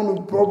vamp on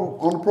the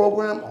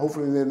program,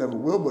 hopefully they never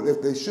will, but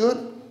if they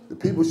should, the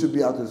people should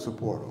be out there to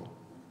support them.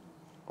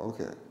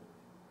 Okay.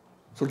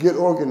 So get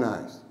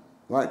organized.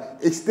 Right?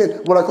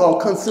 Extend what I call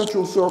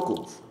concentric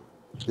circles.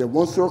 You have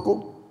one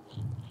circle,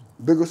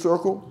 bigger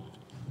circle,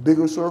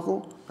 bigger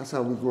circle. That's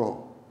how we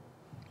grow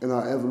in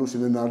our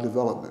evolution, in our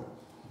development.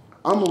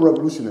 I'm a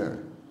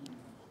revolutionary.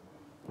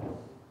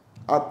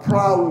 I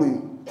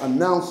proudly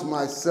announce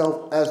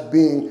myself as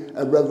being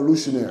a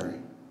revolutionary.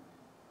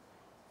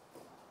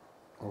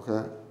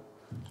 Okay?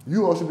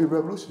 You all should be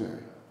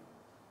revolutionary.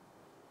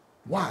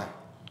 Why?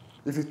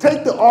 If you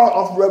take the R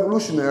off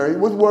revolutionary,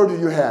 what word do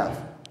you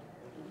have?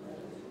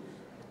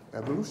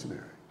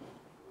 Evolutionary.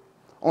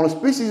 On a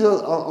species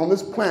on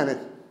this planet,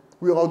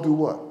 we all do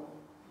what?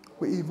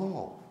 We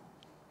evolve.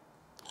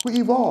 We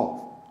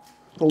evolve.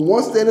 From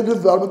one state of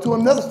development to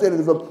another state of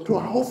development, to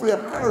hopefully a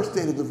higher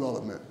state of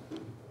development.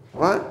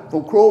 Right?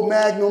 From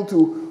Cro-Magnon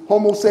to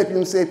Homo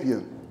sapiens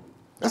sapien.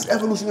 That's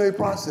evolutionary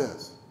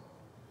process.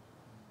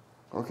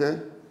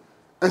 Okay?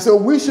 And so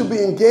we should be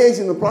engaged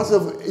in the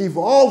process of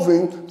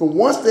evolving from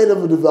one state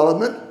of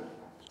development,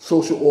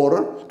 social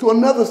order, to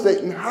another state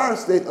and higher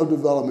state of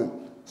development,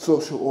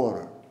 social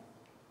order.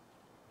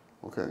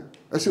 Okay?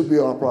 That should be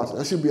our process.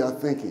 That should be our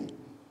thinking.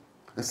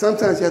 And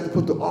sometimes you have to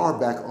put the R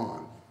back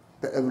on,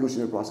 the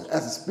evolutionary process.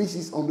 As a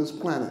species on this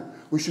planet,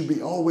 we should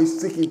be always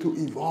seeking to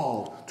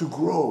evolve, to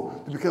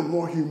grow, to become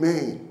more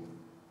humane.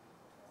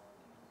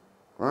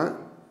 Right?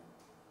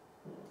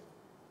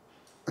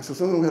 And so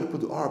sometimes we have to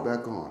put the R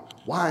back on.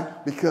 Why?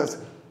 Because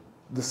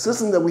the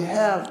system that we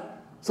have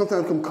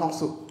sometimes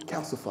becomes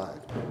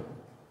calcified.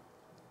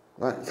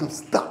 Right? It becomes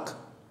stuck.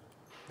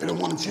 They don't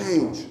want to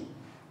change.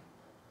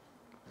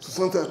 So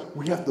sometimes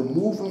we have to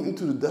move them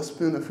into the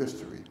dustbin of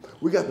history.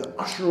 We got to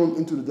usher them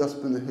into the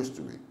dustbin of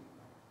history.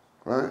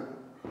 Right?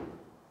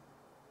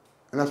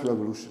 And that's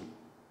revolution.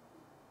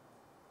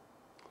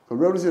 The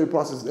revolutionary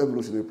process is the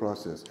evolutionary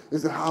process.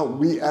 This is how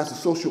we as a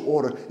social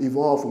order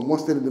evolve from one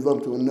state of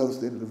development to another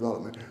state of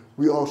development.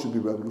 We all should be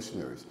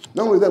revolutionaries.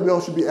 Not only that, we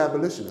all should be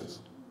abolitionists.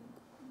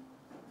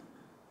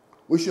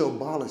 We should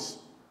abolish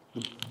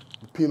the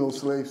penal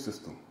slave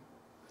system.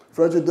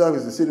 Frederick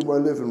Douglass, the city where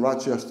I live in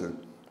Rochester,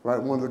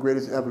 right, one of the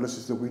greatest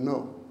abolitionists that we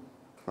know,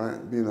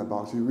 right, being an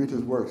abolitionist. You read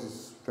his works,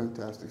 it's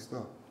fantastic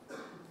stuff,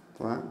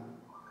 right?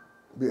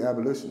 Be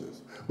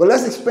abolitionists. But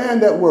let's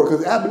expand that word,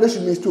 because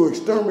abolition means to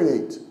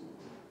exterminate,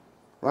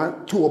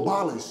 right? To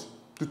abolish,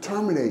 to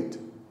terminate.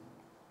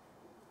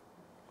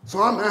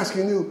 So I'm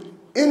asking you,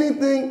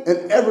 anything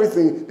and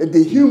everything that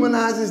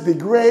dehumanizes,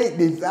 degrades,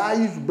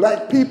 devalues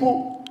black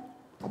people,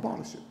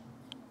 abolish it.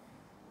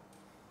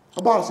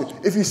 Abolish it.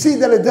 If you see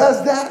that it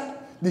does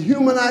that,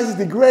 dehumanizes,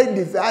 degrades,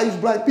 devalues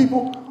black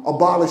people,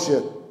 abolish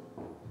it.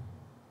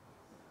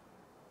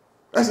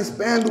 Let's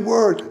expand the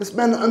word,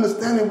 expand the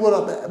understanding of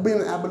what being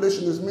an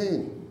abolitionist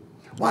means.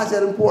 Why is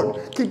that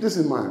important? Keep this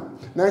in mind.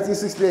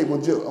 1968,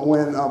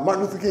 when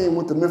Martin Luther King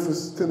went to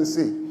Memphis,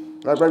 Tennessee,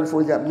 right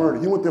before he got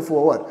murdered, he went there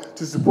for what?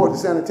 To support the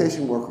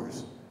sanitation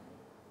workers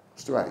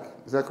strike.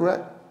 Is that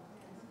correct?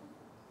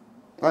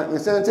 Right? And the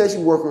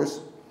sanitation workers,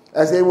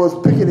 as they was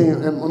picketing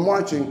and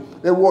marching,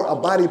 they wore a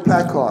body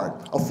placard,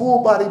 a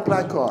full body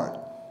placard.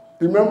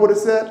 Do you remember what it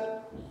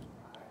said?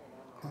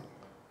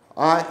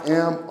 I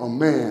am a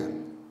man.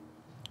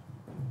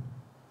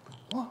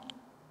 What?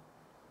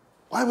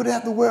 Why Why would they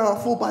have to wear a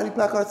full body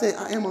placard saying,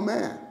 I am a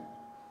man?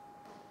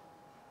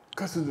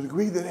 Because of the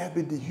degree that they have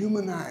been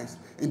dehumanized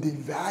and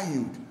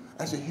devalued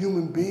as a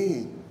human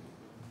being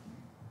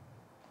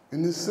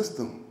in this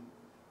system.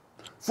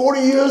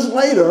 40 years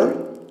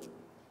later,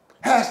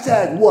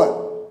 hashtag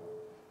what?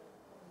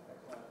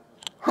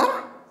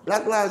 Huh?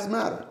 Black Lives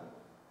Matter.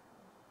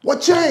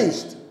 What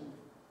changed?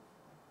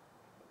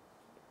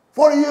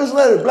 40 years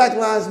later, Black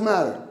Lives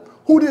Matter.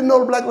 Who didn't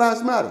know Black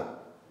Lives Matter?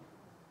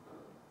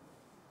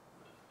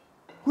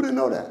 Who didn't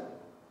know that?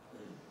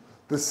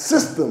 The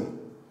system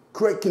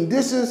creates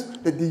conditions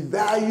that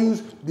devalues,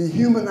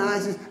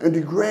 dehumanizes, and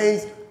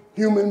degrades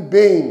human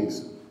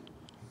beings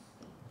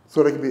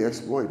so they can be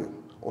exploited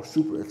or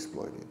super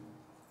exploited.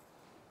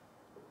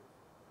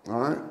 All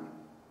right?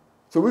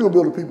 So we're going to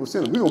build a people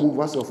center. We're going to move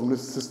ourselves from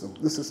this system.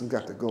 This system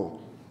got to go.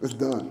 It's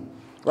done.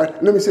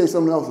 Right? Let me say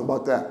something else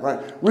about that.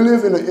 Right? We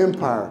live in an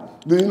empire.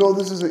 Do you know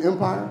this is an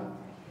empire?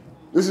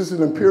 This is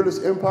an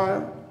imperialist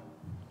empire.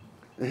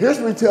 And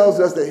history tells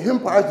us that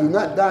empires do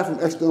not die from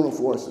external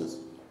forces.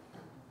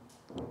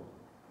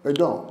 They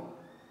don't.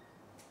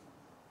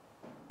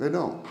 They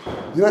don't.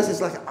 The United States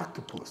is like an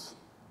octopus.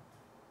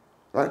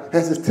 Right? It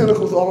has its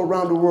tentacles all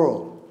around the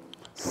world,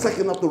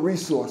 sucking up the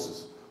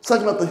resources,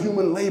 sucking up the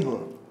human labor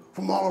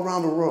from all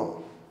around the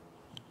world.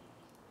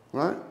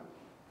 Right?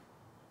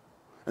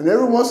 And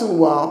every once in a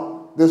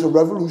while, there's a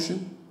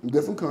revolution in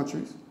different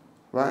countries,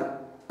 right?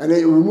 And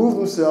they remove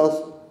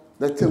themselves,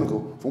 that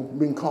tentacle, from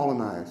being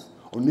colonized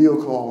or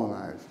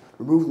neo-colonized.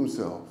 Remove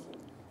themselves,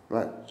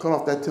 right? Cut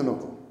off that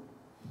tentacle.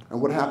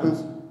 And what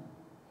happens?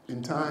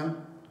 In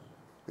time,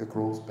 it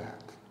grows back.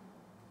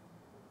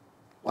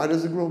 Why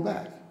does it grow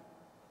back?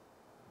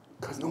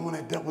 Because no one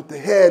had dealt with the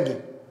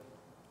head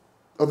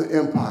of the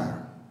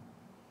empire.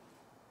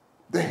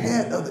 The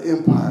head of the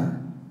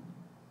empire.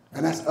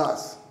 And that's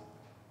us.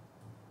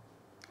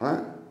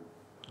 Right?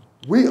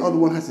 We are the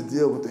one who has to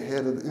deal with the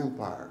head of the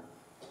empire.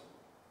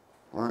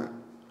 Right?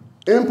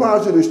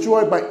 Empires are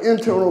destroyed by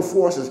internal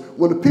forces.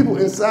 When the people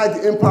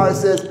inside the empire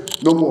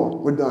says, no more,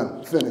 we're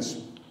done, finished.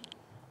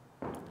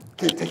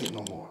 Can't take it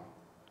no more.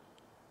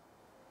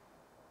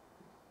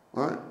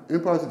 Right?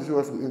 Empires are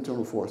destroyed from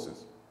internal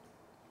forces.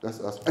 That's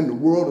us. And the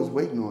world is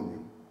waiting on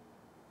you.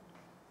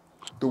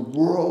 The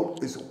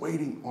world is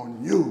waiting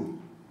on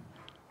you.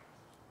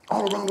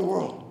 All around the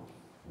world.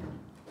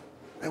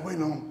 They're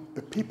waiting on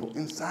the people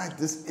inside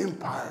this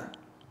empire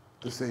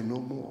to say no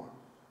more,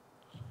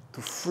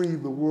 to free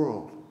the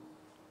world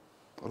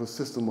of the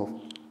system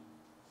of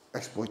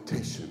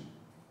exploitation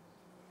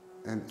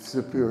and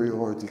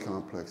superiority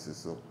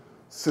complexes, of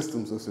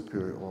systems of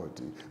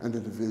superiority and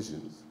the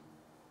divisions.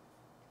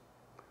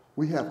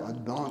 We have a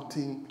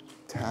daunting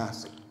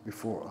task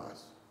before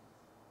us,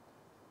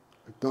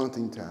 a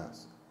daunting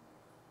task,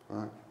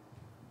 right?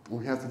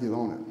 We have to get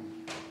on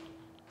it.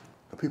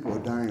 The people are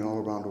dying all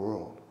around the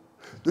world.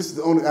 This is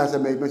the only, as I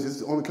made mention, this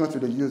is the only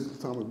country that uses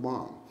the atomic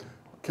bomb,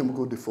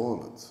 chemical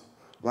defoliants,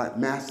 right?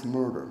 Mass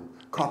murder,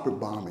 carpet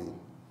bombing,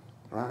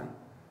 right?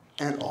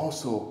 And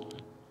also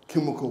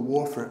chemical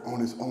warfare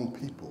on its own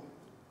people.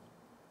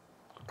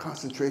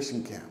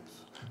 Concentration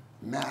camps,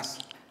 mass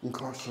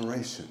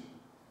incarceration,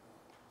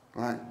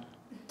 right?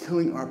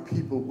 Killing our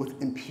people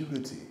with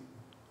impunity,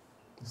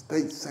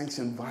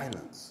 state-sanctioned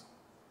violence.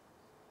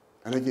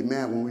 And they get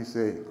mad when we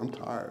say, I'm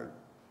tired,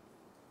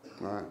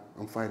 right?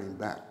 I'm fighting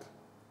back.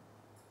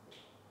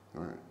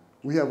 All right.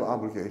 We have an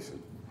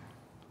obligation.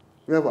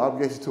 We have an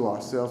obligation to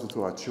ourselves and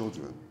to our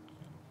children.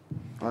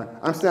 All right.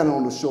 I'm standing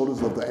on the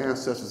shoulders of the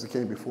ancestors that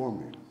came before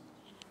me.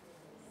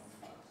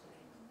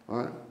 All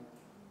right.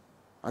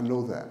 I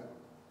know that.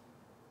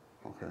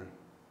 Okay.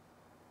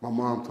 My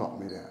mom taught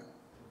me that.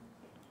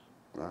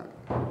 All right.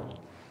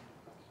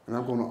 And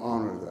I'm going to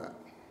honor that.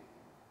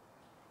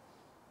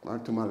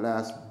 Right to my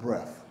last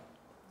breath.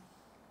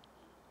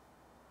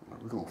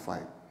 We're going to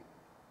fight.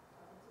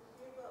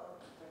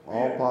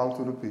 All power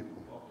to the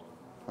people.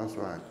 That's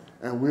right.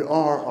 And we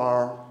are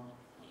our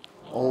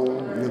own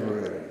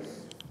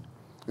liberators.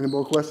 Any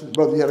more questions?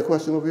 Brother, you had a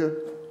question over here?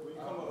 If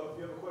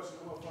you have a question,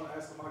 come up front and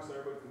ask the mic so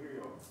everybody can hear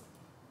you.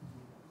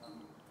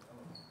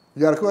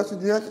 You got a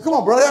question? Yeah? Come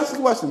on, brother, ask the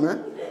question,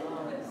 man.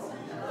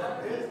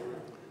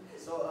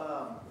 So,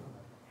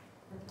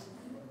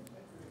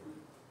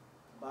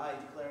 by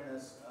declaring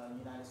us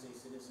United States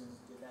citizens,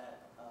 did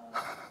that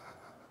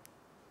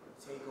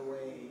take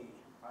away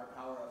our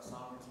power of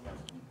sovereignty as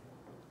a people?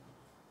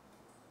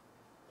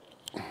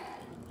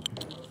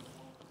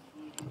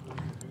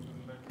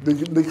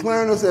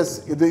 Declaring us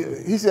as,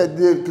 he said,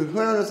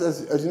 declaring us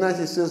as United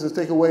States citizens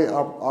take away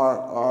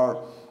our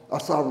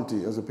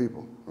sovereignty as a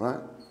people, right?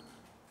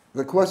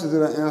 The question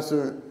that I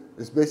answer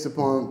is based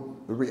upon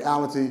the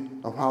reality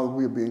of how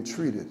we are being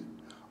treated.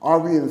 Are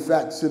we in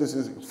fact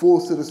citizens, full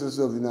citizens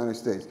of the United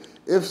States?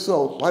 If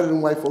so, why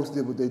didn't white folks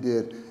do what they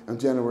did on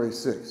January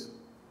 6th?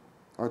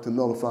 Or to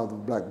nullify the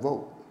black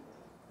vote,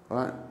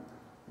 right?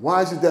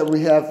 Why is it that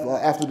we have,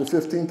 after the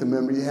 15th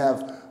Amendment, you have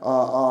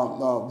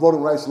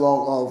voting rights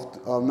law of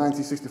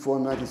 1964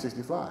 and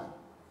 1965,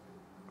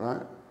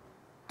 right?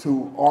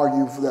 to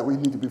argue for that we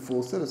need to be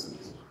full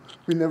citizens.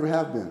 We never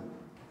have been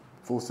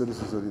full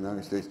citizens of the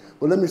United States.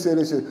 But let me say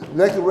this here,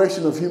 the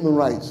Declaration of Human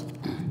Rights.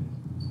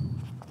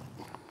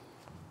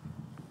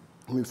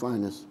 Let me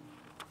find this,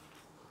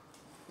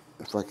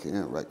 if I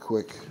can, right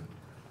quick.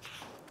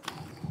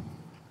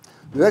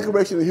 The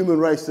Declaration of Human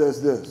Rights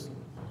says this: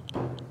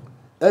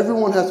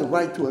 everyone has a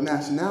right to a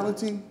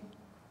nationality,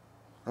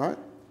 right?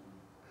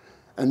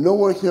 And no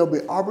one shall be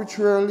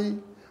arbitrarily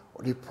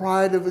or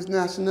deprived of his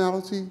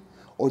nationality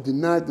or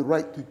denied the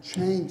right to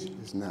change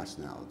his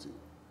nationality.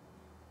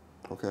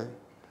 Okay?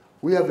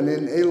 We have an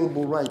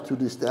inalienable right to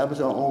establish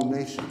our own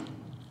nation.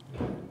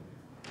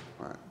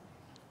 Right?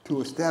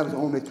 To establish our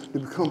own nation, to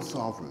become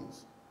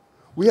sovereigns.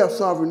 We have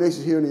sovereign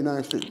nations here in the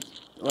United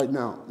States right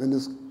now, in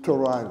this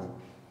Turtle Island,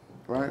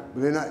 right?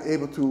 But they're not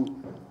able to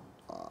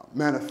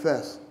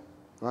manifest,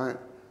 right?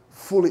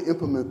 Fully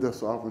implement their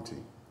sovereignty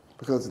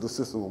because of the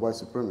system of white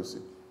supremacy,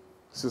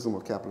 the system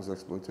of capitalist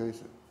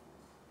exploitation.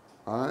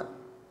 All right?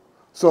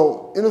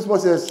 So,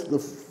 inasmuch as the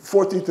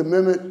 14th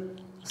Amendment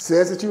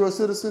says that you're a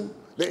citizen,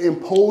 they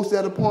impose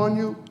that upon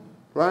you,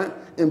 right?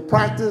 In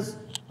practice,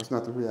 that's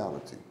not the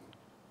reality,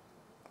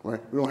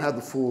 right? We don't have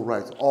the full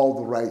rights, all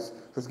the rights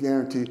that's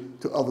guaranteed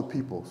to other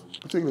peoples,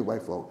 particularly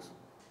white folks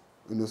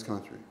in this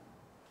country,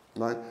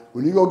 right?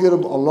 When you go get a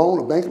loan,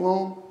 a bank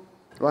loan,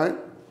 right?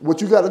 What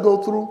you got to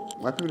go through,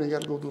 white people ain't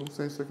got to go through the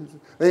same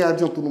circumstances. They got to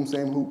jump through them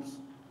same hoops,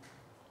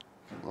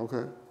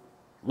 okay?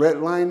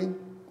 Redlining,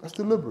 that's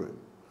deliberate.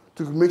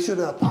 To make sure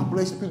that a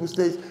population of people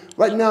stays,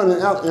 right now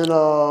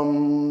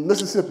in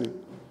Mississippi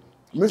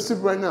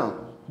right now,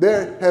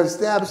 they have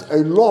established a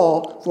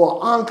law for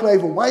an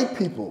enclave of white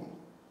people,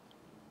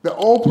 their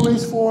own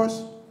police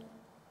force,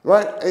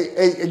 right?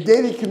 A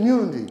gated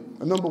community,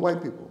 a number of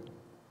white people,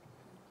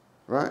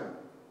 right?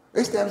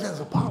 They established that as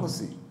a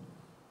policy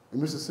in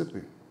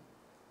Mississippi,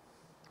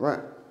 right?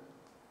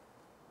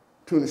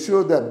 To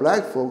ensure that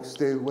black folks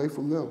stay away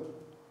from them.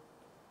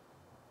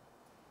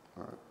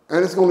 All right.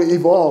 And it's going to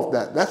evolve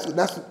that. That's going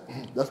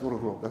to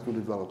grow. That's going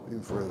to develop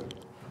even further.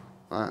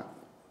 All right.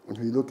 If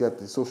you look at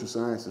the social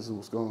sciences of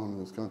what's going on in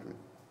this country,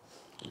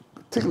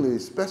 particularly,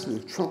 especially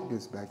if Trump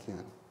gets back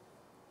in.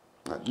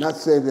 Right. Not to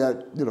say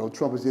that, you know,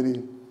 Trump is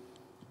any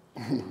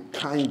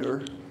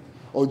kinder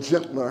or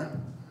gentler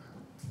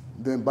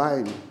than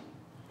Biden.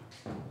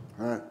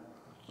 All right.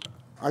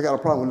 I got a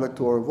problem with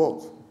electoral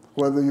votes.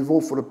 Whether you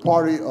vote for the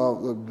party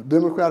of the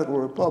Democratic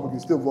or Republican,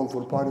 you still vote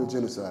for the party of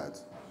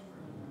genocides.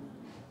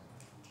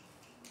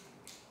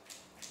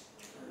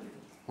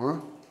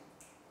 Huh?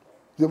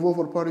 You vote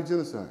for the party of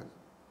genocide.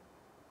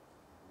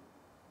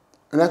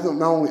 And that's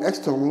not only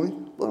externally,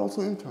 but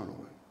also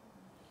internally.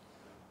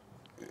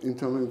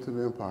 Internally into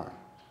the empire.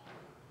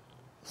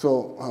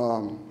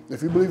 So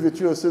if you believe that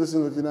you're a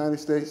citizen of the United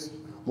States,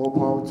 more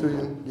power to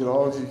you. Get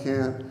all as you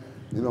can,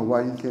 you know,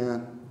 while you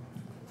can,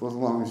 for as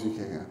long as you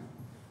can.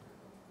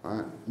 All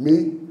right?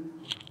 Me?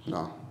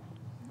 No.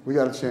 We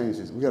got to change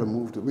this. We got to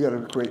move to, we got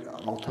to create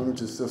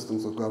alternative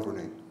systems of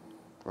governing.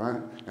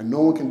 Right? And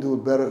no one can do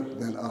it better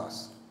than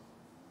us.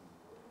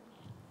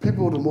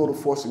 People are the motive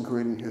force in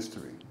creating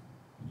history.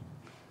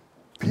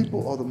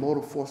 People are the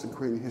motive force in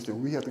creating history.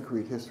 We have to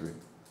create history.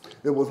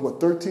 There was, what,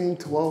 13,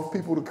 12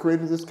 people that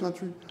created this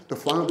country? The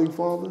founding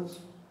fathers?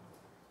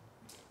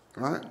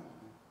 Right?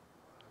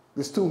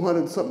 This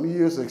 200-something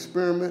years of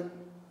experiment,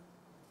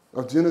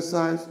 of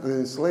genocide and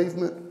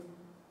enslavement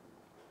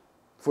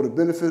for the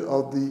benefit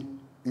of the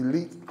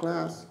elite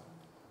class,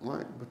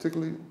 right?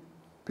 Particularly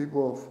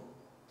people of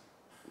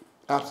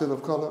absent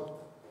of color.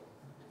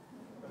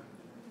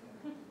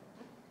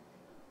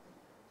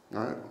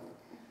 All right?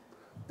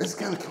 It's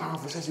the kind of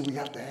conversation we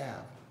have to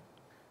have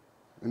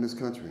in this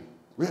country.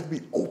 We have to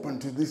be open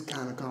to this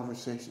kind of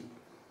conversation,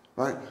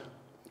 right?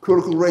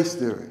 Critical race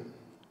theory.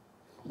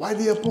 Why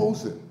do you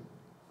oppose it?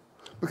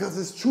 Because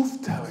it's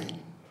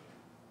truth-telling.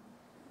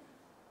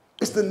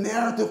 It's the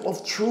narrative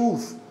of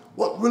truth,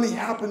 what really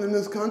happened in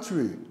this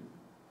country.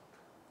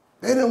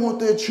 They didn't want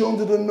their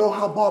children to know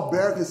how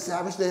barbaric and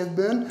savage they have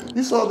been.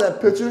 You saw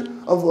that picture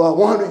of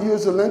 100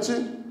 years of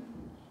lynching?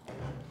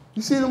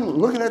 You see them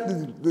looking at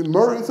the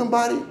murdering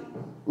somebody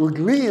with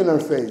glee in their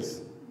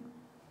face.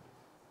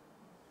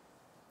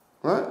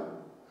 Right?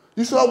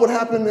 You saw what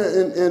happened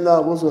in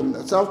was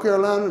it South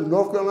Carolina,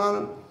 North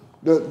Carolina?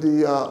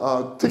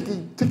 The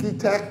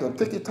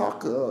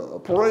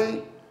tiki-talk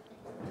parade?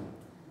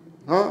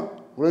 Huh?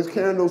 Where they're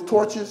carrying those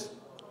torches?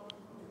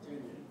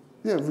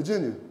 Yeah,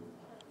 Virginia.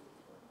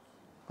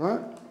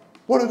 Right?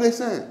 What are they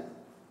saying?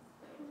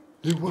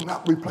 You will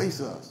not replace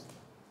us.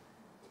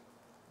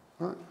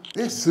 Right?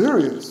 They're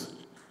serious.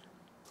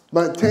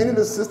 Maintaining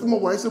the system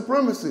of white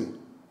supremacy.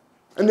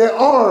 And they're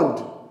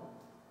armed.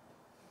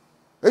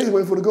 They just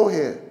waiting for the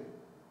go-ahead.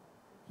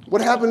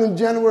 What happened in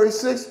January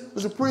 6th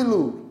was a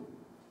prelude.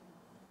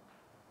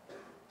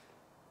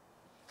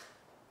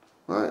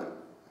 Right?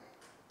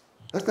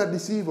 Let's not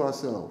deceive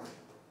ourselves.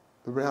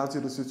 The reality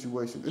of the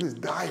situation. It is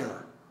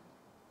dire.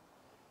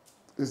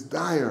 It's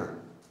dire.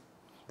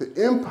 The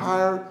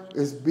empire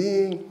is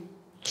being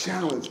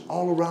challenged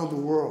all around the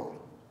world.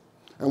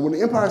 And when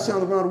the empires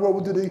challenge around the world,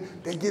 what do?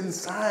 They get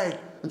inside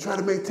and try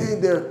to maintain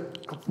their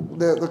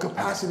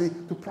capacity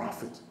to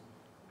profit.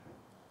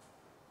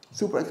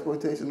 Super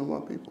exploitation of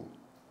our people.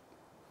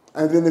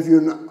 And then if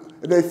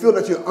they feel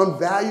that you're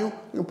unvalued,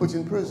 they're going to put you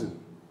in prison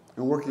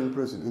and work you in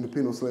prison in the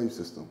penal slave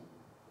system.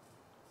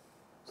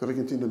 So they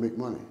continue to make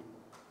money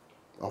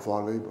off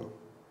our labor.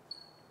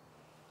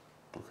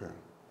 Okay.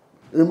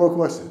 Any more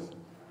questions?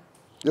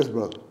 Yes,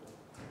 brother.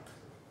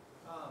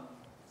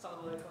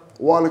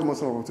 Wa alaikum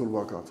assalam wa rahmatullahi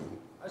wa barakatuh.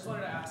 I just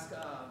wanted to ask,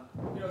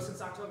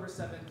 since October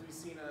 7th, we've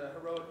seen a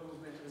heroic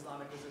movement of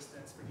Islamic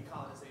resistance for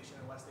decolonization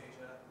in West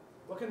Asia.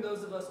 What can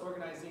those of us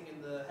organizing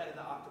in the head of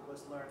the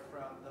octopus learn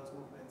from those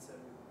movements and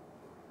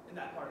in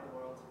that part of the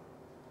world?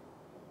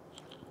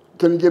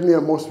 Can you give me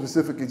a more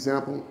specific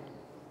example?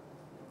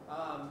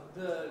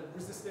 The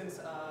resistance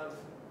of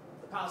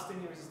the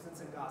Palestinian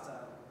resistance in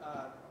Gaza,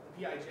 the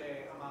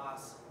PIJ,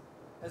 Hamas,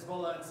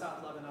 Hezbollah in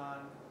South Lebanon,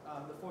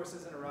 the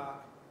forces in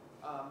Iraq,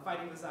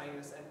 fighting the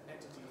Zionist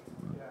entity.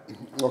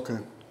 Yeah. Okay.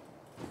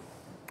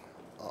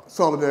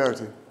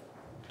 Solidarity.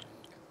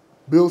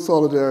 Build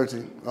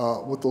solidarity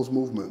with those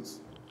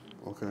movements.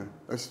 Okay,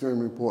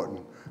 extremely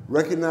important.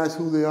 Recognize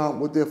who they are,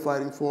 what they're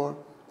fighting for,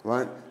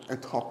 right,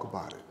 and talk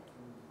about it.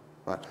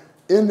 Right.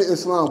 In the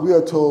Islam, we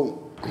are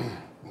told,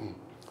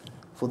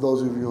 for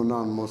those of you who are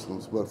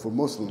non-Muslims, but for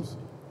Muslims,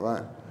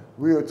 right,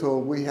 we are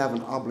told we have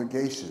an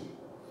obligation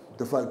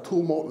to fight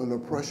tumult and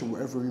oppression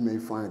wherever we may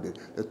find it.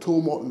 The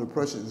tumult and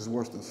oppression is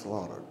worse than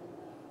slaughter,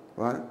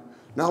 right?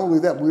 Not only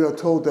that, we are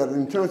told that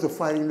in terms of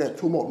fighting that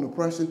tumult and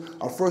oppression,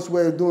 our first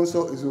way of doing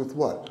so is with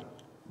what?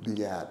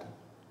 Biyad,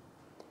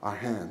 our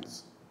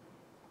hands,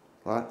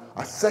 right?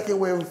 Our second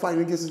way of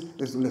fighting against it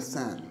is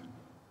lisan,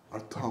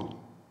 our tongue.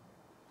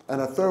 And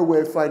our third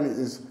way of fighting it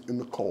is in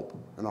the qalb,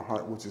 in our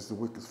heart, which is the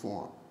weakest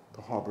form,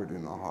 to harbor it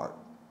in our heart,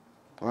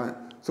 right?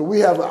 So we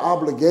have an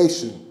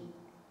obligation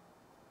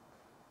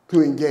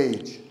to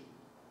engage.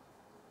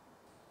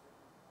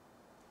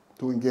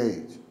 To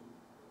engage.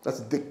 That's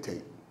a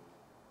dictate.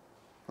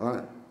 All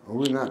right? And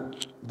we're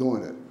not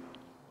doing it.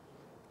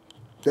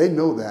 They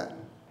know that.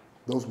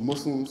 Those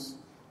Muslims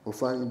were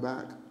fighting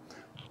back.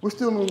 We're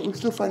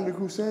still fighting the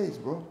Crusades,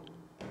 bro.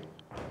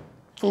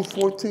 From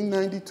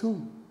 1492,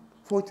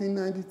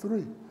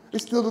 1493.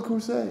 It's still the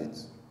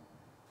Crusades.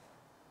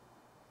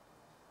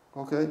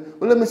 Okay?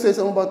 But let me say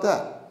something about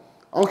that.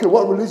 I don't care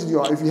what religion you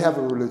are, if you have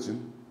a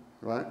religion,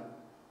 right?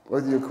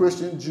 Whether you're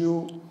Christian,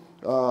 Jew,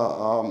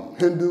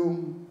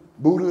 Hindu,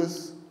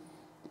 Buddhist,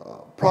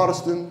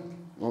 Protestant,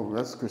 oh,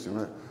 that's Christian,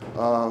 right?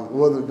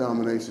 Other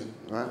denomination,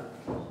 right?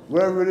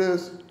 Wherever it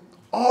is,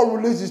 all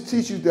religions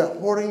teach you that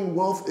hoarding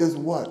wealth is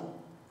what?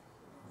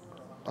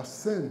 A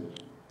sin.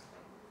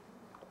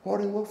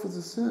 Hoarding wealth is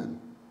a sin.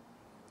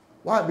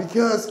 Why?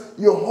 Because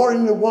you're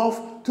hoarding the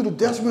wealth to the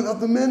detriment of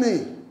the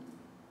many.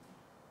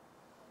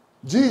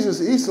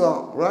 Jesus,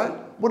 Esau, right?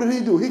 What did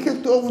he do? He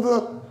kicked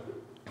over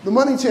the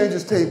money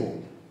changers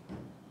table.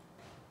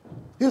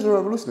 He was a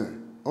revolutionary.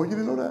 Oh, you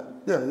didn't know that?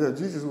 Yeah,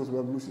 Jesus was a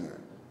revolutionary.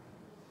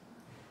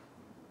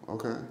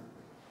 Okay.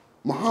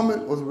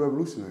 Muhammad was a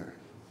revolutionary.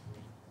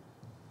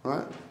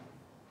 Right?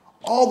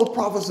 All the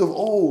prophets of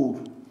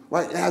old,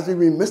 right, as they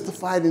been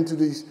mystified into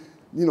these,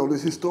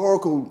 this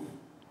historical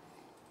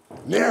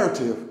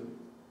narrative,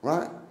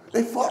 right?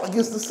 They fought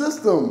against the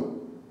system.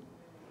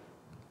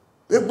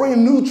 They're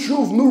bringing new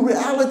truth, new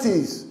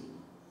realities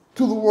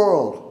to the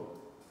world.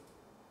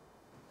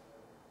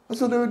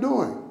 That's what they were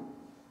doing.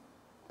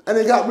 And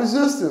they got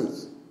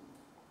resistance.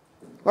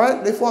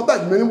 Right? They fought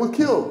back. Many were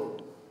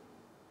killed.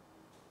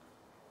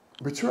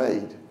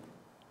 Betrayed.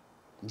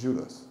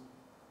 Judas.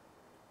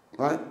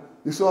 Right?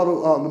 You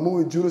saw the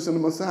movie Judas and the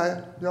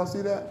Messiah? Y'all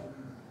see that?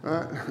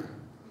 Right?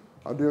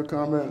 Our dear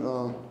comment,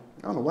 I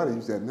don't know why they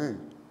use that name.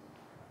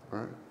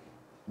 Right?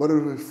 But it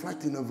was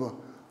reflecting of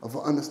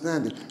an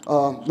understanding.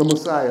 The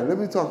Messiah. Let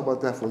me talk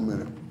about that for a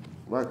minute.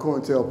 Right?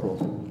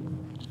 COINTELPRO.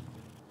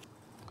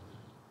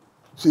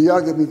 See,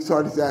 y'all get me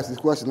started to ask this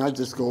question. I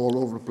just go all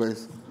over the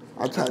place.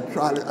 I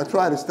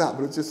try to stop,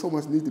 but it's just so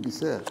much need to be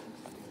said.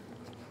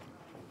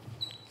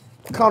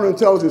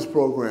 Counterintelligence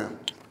program,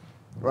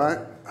 right?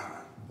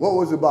 What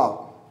was it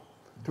about?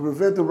 To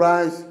prevent the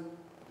rise,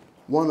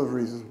 one of the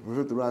reasons,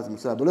 prevent the rise of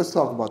Messiah. But let's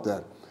talk about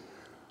that.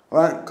 All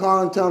right,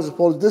 counterintelligence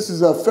program. This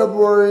is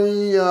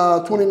February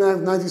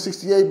 29th,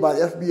 1968 by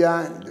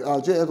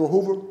FBI, J. Edgar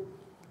Hoover,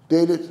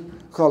 dated,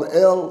 called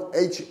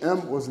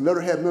LHM, was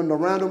letterhead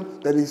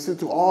memorandum that he sent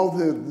to all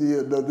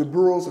the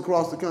bureaus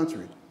across the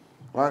country.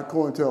 Right,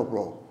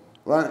 COINTELPRO,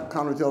 right,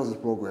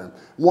 counterintelligence program.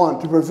 One,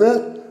 to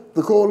prevent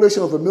the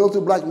coalition of the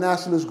militant black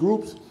nationalist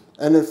groups.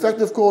 An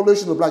effective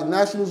coalition of black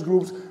nationalist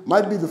groups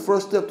might be the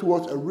first step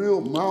towards a real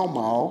Mau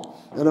Mau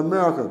in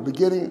America,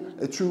 beginning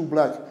a true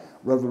black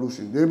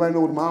revolution. Did anybody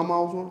know what the Mau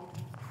Maus were?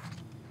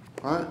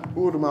 All right,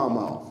 who were the Mau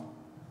Maus?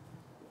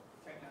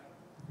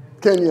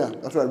 Kenya,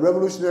 that's right,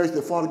 revolutionaries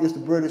that fought against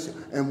the British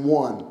and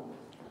won.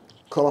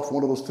 Cut off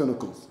one of those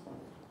tentacles,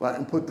 right,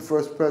 and put the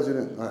first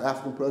president,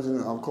 African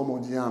president,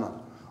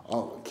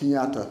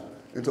 Kenyatta,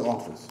 into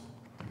office.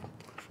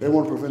 They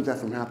want to prevent that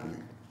from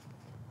happening,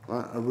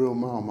 right? A real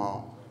Mau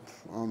Mau.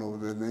 I don't know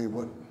what their name,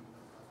 but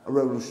a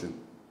revolution,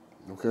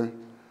 okay?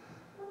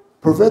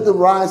 Prevent the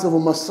rise of a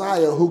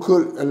messiah who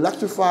could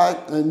electrify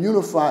and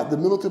unify the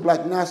militant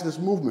black nationalist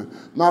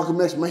movement.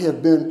 Malcolm X may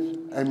have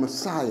been a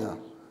messiah.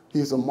 He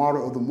is a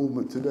martyr of the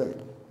movement today.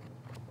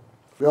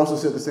 We also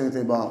said the same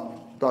thing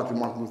about Dr.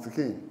 Martin Luther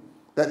King,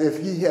 that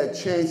if he had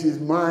changed his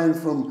mind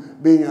from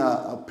being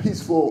a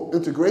peaceful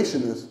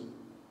integrationist,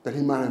 that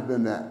he might have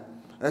been that.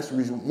 That's the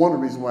reason, one of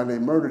the reasons why they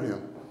murdered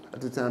him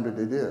at the time that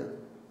they did,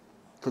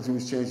 because he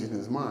was changing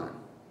his mind.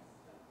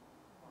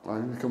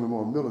 Right? He was becoming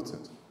more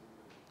militant.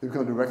 He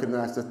began to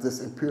recognize that this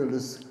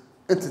imperialist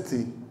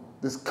entity,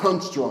 this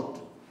construct,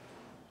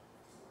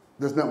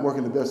 does not work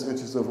in the best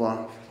interest of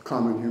our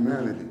common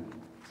humanity.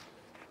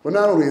 But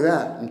not only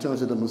that, in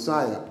terms of the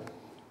Messiah,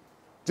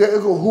 J.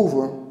 Edgar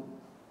Hoover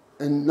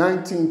in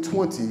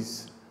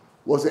 1920s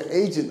was an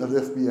agent of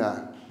the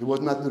FBI. He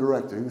was not the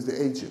director, he was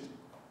the agent.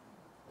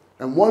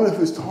 And one of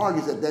his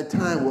targets at that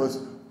time was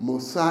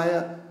Marcus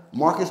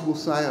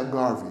Mosiah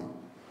Garvey.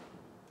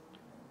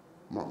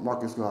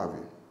 Marcus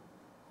Garvey.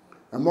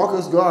 And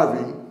Marcus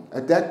Garvey,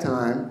 at that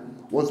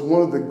time, was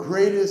one of the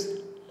greatest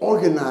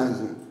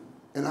organizers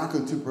in our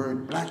contemporary,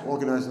 black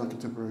organizers in our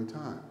contemporary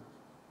time.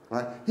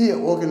 Right? He had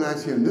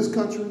organized here in this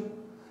country,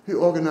 he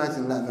organized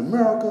in Latin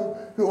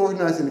America, he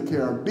organized in the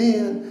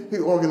Caribbean, he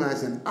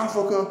organized in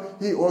Africa,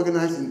 he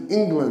organized in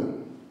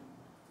England.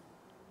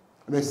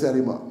 And they set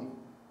him up,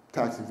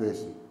 tax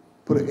evasion,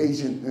 put an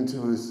agent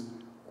into his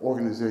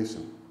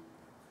organization,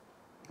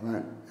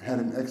 right? Had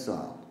him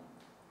exiled,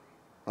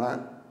 right?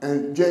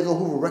 And J. Edgar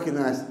Hoover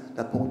recognized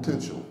that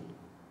potential.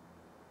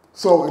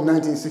 So in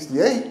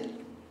 1968,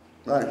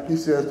 right, he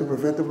says to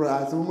prevent the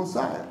rise of a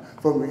messiah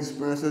from the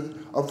experiences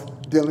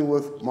of dealing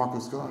with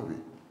Marcus Garvey.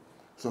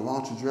 It's a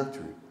long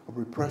trajectory of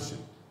repression.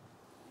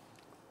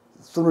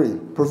 3,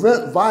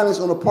 prevent violence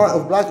on the part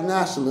of black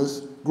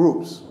nationalist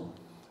groups.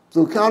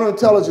 Through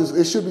counterintelligence,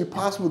 it should be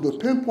possible to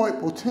pinpoint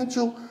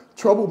potential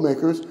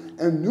troublemakers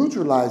and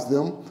neutralize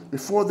them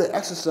before they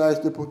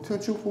exercise their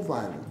potential for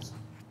violence.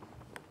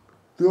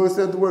 Do you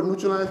understand what the word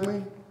neutralize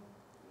means?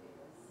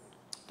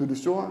 To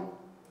destroy,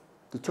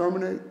 to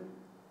terminate,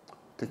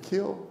 to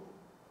kill,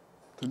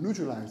 to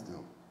neutralize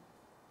them.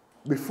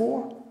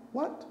 Before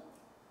what?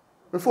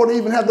 Before they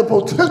even have the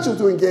potential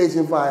to engage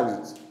in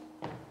violence.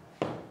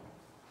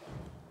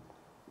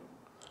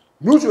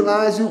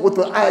 Neutralize you with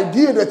the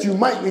idea that you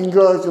might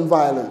engage in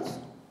violence.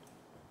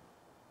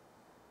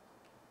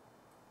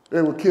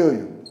 They will kill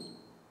you.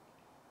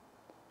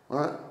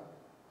 Right?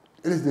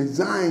 It is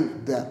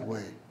designed that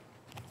way.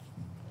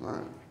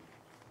 Right?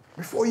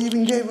 Before you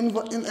even gave in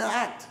the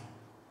act.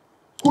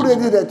 Who they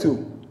did that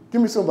to?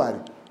 Give me somebody.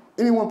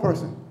 Any one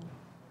person.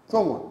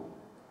 Someone.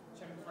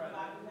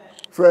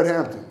 Fred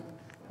Hampton.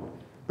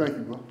 Thank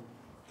you, bro.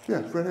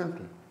 Yeah, Fred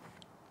Hampton.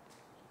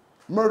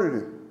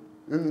 Murdered him.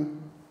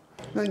 And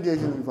not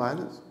engaging in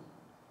violence.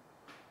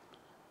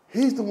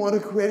 He's the one who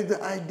created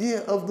the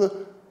idea of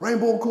the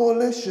Rainbow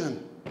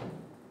Coalition.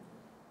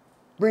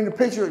 Bring the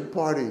Patriot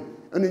Party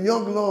and the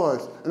Young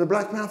Lords and the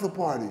Black Panther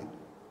Party.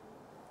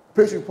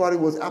 The Patriot Party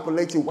was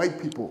Appalachian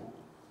white people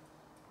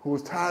who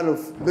was tired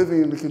of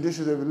living in the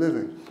conditions they were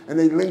living. And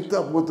they linked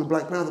up with the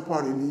Black Panther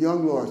Party and the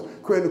Young Lords,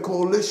 creating a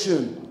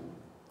coalition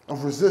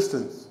of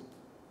resistance.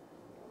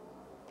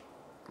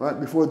 Right?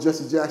 Before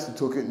Jesse Jackson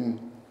took it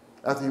and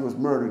after he was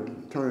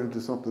murdered, turned it into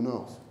something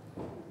else.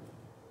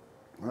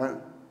 Right?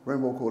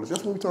 Rainbow Coalition.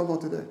 That's what we're talking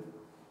about today.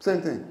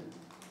 Same thing.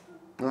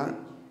 Right?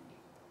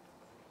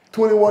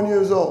 21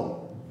 years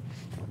old.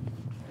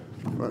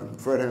 Right?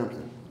 Fred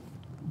Hampton.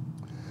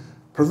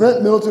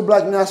 Prevent militant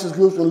black nationalist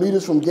groups and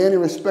leaders from gaining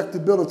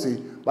respectability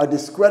by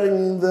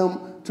discrediting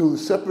them to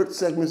separate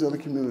segments of the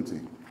community.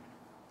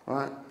 All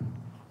right?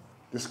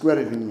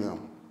 Discrediting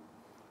them.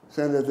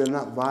 Saying that they're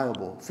not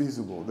viable,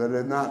 feasible, that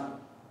they're not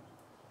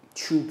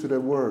true to their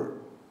word.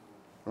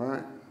 All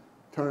right?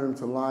 Turning them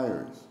to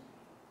liars.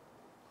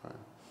 All right?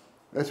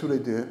 That's what they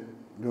did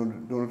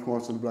during the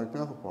course of the Black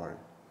Panther Party.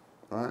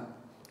 All right?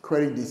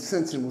 Creating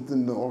dissension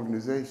within the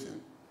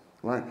organization.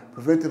 Right?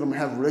 Preventing them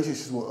having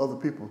relationships with other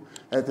people.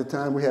 At the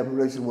time, we had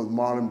relations with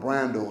Marlon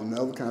Brando and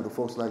other kind of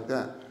folks like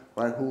that,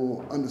 right,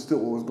 who understood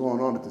what was going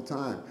on at the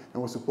time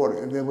and were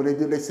supporting. And then what they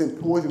did, they sent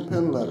poison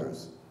pen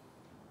letters,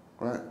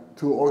 right,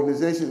 to an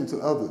organization and to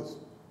others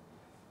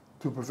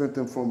to prevent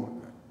them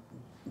from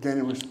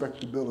gaining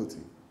respectability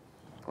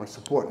or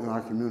support in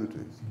our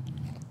communities,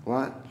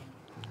 right?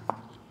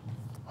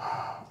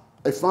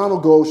 A final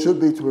goal should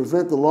be to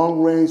prevent the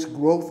long-range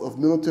growth of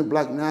militant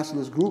black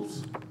nationalist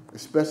groups,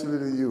 especially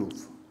the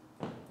youth.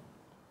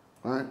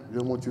 Right? They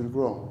don't want you to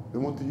grow. They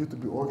want the youth to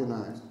be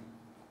organized,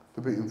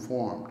 to be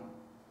informed.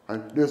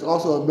 Right? There's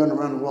also a amendment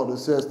around the world that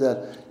says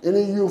that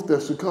any youth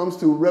that succumbs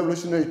to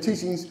revolutionary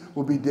teachings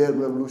will be dead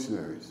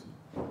revolutionaries.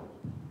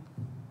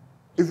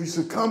 If you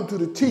succumb to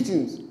the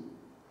teachings,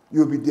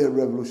 you'll be dead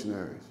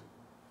revolutionaries.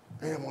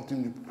 They don't want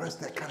them to press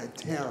that kind of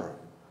terror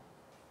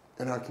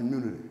in our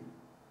community.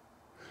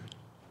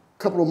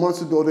 A couple of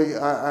months ago,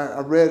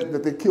 I read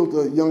that they killed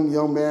a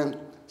young man,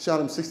 shot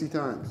him 60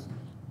 times.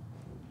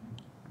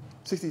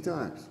 60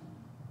 times,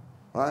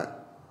 right?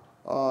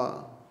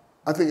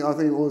 I think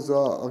it was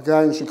a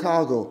guy in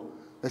Chicago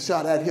that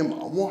shot at him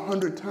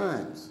 100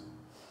 times.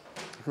 I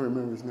can't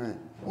remember his name.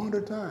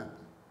 100 times.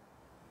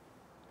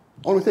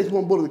 Only takes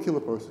one bullet to kill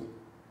a person.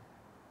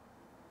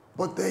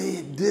 But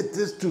they did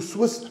this to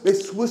they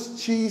Swiss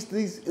cheesed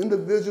these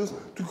individuals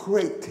to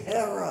create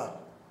terror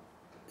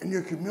in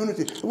your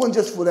community. It wasn't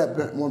just for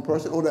that one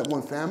person or that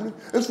one family.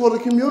 It's for the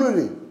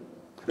community.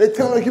 They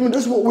tell the community,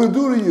 this is what we'll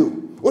do to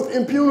you with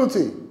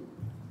impunity.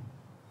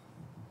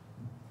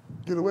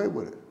 Get away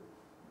with it.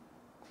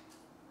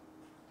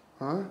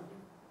 Huh?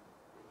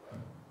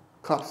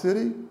 Cop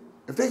City?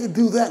 If they could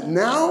do that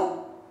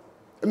now,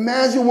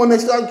 imagine when they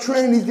start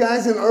training these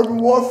guys in urban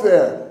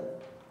warfare.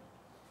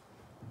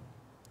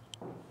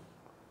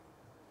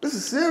 This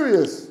is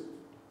serious.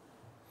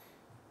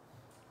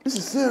 This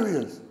is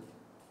serious.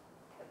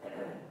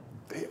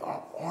 They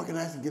are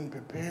organized and getting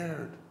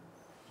prepared.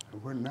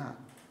 And we're not.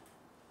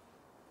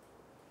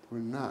 We're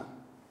not.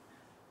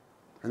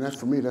 And that's,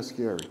 for me, that's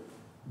scary.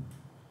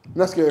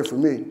 Not scary for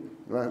me,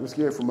 right? It's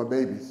scary for my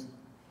babies,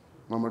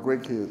 my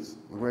great kids,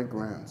 my great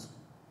grands,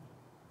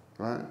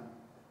 right?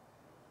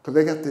 Because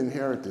they got to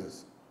inherit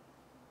this,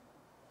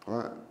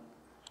 right?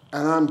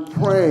 And I'm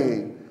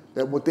praying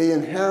that what they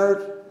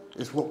inherit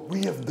is what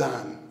we have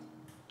done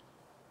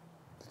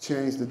to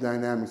change the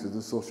dynamics of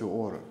the social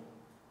order,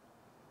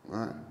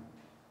 right?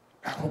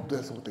 I hope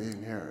that's what they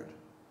inherit,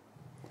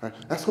 right?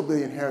 That's what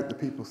they inherit the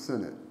People's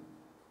Senate,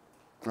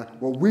 right?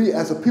 Well, we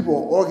as a people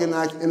are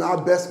organized in our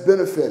best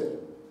benefit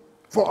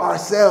for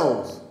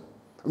ourselves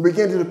and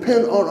begin to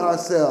depend on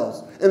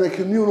ourselves in a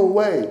communal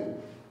way.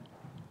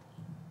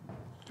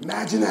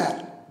 Imagine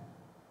that.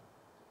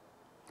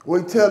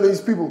 We tell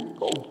these people,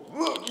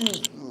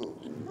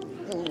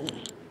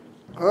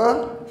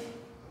 huh?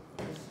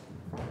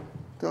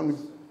 Tell me,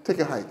 take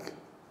a hike.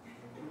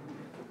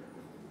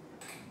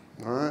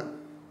 All right?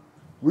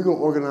 We're going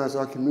to organize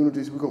our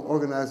communities. We're going to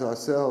organize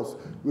ourselves.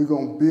 We're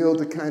going to build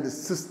the kind of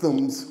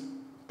systems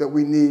that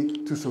we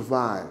need to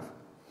survive.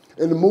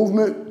 In the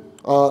movement,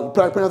 the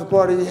Black Panther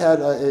Party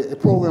had a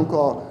program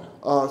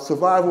called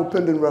Survival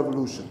Pending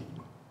Revolution.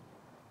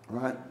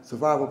 Right?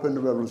 Survival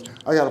Pending Revolution.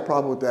 I got a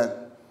problem with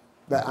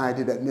that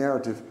idea, that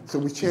narrative, so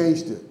we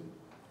changed it.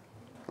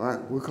 Right?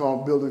 We call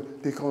them building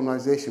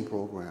decolonization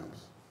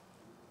programs.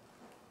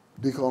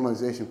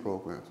 Decolonization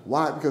programs.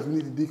 Why? Because we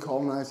need to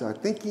decolonize our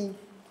thinking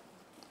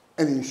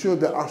and ensure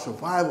that our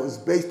survival is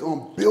based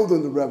on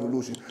building the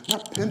revolution,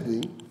 not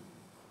pending.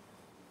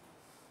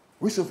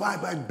 We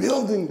survive by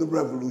building the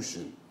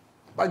revolution,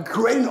 by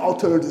creating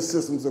alternative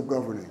systems of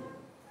governing,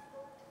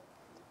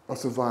 of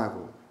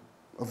survival,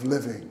 of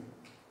living.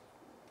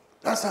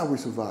 That's how we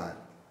survive.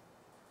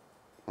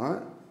 All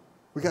right?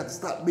 We got to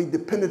stop being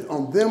dependent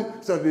on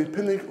them, start being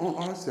dependent on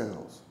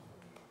ourselves.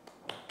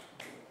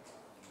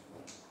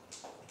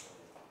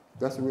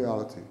 That's the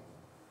reality.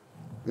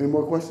 Any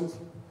more questions?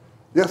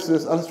 Yes,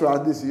 sis.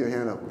 I did see your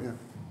hand up. Yeah.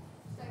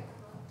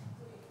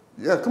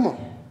 Yeah, come on.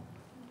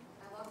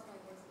 I lost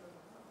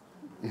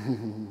my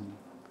voice.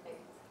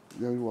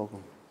 Yeah, you're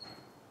welcome.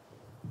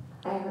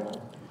 Hi, everyone.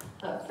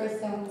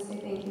 First, I want to say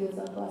thank you. It's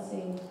a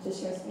blessing to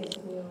share space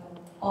with you, and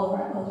all of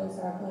our elders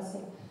are a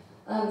blessing.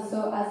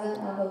 So as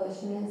an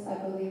abolitionist, I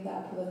believe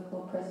that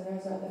political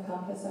prisoners are the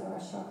compass of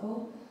our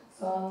struggle.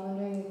 So I'm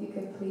wondering if you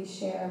could please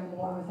share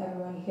more with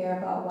everyone here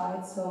about why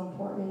it's so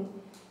important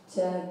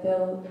to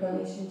build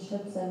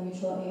relationships and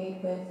mutual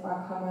aid with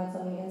our comrades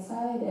on the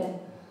inside, and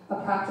a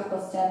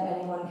practical step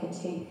anyone can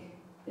take,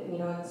 in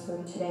this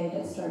room today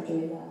to start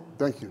doing that.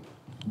 Thank you.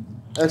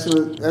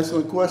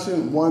 Excellent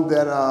question. One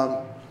that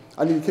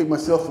I need to kick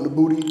myself in the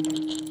booty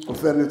for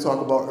failing to talk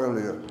about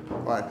earlier. All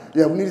right.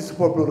 Yeah, we need to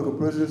support political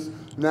prisoners.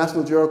 The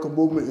National Jericho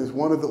Movement is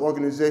one of the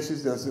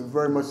organizations that's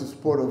very much in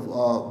support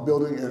of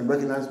building and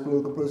recognizing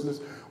political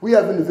prisoners. We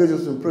have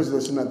individuals in prison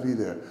that should not be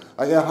there,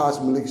 like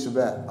Al-Haj Malik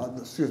Shabat,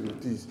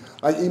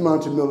 like Imam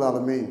Jamil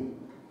Al-Amin,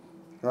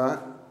 right?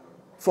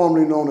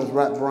 Formerly known as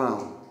Rat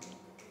Brown.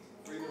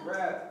 Free the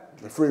rat.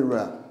 The free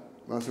rat,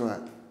 that's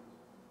right.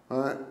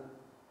 All right?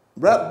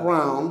 Rat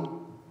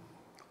Brown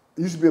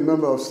used to be a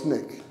member of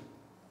SNCC,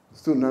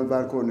 Student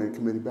Nonviolent Coordinating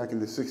Committee, back in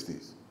the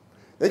 60s.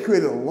 They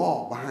created a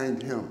law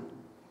behind him,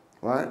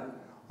 right?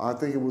 I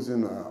think it was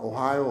in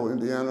Ohio or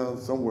Indiana,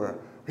 somewhere.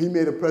 He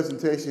made a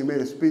presentation, he made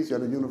a speech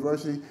at a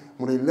university.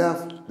 When he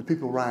left, the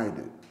people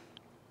rioted,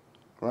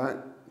 right?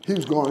 He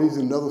was gone, he's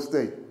in another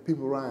state.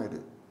 People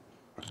rioted.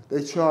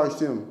 They charged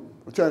him,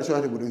 or tried to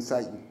charge him with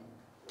inciting,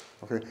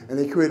 okay? And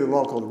they created a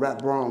law called the Rat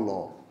Brown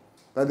Law.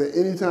 That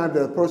any time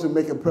that a person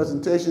make a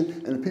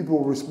presentation and the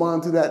people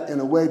respond to that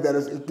in a way that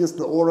is against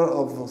the order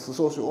of the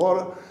social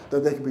order,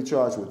 that they can be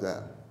charged with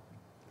that.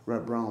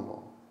 Rat Brown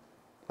Law,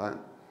 right?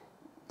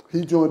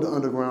 He joined the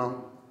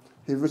underground.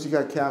 He eventually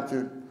got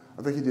captured.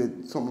 I think he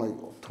did something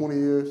like 20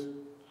 years.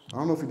 I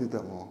don't know if he did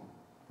that long,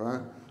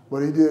 right?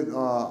 But he did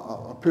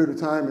a period of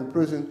time in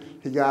prison.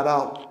 He got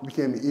out,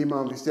 became the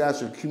Imam of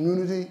the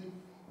community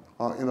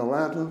in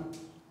Atlanta.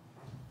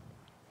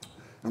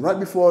 And right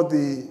before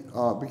the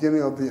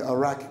beginning of the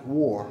Iraq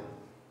War,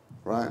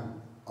 right,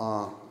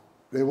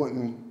 they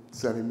wouldn't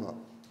set him up.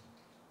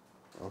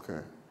 Okay.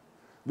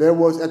 There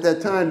was, at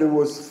that time, there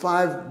was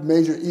 5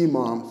 major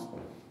imams,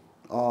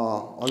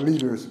 or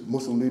leaders,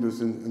 Muslim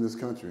leaders in this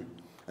country.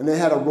 And they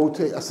had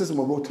a system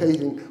of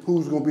rotating who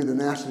was going to be the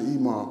national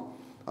imam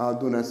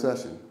during that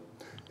session.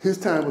 His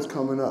time was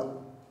coming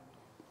up,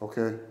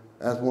 okay,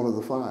 as one of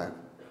the 5.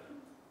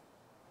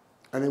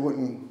 And they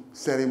wouldn't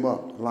set him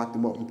up, lock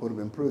him up, and put him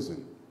in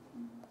prison.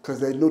 Because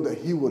they knew that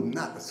he would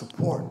not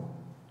support.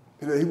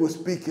 That he would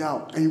speak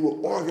out, and he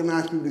would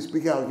organize people to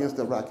speak out against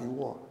the Iraqi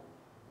war.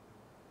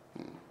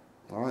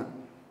 All right?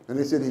 And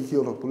they said he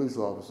killed a police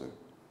officer.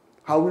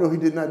 How we know he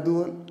did not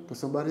do it? Because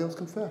somebody else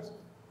confessed.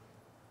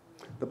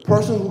 The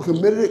person who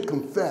committed it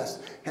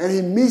confessed, and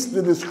he meets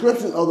the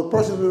description of the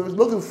person who was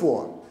looking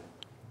for.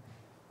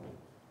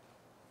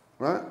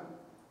 Right?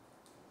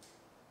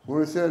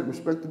 When it said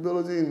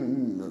respectability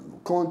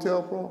and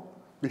COINTELPRO,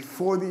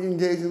 before they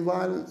engaged in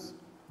violence,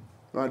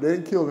 right? They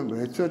didn't kill him, but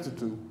they attempted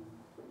to,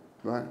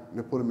 right? And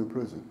they put him in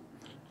prison.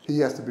 He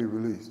has to be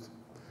released.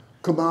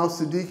 Kamal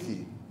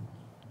Siddiqui,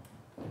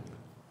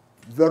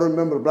 veteran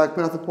member of the Black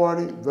Panther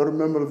Party, veteran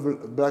member of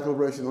the Black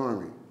Liberation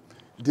Army,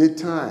 did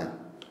time,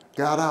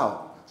 got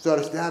out,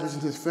 started establishing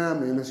his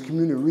family in his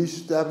community,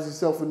 reestablished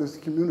himself in this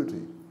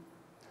community.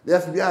 The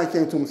FBI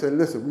came to him and said,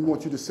 listen, we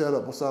want you to set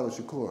up Assata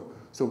Shakur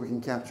so we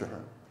can capture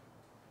her.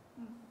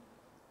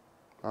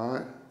 All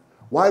right?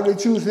 Why did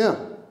they choose him?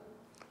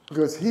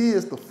 Because he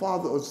is the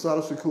father of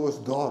Assata Shakur's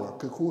daughter,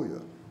 Kikuya.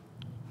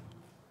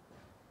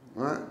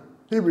 All right?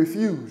 He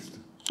refused.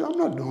 He said, I'm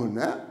not doing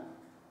that.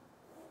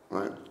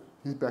 All right?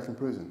 He's back in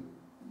prison.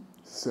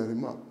 Set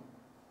him up.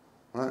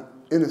 All right?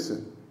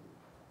 Innocent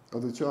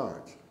of the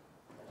charge.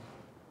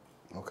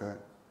 Okay?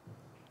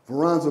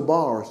 Veranza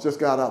Bowers just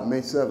got out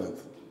May 7th.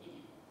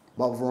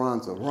 About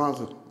Veranza.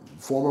 Veranza,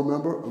 former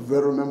member, a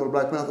veteran member of the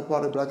Black Panther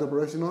Party, Black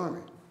Liberation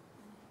Army.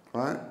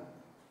 Right?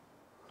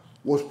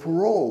 Was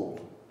paroled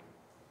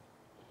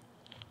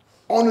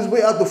on his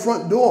way out the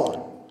front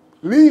door,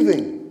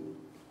 leaving,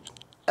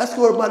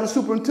 escorted by the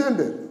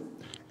superintendent.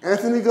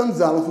 Anthony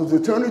Gonzalez was the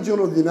Attorney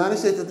General of the United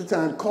States at the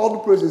time, called the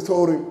prison and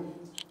told him,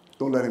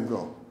 don't let him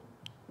go.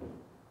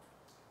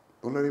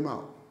 Don't let him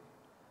out.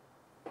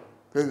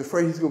 They're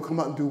afraid he's going to come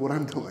out and do what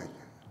I'm doing.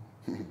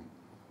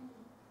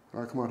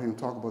 I come out here and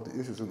talk about the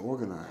issues and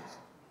organize.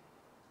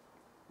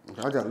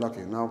 Okay, I got lucky,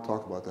 and I'll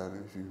talk about that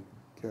if you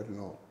care to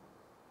know.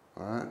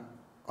 All right?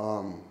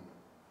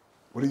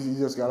 But he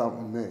just got out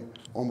in May,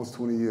 almost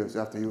 20 years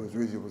after he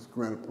was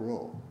granted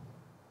parole.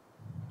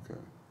 Okay.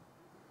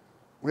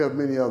 We have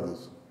many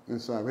others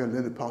inside. We have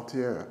Linda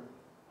Pautier,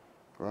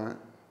 right?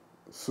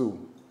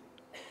 Sue,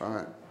 all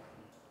right?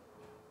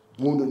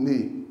 Wounded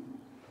Knee.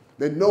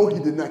 They know he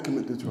did not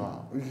commit the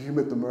trial. He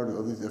commit the murder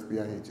of these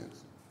FBI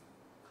agents,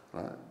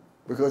 right?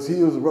 Because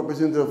he was a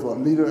representative, a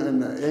leader in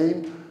the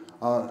AIM,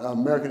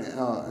 American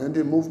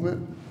Indian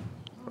movement,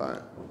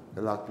 right?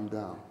 They locked him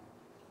down,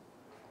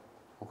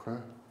 okay?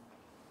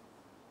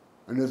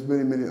 And there's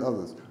many, many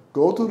others.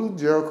 Go to the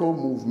Jericho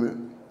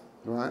movement,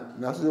 right?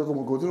 National Jericho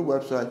movement, go to the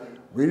website,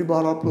 read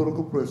about our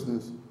political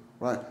prisoners,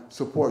 right?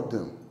 Support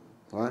them,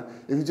 right?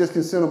 If you just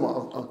can send them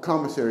a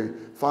commissary,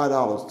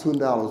 $5,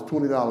 $2,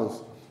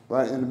 $20,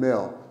 right, in the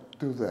mail,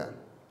 do that,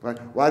 right?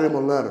 Write them a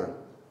letter,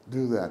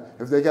 do that.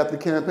 If they got the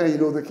campaign, you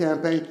know the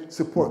campaign,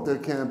 support their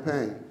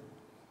campaign,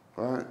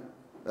 right?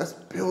 Let's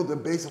build the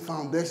basic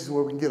foundations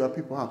where we can get our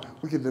people out.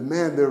 We can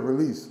demand their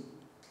release,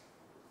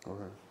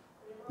 okay?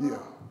 Yeah.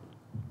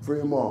 Free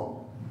them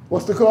all.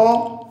 What's the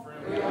call?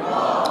 Free them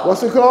all.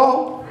 What's the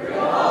call? Free them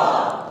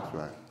all. That's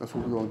right. That's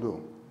what we're going to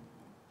do.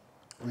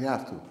 We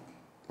have to,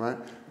 right?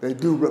 They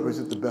do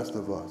represent the best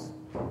of us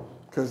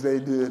because they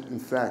did, in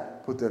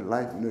fact, put their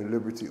life and their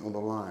liberty on the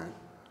line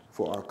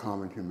for our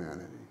common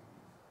humanity.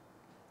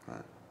 All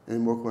right. Any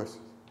more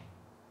questions?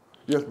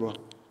 Yes, bro.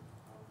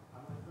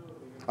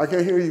 I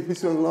can't hear you. Please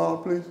say it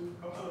loud, please.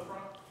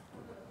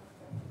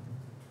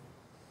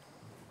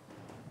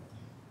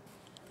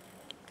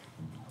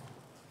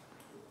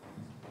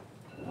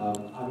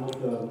 I'm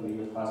with the League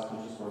of Class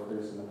Conscious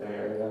Workers in the Bay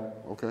Area.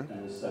 Okay.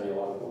 And we study a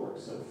lot of the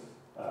works of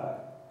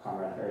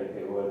Comrade Harry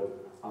Haywood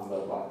on the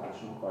Black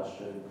national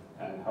question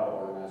and how to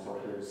organize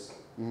workers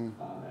and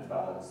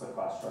balance the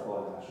class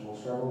struggle and national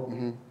struggle.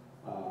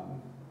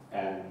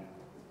 And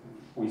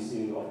we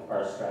see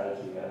our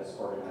strategy as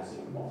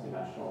organizing the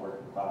multinational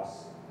working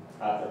class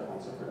at their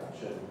points of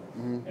production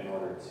in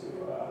order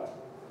to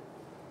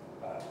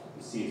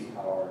seize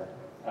power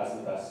as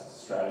the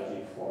best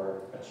strategy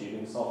for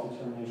achieving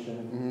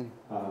self-determination,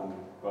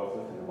 both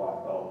within the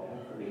Black Belt and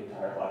for the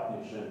entire Black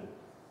nation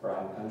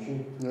around the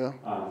country. Yeah.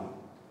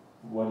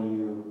 What do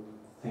you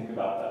think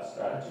about that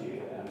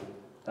strategy and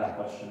that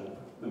question of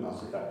the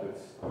most effective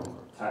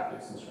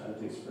tactics and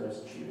strategies for us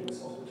achieving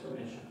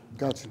self-determination?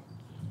 Gotcha.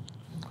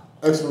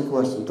 Excellent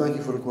question. Thank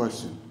you for the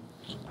question.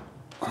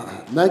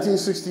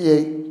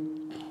 1968,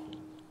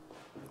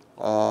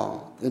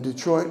 in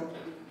Detroit,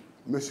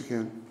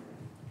 Michigan,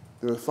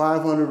 there were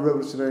 500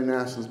 revolutionary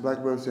nationalists, Black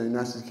revolutionary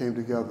nationalists came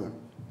together,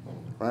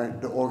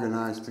 right, to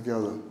organize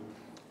together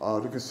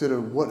to consider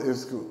what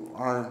is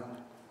our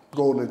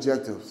golden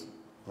objectives,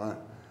 right?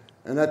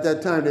 And at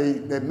that time,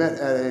 they met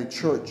at a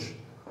church,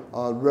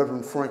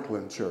 Reverend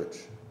Franklin Church.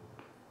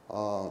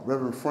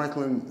 Reverend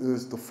Franklin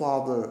is the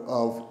father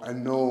of a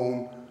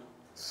known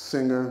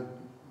singer,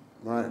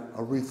 right,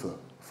 Aretha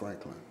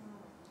Franklin,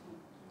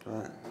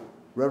 right?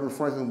 Reverend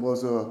Franklin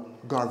was a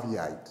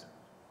Garveyite.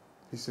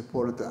 He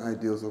supported the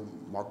ideals of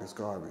Marcus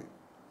Garvey.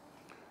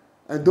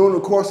 And during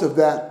the course of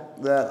that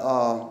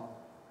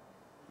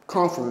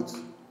conference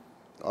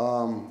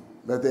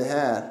that they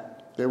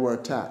had, they were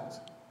attacked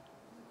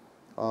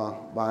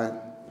by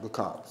the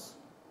cops,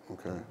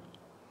 okay?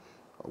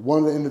 One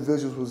of the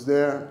individuals was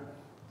there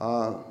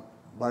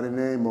by the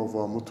name of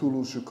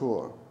Mutulu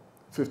Shakur,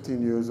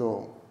 15 years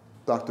old.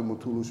 Dr.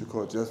 Mutulu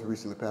Shakur just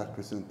recently passed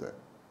Presente,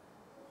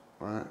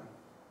 right?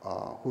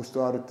 Who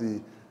started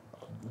the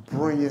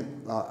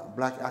brilliant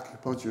black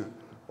acupuncture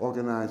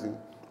organizing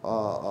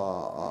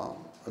a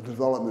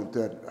development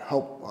that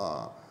helped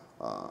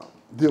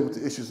deal with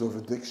the issues of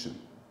addiction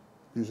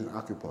using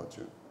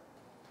acupuncture.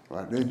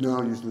 Right? They're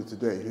now using it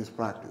today, his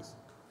practice.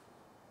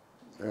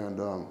 And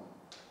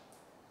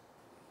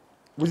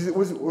let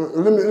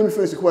me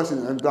finish the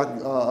question, and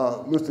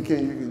Mr.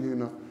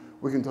 King,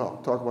 we can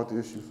talk about the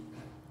issues.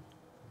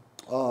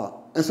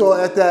 And so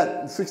at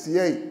that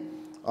 68,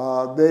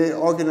 they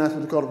organized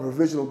what they call the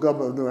Provisional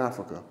Government of New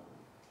Africa,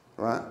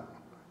 right?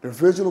 The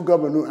Provisional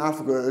Government of New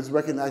Africa is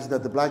recognizing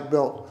that the Black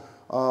Belt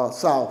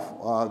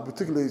South,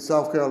 particularly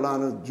South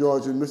Carolina,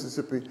 Georgia,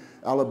 Mississippi,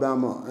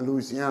 Alabama, and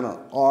Louisiana,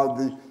 are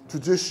the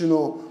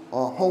traditional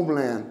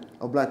homeland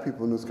of black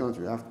people in this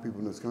country, African people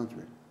in this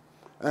country.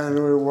 And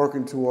we're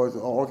working towards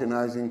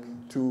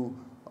organizing to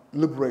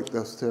liberate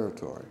this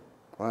territory,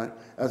 right?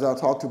 As I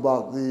talked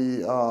about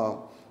the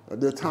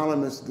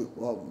autonomous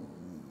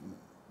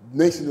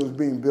nation that was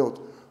being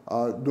built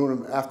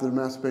after the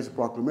Emancipation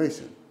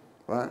Proclamation,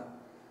 right?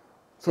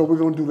 So we're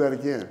going to do that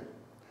again.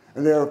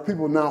 And there are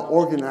people now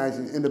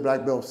organizing in the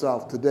Black Belt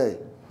South today,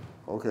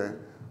 okay?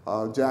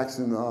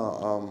 Jackson,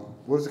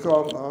 what is it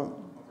called?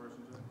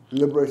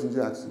 Liberation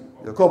Jackson.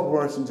 Yeah,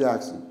 Corporation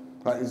Jackson,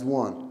 right, is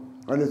one.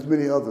 And there's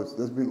many others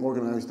that's been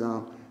organized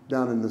down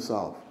in the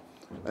South.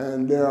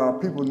 And there are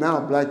people now,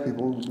 black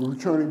people,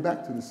 returning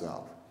back to the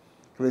South.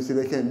 They say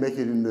they can't make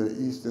it in the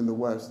East and the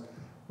West,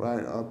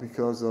 right,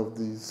 because of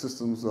the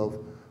systems of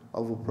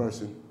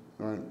oppression,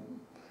 right?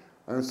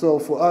 And so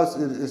for us,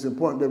 it's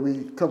important that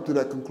we come to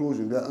that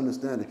conclusion, that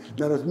understanding.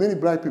 Now, there's many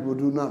black people who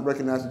do not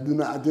recognize, do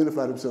not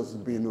identify themselves as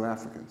being New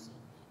Africans,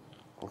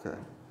 okay?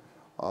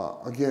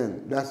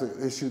 Again, that's an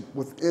issue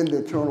within the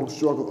eternal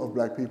struggle of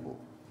black people,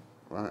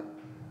 right?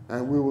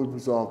 And we will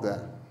resolve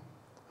that.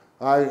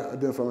 I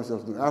identify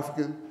myself as New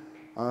African.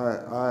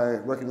 I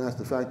recognize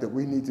the fact that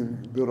we need to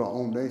build our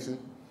own nation.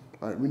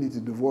 Right? We need to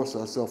divorce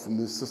ourselves from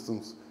these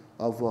systems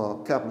of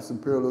capitalist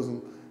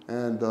imperialism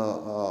and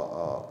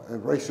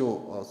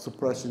racial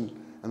suppression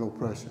and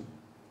oppression.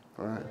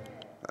 All right?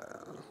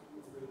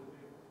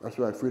 That's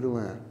right, free the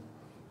land.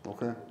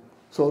 Okay?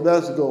 So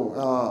that's the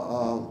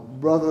goal.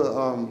 Brother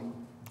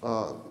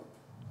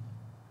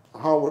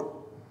Howard,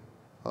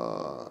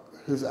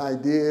 his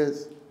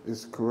ideas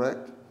is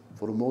correct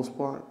for the most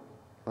part,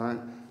 right?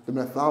 The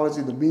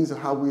methodology, the means of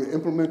how we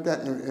implement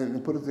that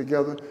and put it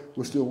together,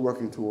 we're still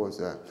working towards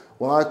that.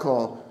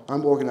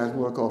 I'm organizing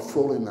what I call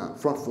FROLINAN,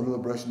 Front for the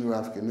Liberation of the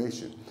African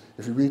Nation.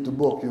 If you read the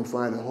book, you'll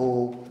find the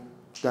whole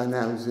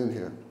dynamics in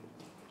here,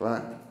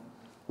 right?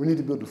 We need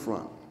to build the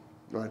front,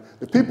 right?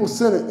 The People's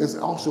Senate is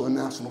also a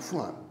national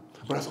front,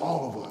 but that's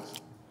all of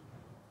us,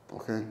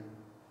 okay?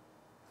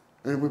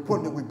 And it's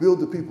important that we build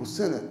the People's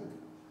Senate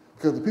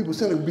because the People's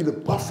Senate will be the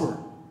buffer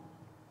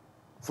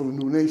for the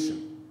new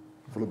nation,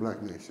 for the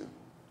black nation.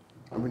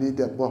 And we need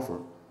that buffer,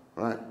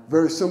 right?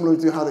 Very similar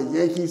to how the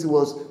Yankees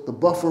was the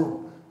buffer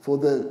for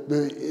the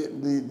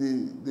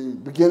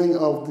beginning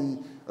of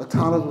the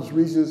autonomous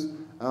regions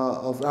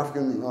of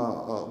African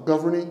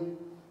governing,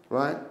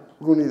 right?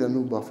 We're gonna need a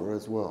new buffer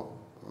as well.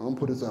 I'm gonna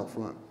put this out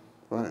front,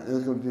 right? And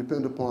it's gonna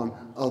depend upon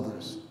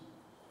others,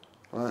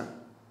 right?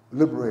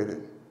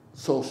 Liberated,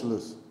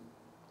 socialists,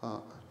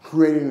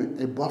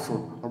 creating a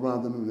buffer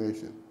around the new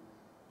nation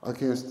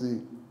against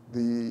the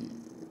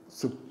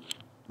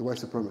white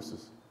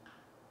supremacists,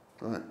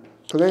 right?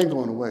 So they ain't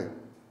going away,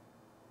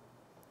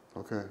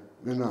 okay?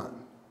 They're not,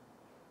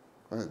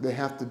 right? They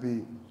have to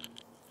be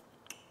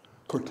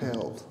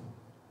curtailed,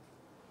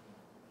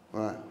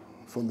 right,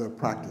 from their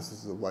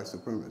practices of white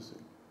supremacy,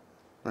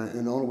 right?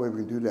 And the only way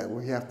we can do that,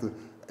 we have to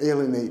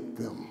alienate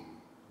them,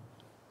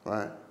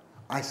 right?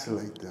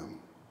 Isolate them,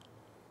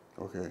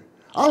 okay?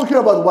 I don't care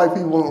about the white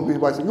people who want to be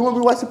white supremacists. You want to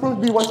be white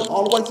supremacists? Be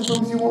all the white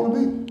supremacists you want to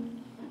be,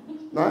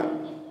 right?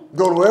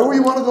 Go to wherever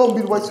you want to go and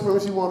be the white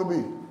supremacist you want to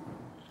be,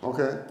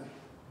 okay?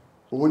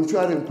 But when you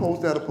try to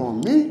impose that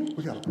upon me,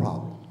 we got a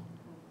problem.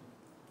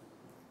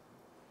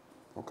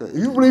 Okay, if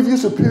you believe you're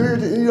superior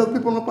to any other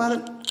people on the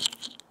planet,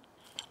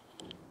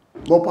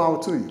 more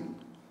power to you,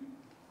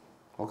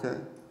 okay?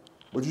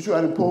 But you try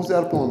to impose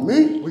that upon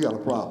me, we got a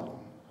problem.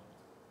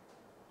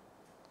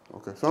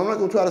 Okay, so I'm not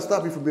going to try to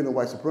stop you from being a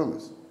white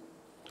supremacist.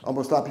 I'm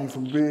gonna stop you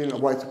from being a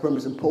white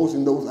supremacist,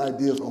 imposing those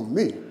ideas on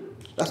me.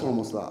 That's what I'm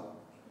gonna stop.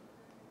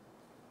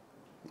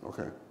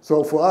 Okay.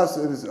 So for us,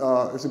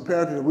 it's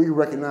imperative that we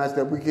recognize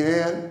that we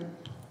can,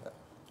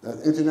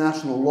 that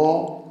international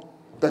law,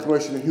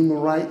 Declaration of Human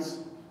Rights,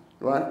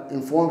 right,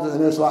 informs us,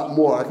 and there's a lot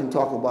more I can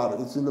talk about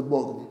it. It's in the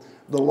book,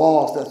 the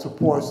laws that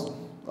supports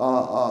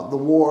the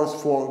wars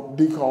for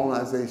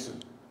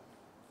decolonization,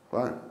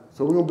 right?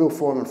 So we're gonna build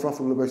forward on the Front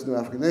for the Liberation of the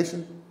African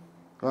Nation,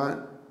 right,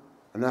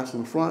 a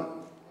national front,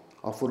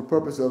 for the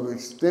purpose of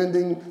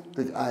extending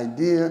the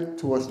idea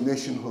towards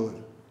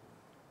nationhood,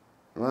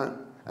 right?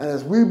 And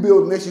as we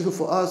build nationhood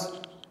for us,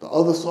 the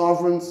other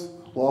sovereigns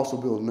will also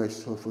build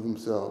nationhood for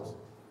themselves,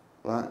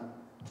 right?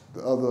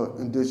 The other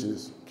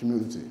indigenous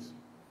communities,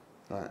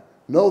 right?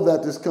 Know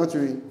that this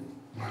country,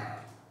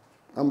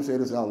 I'm gonna say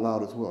this out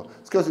loud as well,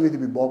 this country needs to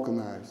be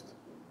balkanized,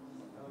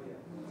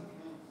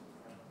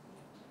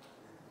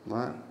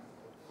 right?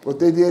 What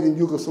they did in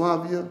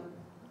Yugoslavia,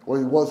 or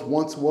it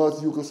once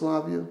was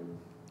Yugoslavia,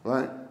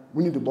 right?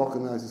 We need to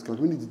balkanize this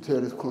country. We need to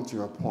tear this country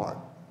apart.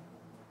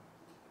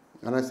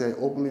 And I say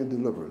openly and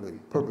deliberately,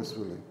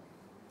 purposefully,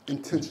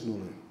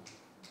 intentionally.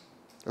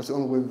 That's the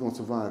only way we're going to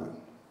survive it.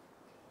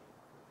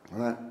 All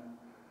right?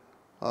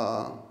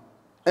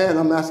 And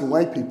I'm asking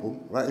white people,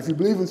 right? If you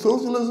believe in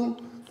socialism,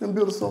 then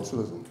build a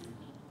socialism.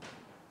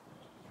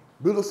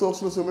 Build a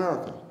socialist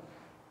America.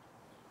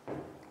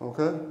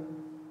 Okay?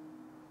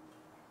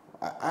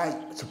 I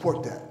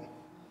support that.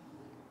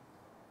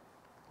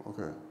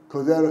 Okay?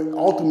 Because that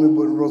ultimately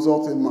would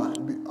result in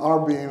our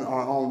being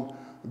our own,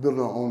 building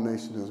our own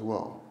nation as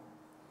well,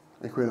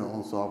 and creating our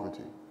own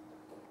sovereignty.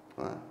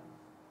 Right?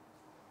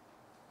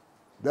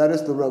 That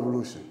is the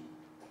revolution.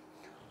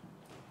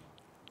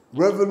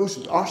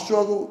 Revolution, our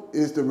struggle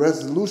is the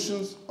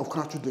resolutions of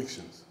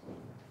contradictions.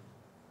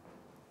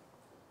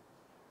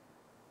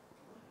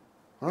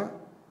 Right?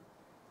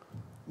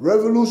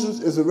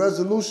 Revolutions is the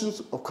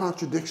resolutions of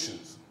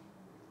contradictions.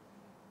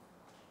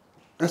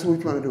 That's what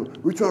we're trying to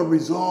do. We're trying to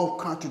resolve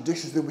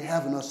contradictions that we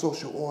have in our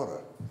social order.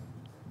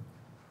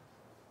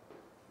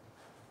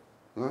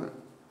 Right?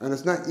 And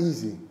it's not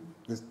easy.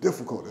 It's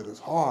difficult. It is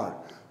hard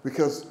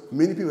because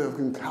many people have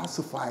been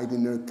calcified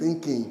in their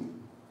thinking.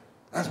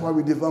 That's why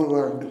we develop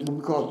what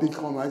we call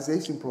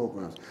decolonization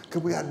programs,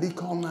 because we got to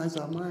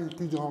decolonize our minds,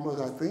 decolonize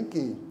our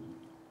thinking.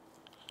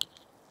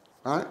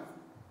 All right?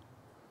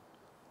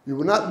 You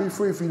will not be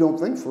free if you don't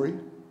think free.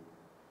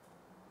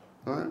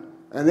 All right?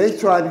 And they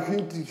try to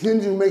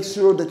continue to make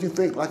sure that you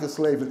think like a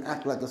slave and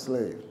act like a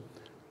slave,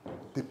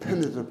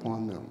 dependent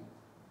upon them.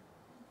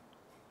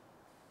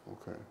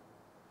 Okay.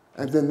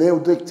 And then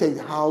they'll dictate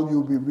how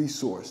you'll be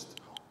resourced,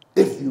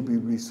 if you'll be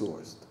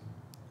resourced.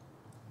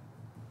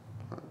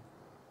 Right.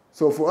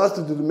 So for us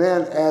to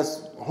demand,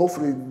 as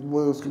hopefully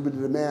was going to be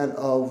the demand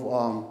of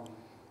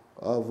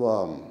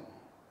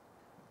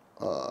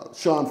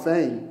Sean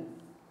Fain,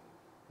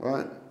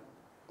 right,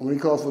 when he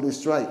calls for this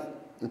strike,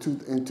 in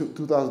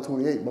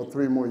 2028, about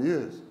 3 more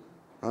years,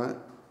 right?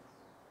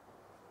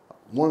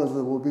 One of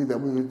them will be that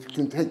we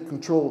can take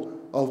control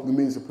of the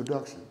means of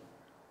production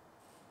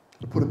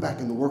and put it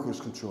back in the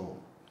workers' control,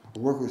 the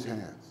workers'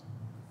 hands,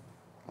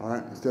 all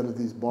right? Instead of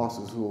these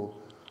bosses who will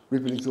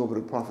reap and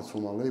exorbitant profits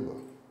from our labor,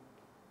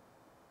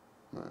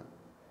 right?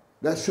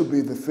 That should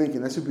be the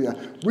thinking. That should be,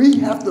 we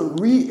have to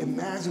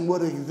reimagine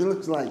what it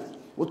looks like,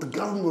 what the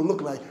government will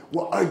look like,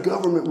 what our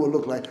government will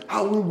look like,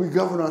 how will we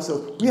govern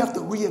ourselves. We have to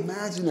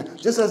reimagine that.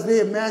 Just as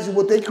they imagine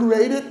what they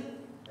created,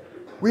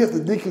 we have to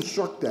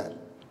deconstruct that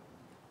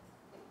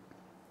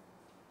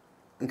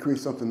and create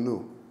something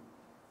new.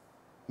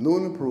 New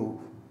and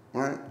improved,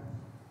 right?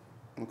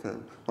 Okay.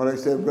 Well, they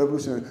said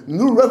revolutionary,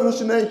 new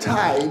revolutionary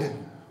tide.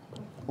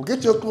 Well,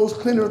 get your clothes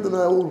cleaner than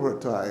the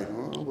old tide.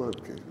 Oh, what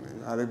the case,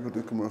 man. How they put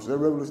the commercials. They're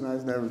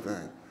revolutionizing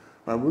everything.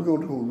 Right, we're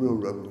going to do a real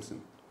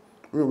revolution.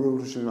 We're going to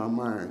revolution in our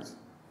minds.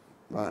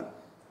 Right?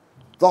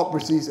 Thought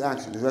precedes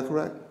action. Is that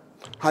correct?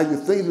 How you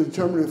think is a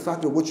determining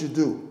factor of what you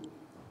do.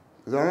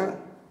 Is that right?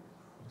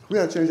 So we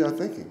got to change our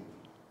thinking.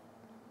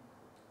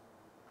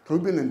 Because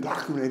we've been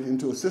indoctrinated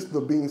into a system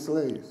of being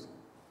slaves,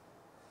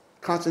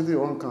 consciously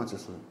or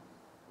unconsciously.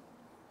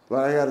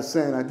 But I had a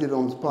saying I did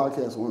on this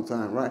podcast one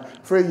time, right?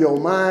 Free your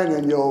mind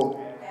and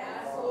your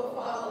ass will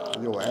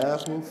follow. Your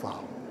ass will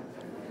follow.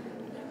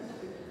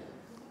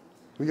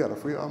 We got to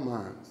free our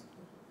minds.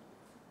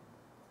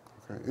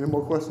 Okay. Any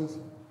more questions?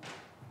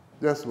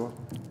 Yes, sir.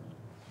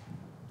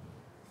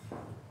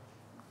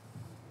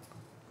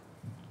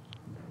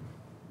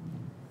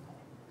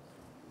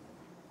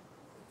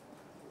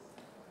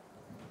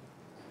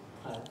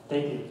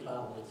 Thank you.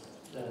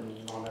 It's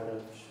an honor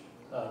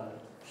to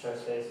share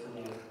space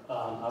with you.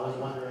 I was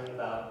wondering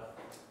about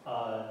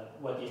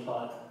what you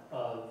thought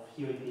of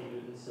Huey P.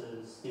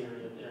 Newton's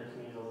theory of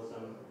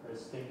intercommunalism, or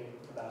his thinking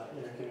about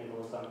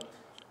intercommunalism,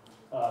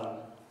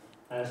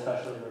 and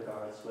especially in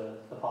regards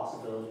with the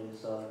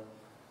possibilities of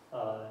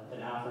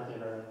an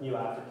African or new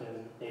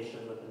African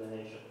nation within a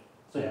nation.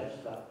 So yeah,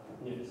 just about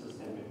Newton's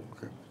thinking.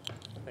 Okay.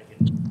 Thank you.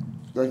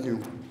 Thank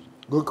you.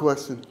 Good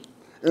question.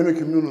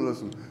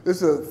 Intercommunalism.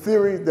 It's a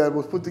theory that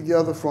was put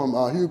together from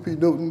Hugh P.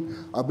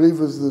 Newton. I believe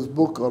it was this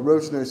book,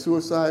 Revolutionary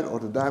Suicide, or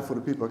To Die for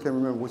the People. I can't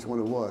remember which one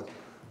it was,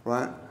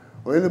 right?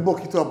 Well, in the book,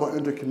 he talked about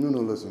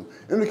intercommunalism.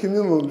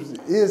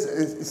 Intercommunalism is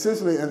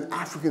essentially an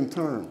African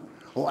term,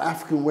 or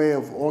African way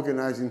of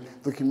organizing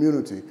the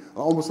community,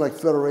 almost like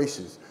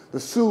federations. The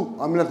Sioux,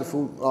 I mean not the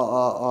Sioux,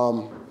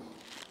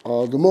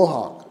 the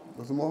Mohawk,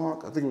 was it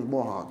Mohawk? I think it was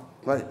Mohawk,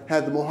 right?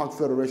 Had the Mohawk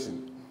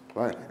Federation,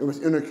 right? It was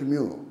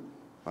intercommunal,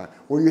 right?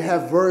 Where you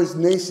have various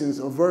nations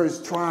or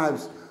various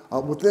tribes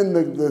within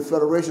the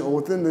federation or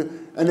within the,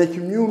 and they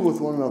commune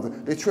with one another.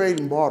 They trade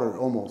and barter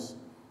almost,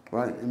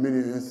 right? In many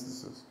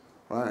instances,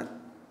 right?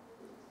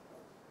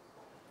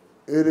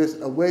 It is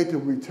a way to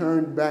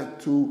return back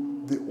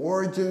to the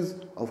origins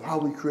of how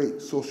we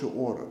create social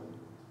order,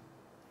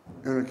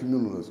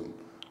 intercommunalism.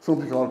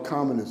 Some people call it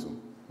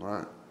communism,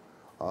 right?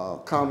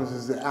 Communism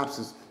is the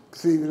absence.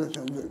 See,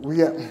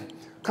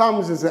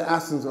 communism is the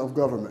absence of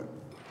government,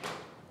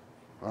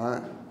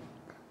 right?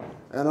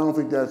 And I don't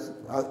think that's,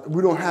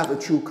 we don't have a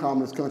true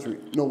communist country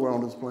nowhere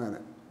on this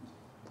planet.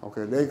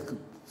 Okay,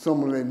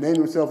 someone may name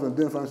themselves and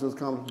identify themselves as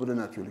communist, but they're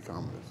not truly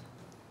communist,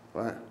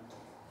 right?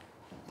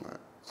 Right.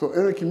 So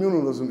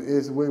intercommunalism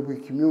is the way we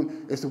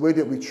commune, it's the way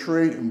that we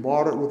trade and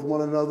barter with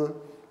one another,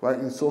 right,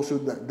 in social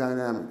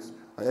dynamics,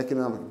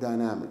 economic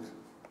dynamics,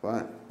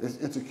 right? It's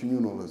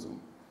intercommunalism.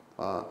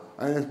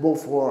 And it's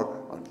both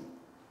for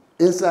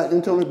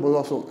internally, but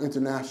also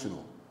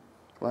international,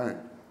 right?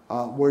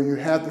 Where you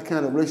have the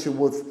kind of relationship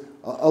with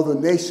other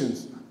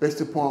nations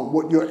based upon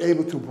what you're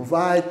able to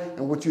provide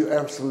and what you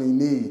actually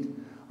need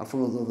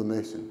from those other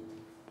nations,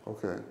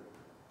 okay?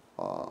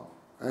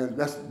 And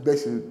that's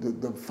basically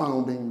the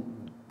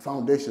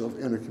foundation of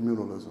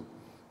intercommunalism,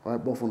 right?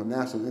 Both on the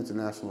national and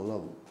international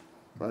level,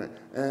 right?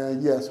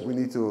 And yes, we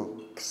need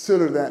to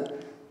consider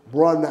that,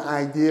 broaden the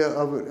idea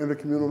of it,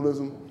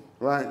 intercommunalism,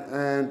 right?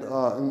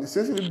 And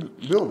essentially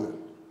build it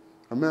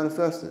and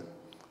manifest it.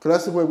 Because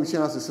that's the way we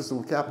challenge the system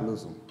of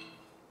capitalism,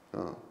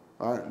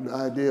 right? The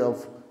idea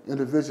of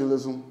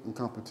individualism and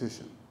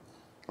competition,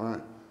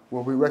 right?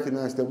 Where we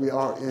recognize that we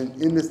are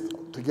in this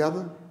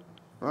together,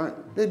 right?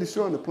 They're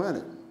destroying the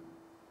planet.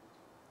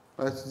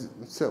 That's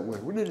a set way.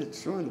 We're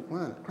destroying the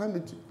planet.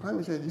 Climate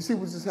change. You see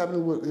what's just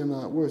happening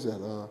in, where is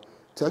that?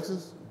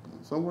 Texas,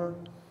 somewhere?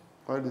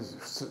 Right, these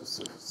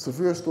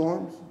severe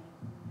storms,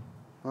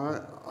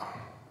 right?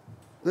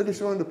 They're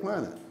destroying the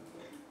planet.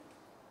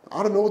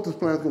 I don't know what this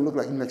planet's gonna look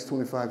like in the next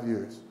 25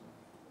 years,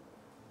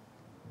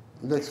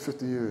 the next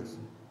 50 years,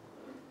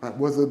 right?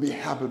 Whether it be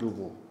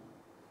habitable,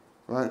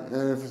 right?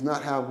 And if it's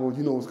not habitable,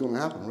 you know what's gonna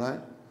happen,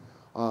 right?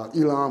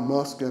 Elon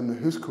Musk and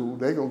his crew,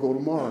 they're gonna go to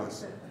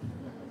Mars.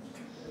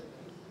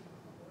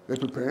 They're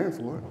preparing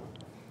for it.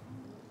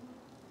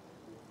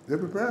 They're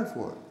preparing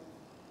for it.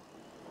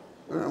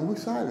 And we're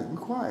silent, we're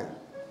quiet.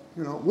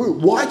 You know, we're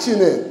watching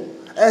it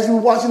as we're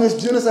watching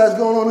this genocide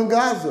going on in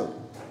Gaza.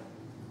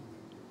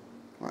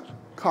 Right?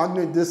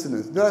 Cognitive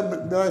dissonance. Did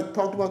I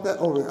talk about that?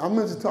 Oh, I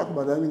meant to talk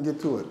about that, I didn't get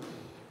to it.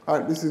 All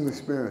right, this is an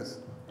experience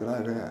that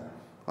I've had.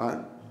 All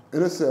right,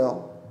 in a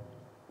cell.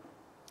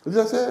 Did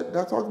I say it? Did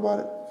I talk about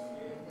it?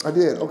 I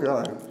did, okay,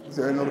 all right.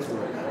 See, I know the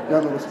story.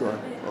 Y'all know the story,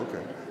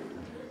 okay.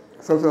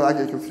 Sometimes I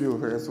get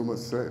confused, I have so much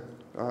to say.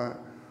 All right,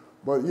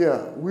 but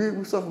yeah,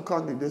 we suffer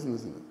cognitive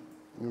dissonance in it,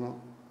 you know.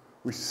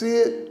 We see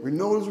it, we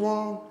know it's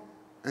wrong,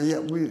 and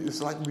yet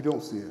it's like we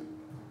don't see it.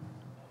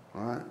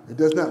 All right? It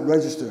does not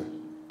register.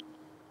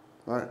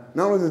 All right?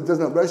 Not only does it does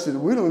not register,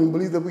 we don't even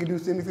believe that we can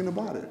do anything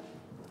about it.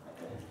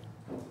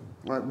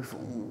 Right?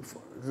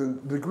 The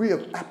degree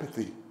of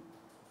apathy,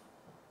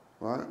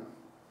 right,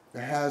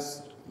 that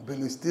has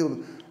been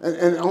instilled,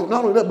 and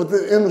not only that, but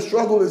in the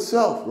struggle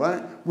itself,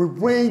 right, we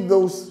bring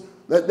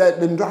that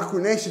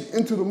indoctrination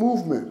into the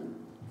movement,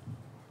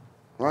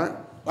 right?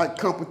 Like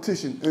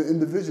competition and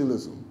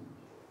individualism.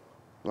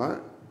 Right?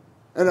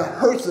 And it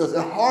hurts us,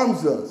 it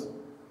harms us.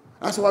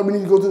 That's why we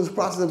need to go through this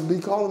process of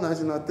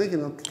decolonizing our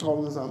thinking and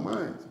colonizing our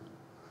minds.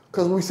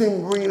 Because we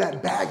seem to bring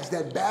that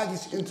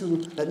baggage into,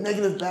 that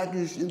negative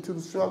baggage into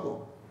the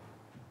struggle.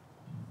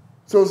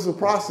 So it's a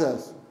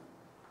process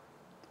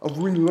of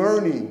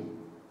relearning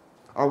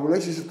our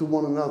relationship to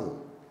one another.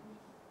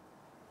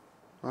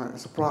 Right?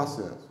 It's a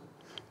process.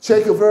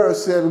 Che Guevara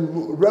said,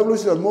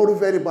 revolutions are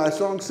motivated by a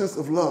strong sense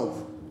of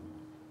love.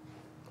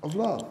 Of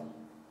love.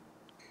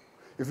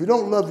 If you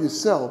don't love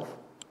yourself,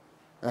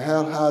 and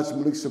Haj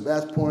Malik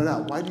Shabazz pointed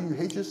out, why do you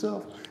hate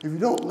yourself? If you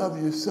don't love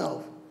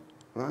yourself,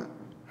 right,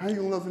 how are you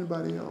going to love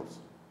anybody else?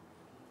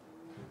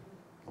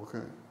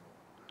 Okay.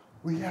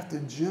 We have to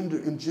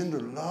engender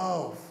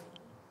love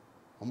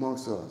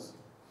amongst us.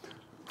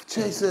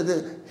 Che said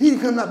that he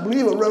could not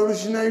believe a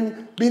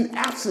revolutionary being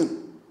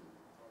absent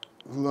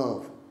of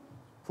love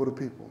for the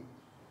people.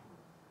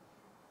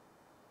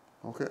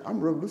 Okay, I'm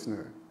a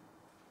revolutionary.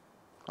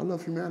 I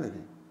love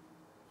humanity.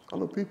 I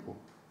love people.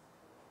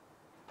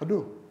 I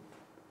do.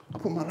 I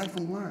put my life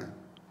on the line.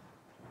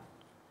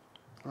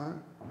 All right?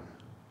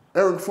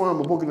 Eric Fromm,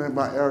 a book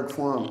by Eric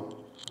Fromm,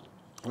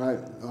 right?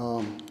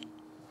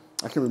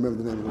 I can't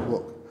remember the name of the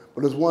book,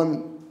 but there's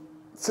one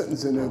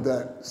sentence in there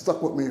that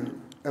stuck with me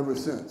ever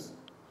since.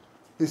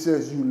 He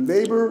says, you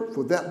labor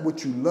for that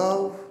which you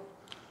love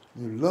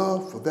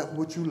for that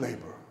which you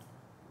labor.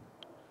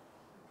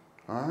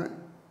 All right?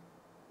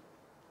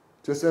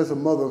 Just as a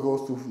mother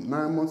goes through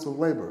 9 months of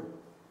labor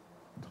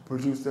to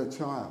produce that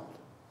child,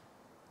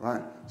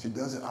 right? She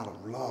does it out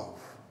of love.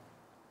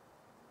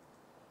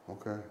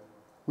 Okay?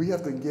 We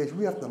have to engage,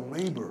 we have to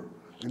labor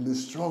in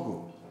this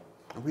struggle.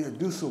 And we have to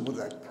do so with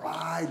that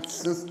pride,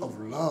 sense of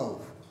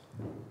love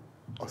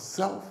of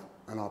self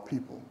and our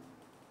people.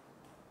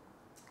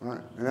 Right?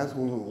 And that's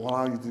what will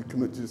allow you to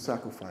commit to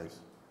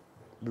sacrifice.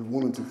 Be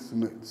willing to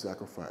submit to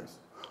sacrifice.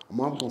 A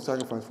mom's going to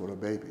sacrifice for her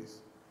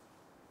babies.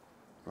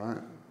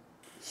 Right?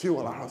 She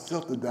will allow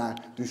herself to die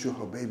to ensure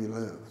her baby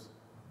lives.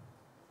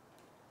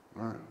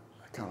 Right?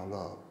 That kind of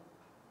love.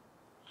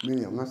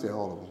 Many of them, not say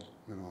all of them,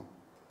 you know,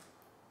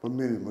 but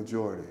many,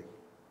 majority.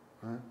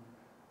 Right?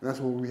 And that's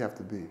where we have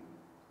to be.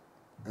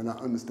 And our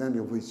understanding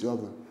of each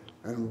other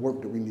and the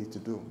work that we need to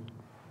do.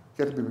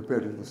 You have to be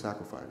prepared to do the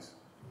sacrifice.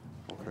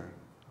 Okay.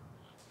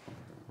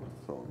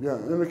 So yeah,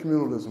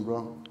 intercommunalism,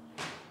 bro.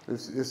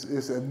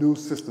 It's a new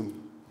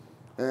system.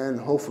 And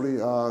hopefully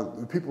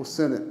the People's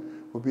Senate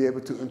will be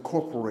able to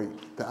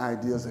incorporate the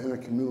ideas of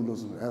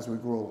intercommunalism as we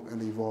grow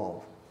and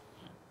evolve.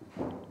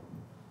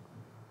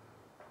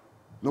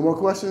 No more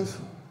questions?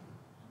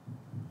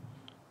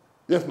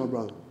 Yes, my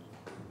brother.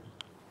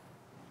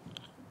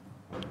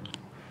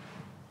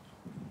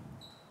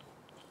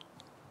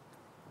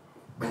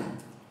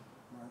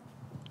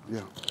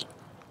 Yeah.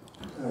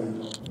 How you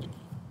doing?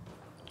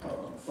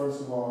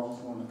 First of all, I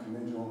just want to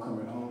commend you on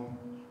coming home.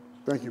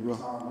 Thank you, bro. I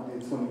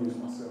did 20 years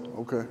myself.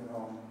 Okay.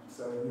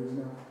 7 years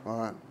now. All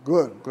right.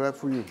 Good. Glad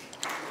for you.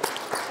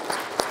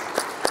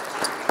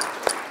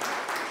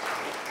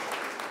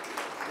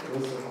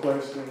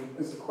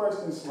 It's a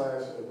question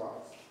slash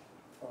advice.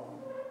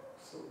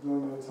 So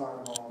during your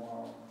time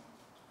on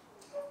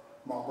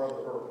my brother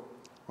Earl.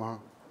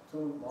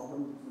 You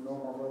know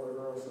my brother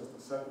Earl since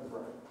the second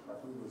grade. Like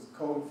we was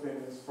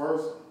co-defendants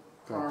first,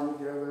 time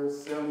together,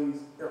 cellies,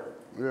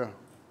 everything. Yeah.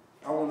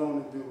 I went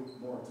on to do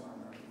more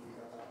time after we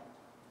got out.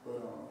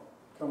 But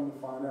come to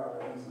find out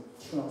that he's a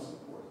Trump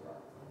supporter,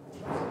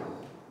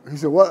 right? He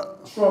said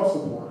what? Trump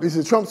supporter. He's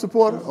a Trump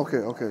supporter?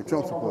 Okay,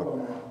 Trump supporter.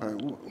 All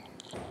right.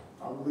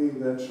 I believe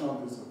that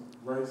Trump is a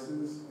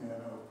racist and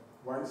a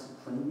white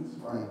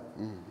supremacist, right?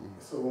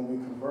 So when we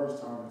converse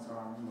time to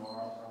time, you know,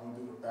 I don't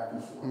do the back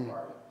and forth,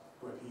 right?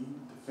 But he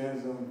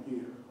defends them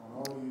here on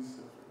all these.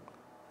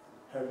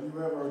 Do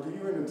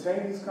you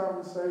entertain these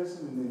conversations?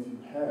 And if you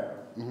have,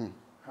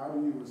 how do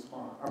you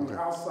respond? I mean,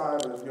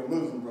 outside of your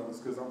Muslim brothers,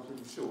 because I'm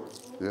pretty sure.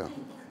 Yeah.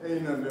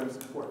 Ain't none of them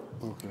support.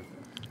 Okay.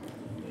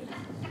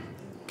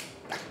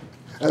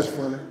 That's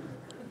funny.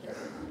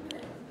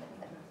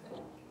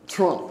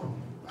 Trump.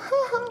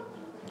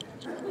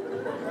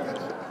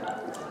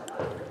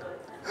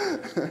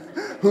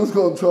 Who's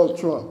going to trump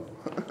Trump?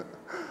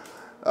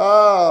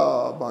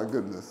 Oh, my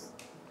goodness.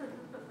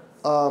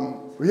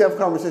 We have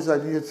conversations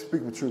like you have to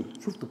speak the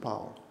truth to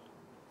power,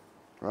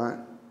 right?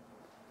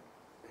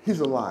 He's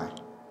a lie,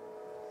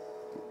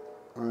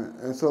 all right?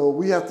 And so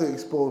we have to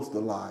expose the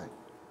lie,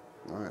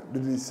 all right? The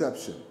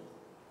deception,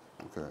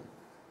 okay?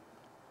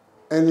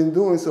 And in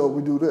doing so,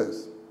 we do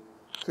this.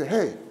 Say,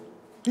 hey,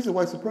 he's a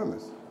white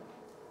supremacist,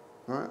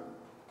 all right?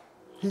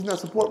 He's not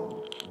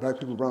supporting black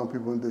people, brown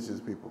people,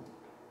 indigenous people,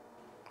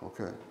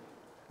 okay?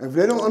 And if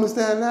they don't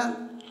understand that,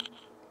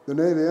 then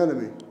they're the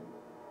enemy.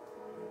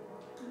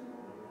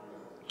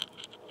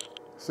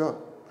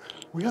 So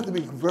we have to be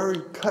very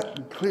cut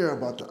and clear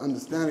about the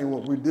understanding of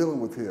what we're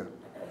dealing with here,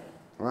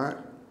 right?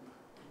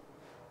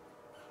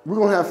 We're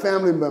going to have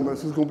family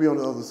members who's going to be on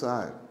the other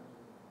side,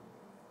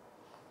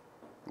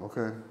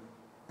 okay?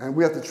 And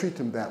we have to treat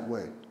them that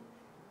way.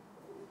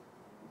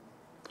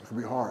 It's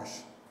going to be harsh.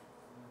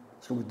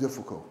 It's going to be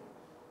difficult,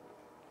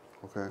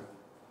 okay?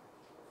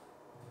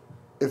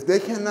 If they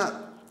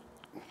cannot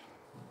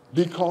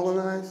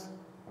decolonize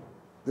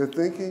their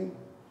thinking,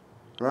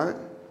 right?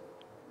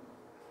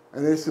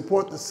 And they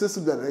support the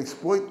system that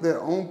exploit their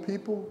own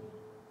people,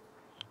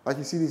 like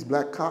you see these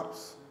black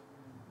cops,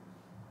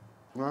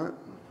 right?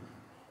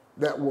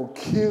 That will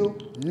kill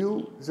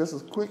you just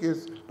as quick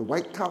as the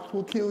white cops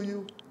will kill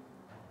you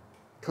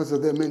because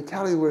of their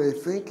mentality where they're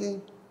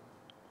thinking,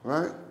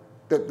 right?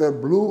 That their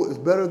blue is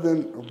better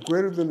than, or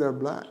greater than their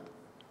black,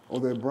 or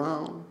their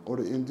brown, or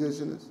the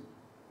indigenous,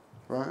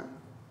 right?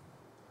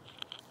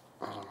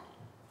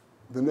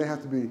 Then they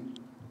have to be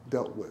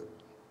dealt with,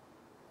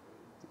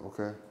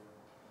 okay?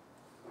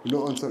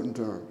 No uncertain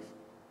terms.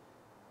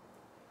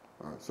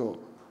 All right, so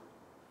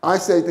I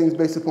say things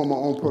based upon my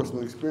own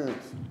personal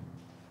experience,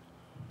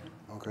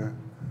 okay?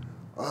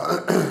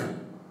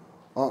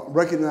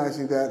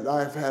 Recognizing that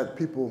I've had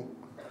people,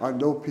 I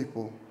know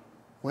people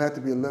who had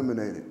to be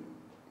eliminated,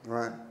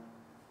 right?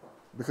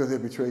 Because they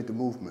betrayed the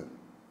movement,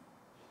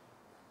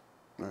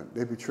 right?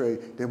 They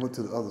went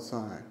to the other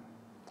side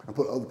and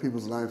put other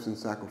people's lives in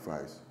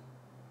sacrifice,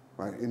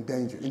 right? In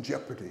danger, in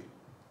jeopardy,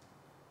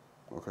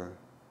 okay?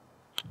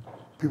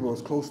 People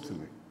was close to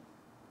me,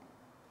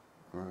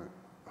 right?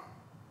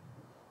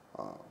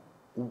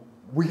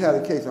 We had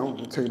a case, I'm going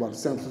to tell you about the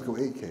San Francisco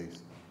 8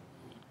 case,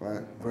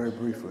 right? Very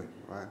briefly,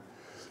 right?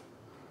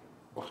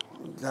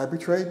 Guy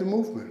betrayed the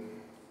movement,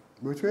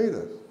 betrayed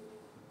us,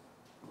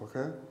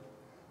 okay?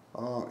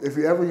 If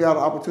you ever got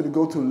an opportunity to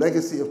go to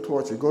Legacy of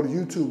Torture, go to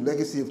YouTube,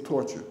 Legacy of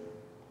Torture,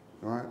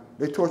 all right?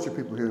 They torture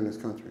people here in this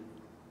country,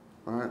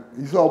 all right?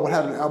 You saw what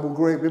happened in Abu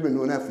Ghraib, they've been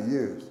doing that for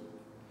years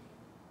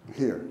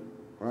here,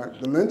 right?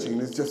 The lynching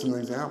is just an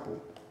example.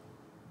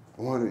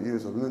 100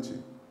 years of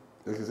lynching,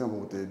 that's an example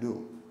of what they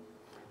do.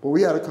 But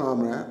we had a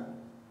comrade,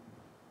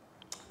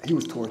 he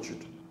was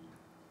tortured,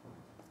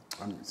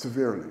 I mean,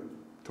 severely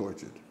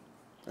tortured,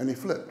 and he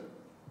flipped,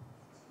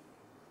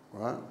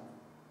 right?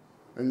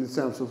 In the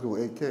San Francisco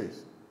 8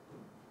 case.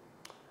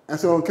 And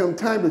so it came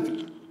time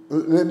to,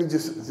 let me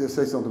just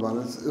say something about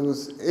it. It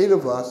was 8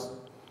 of us,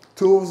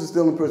 2 of us are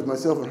still in prison,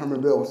 myself and Herman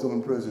Bell were still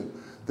in prison.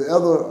 The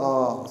other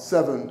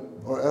 7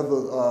 or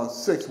other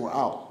 6 were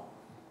out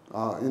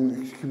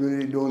in the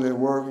community doing their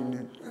work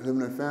and living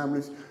their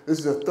families. This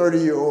is a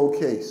 30-year-old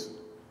case,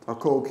 a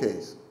cold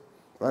case,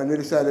 right? And they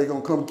decided they're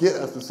gonna come get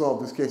us to solve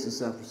this case in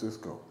San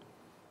Francisco.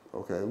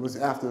 Okay, it was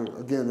after,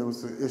 again, it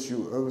was the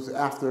issue, it was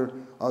after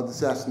the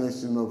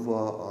assassination of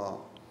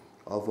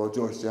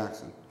George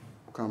Jackson,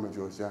 Comrade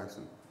George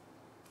Jackson,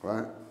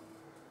 right?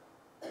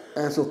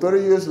 And so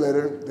 30 years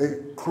later,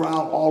 they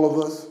corralled all of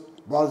us,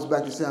 brought us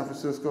back to San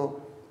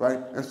Francisco, right,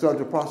 and started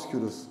to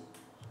prosecute us.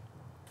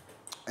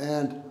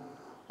 And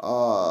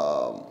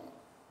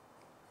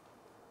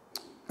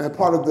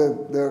part of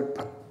their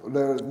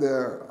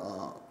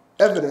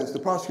evidence, the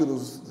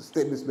prosecutors'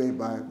 statements made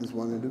by this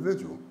one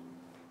individual,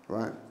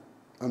 right,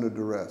 under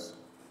duress.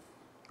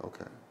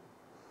 Okay.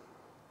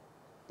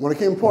 When it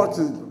came part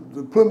to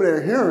the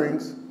preliminary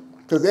hearings,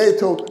 because they had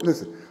told,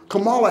 listen,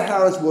 Kamala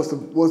Harris was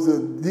the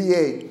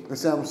DA in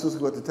San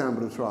Francisco at the time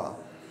of the trial.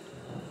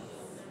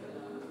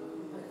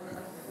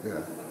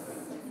 Yeah,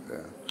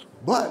 yeah.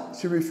 But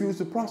she refused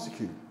to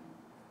prosecute.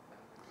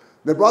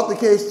 They brought the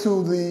case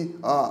to the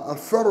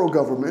federal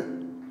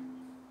government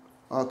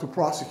to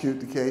prosecute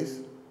the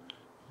case.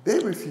 They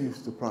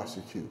refused to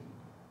prosecute.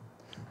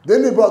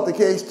 Then they brought the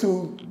case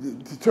to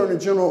the Attorney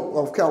General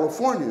of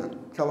California,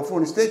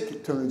 California State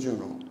Attorney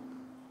General,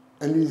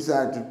 and he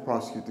decided to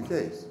prosecute the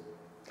case.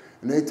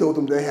 And they told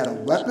them they had a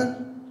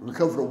weapon,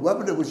 recovered a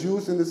weapon that was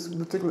used in this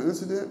particular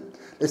incident.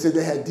 They said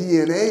they had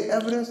DNA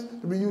evidence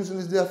to be used in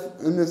this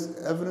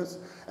evidence,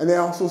 and they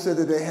also said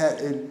that they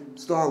had a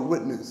star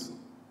witness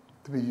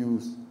to be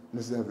used in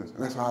this evidence.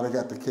 And that's how they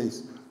got the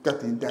case, got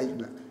the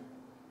indictment.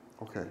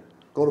 Okay.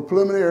 Go to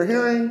preliminary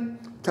hearing,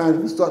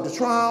 time to start the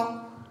trial.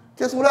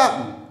 Guess what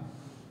happened?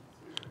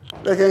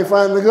 They can't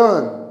find the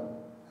gun.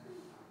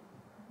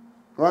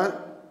 Right?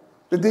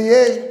 The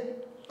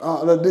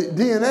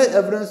DNA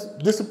evidence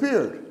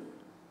disappeared.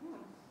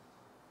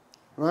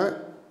 Right?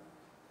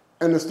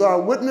 And the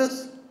star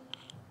witness,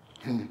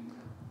 the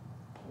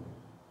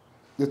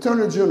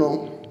Attorney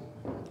General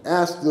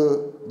asked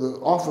the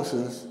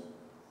officers,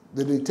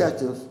 the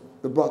detectives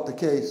that brought the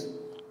case,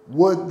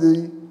 would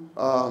the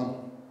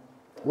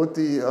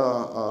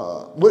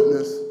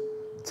witness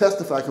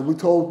testify, because we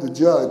told the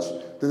judge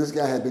that this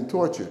guy had been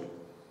tortured.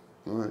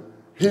 All right?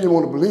 He didn't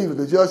want to believe it.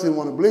 The judge didn't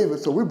want to believe it,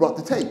 so we brought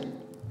the tape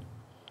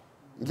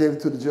and gave it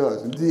to the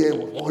judge. And the DA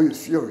was, he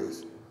was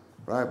furious,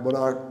 right? But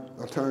our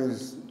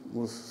attorneys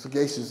was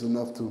sagacious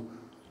enough to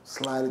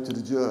slide it to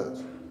the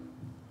judge.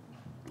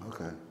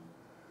 Okay.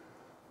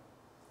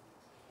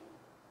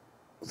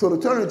 So the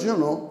Attorney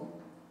General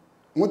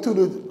went to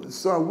the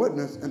star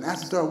witness and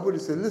asked the star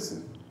witness, said,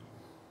 listen,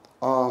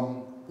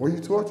 were you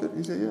tortured?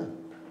 He said, yeah.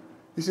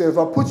 He said, if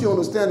I put you on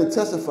the stand and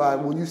testify,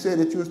 will you say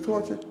that you was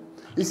tortured?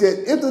 He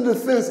said, if the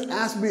defense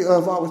asked me if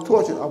I was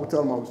tortured, I would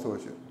tell them I was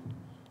tortured.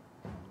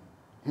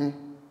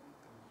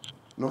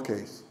 No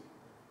case.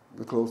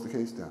 They closed the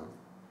case down.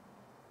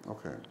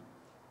 Okay.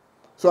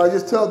 So I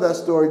just tell that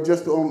story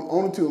just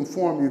only to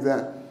inform you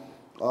that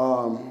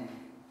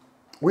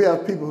we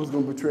have people who's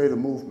going to betray the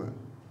movement.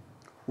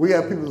 We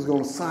have people who's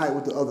going to side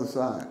with the other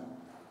side,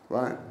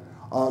 right?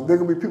 There are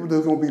going to be people that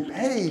are going to be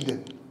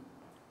paid,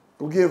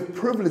 will give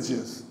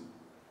privileges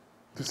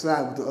to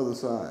side with the other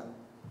side,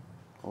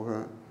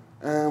 okay?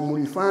 And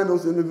when you find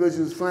those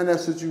individuals, find that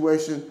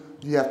situation,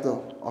 you have to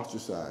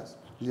ostracize.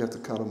 You have to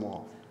cut them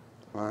off,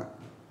 right?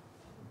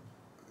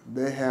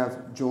 They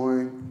have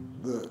joined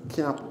the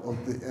camp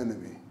of the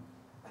enemy,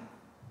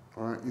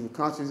 all right? Either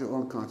consciously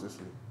or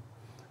unconsciously.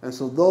 And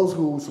so those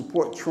who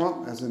support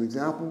Trump, as an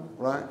example,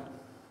 right?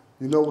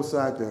 You know what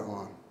side they're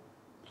on.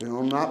 They're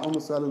not on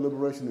the side of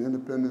liberation, and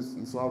independence,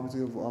 and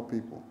sovereignty of our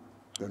people.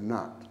 They're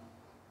not,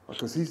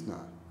 because he's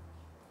not.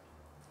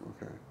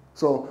 Okay.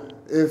 So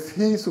if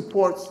he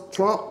supports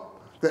Trump,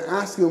 then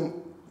ask him,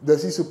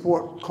 does he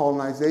support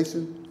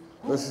colonization?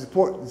 Does he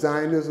support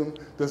Zionism?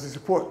 Does he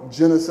support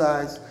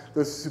genocides?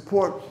 Does he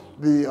support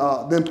the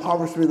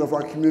impoverishment of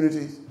our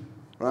communities?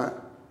 Right?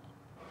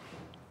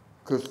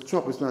 Because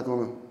Trump is not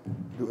going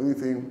to do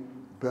anything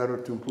better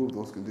to improve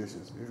those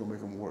conditions. He's going to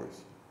make them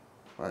worse.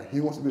 Right?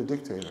 He wants to be a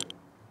dictator.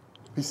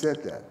 He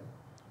said that.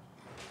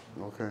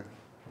 Okay.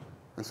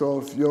 And so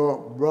if your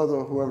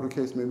brother, whoever the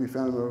case may be,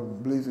 family member,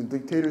 believes in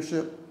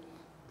dictatorship,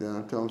 then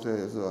I tell him,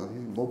 he's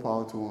more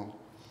power to him,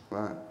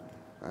 right?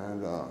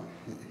 And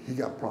he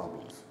got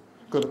problems.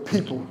 Because the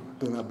people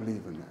do not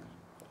believe in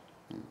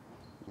that.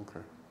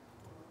 Okay.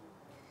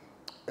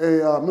 Hey,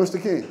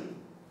 Mr. King,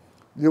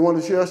 you want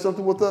to share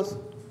something with us? How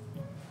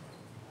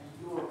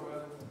you doing,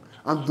 brother?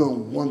 I'm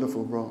doing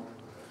wonderful, bro.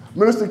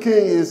 Minister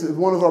King is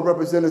one of our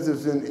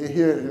representatives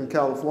here in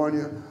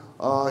California.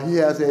 He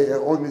has an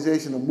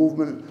organization, a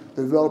movement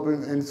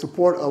developing in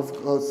support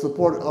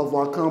of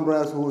our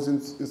comrades who was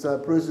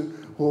inside prison,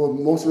 who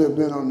mostly have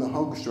been on the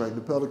hunger strike,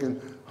 the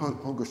Pelican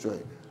hunger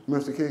strike.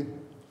 Minister King?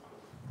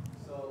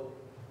 So,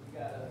 you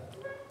got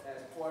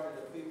as part of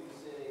the people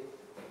saying,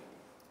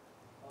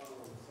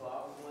 so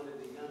I was one of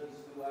the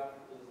youngest New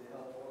Africans to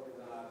help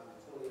organize the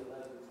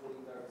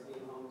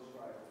 2011-2013 hunger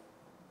strike.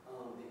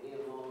 The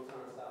end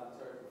long-term South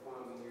Turkey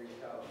farming here in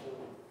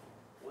California.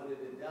 One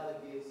of the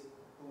delegates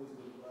who was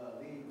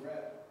the lead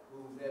rep,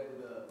 who was able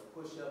to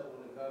push up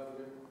on the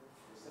governor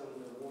and some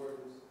of the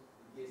wardens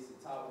to get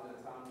Satawa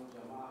and Tamu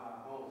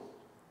Jama'a home.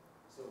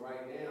 So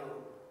right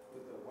now,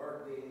 with the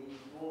work that he's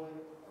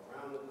doing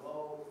around the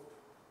globe,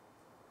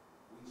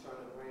 we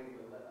trying to bring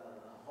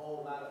a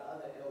whole lot of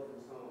other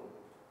elders home.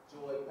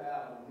 Joy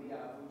Powell,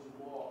 Mia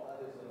Jamal,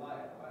 others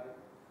alike, right?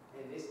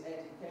 And this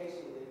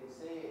education that he's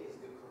saying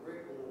is the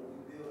curriculum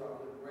we build our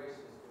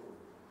liberation through.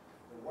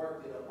 The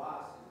work that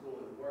Abbas is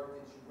doing, the work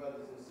that you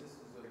brothers and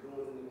sisters are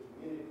doing in the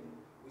community,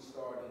 we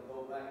started to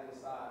go back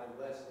inside of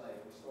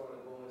Westlake. We started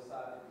to go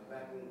inside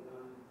back in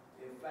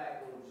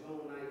fact, on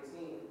June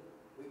 19th,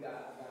 we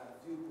got a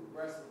few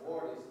progressive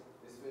artists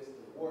that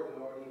Mr. Warden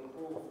already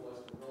approved for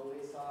us to go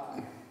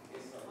inside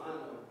in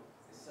Solano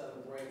and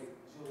celebrate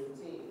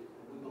Juneteenth.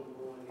 And we're going to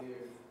go in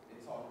here and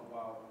talk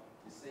about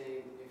the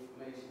same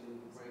information that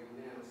we bring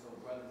now. So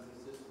brothers and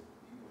sisters,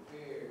 be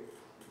prepared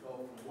to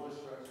go from one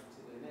structure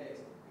to the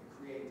next and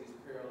create this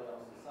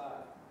parallel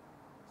society.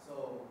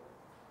 So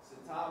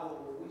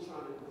Satawa, what we're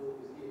trying to do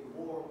is get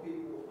more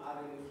people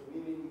out in the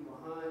community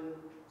behind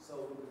them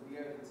so we can be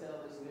able to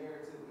tell this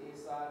narrative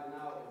inside and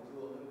out and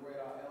do a Liberate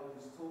Our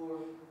Elders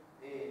tour.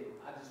 And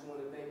I just want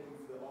to thank you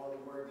for all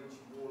the work that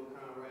you're doing,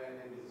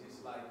 Conrad, and it's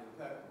just like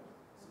impeccable.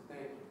 So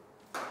thank you.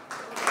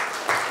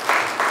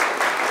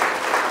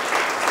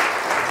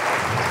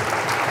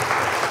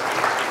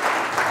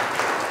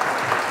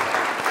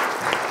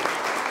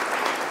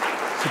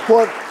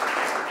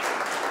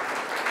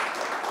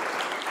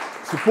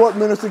 Support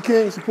Minister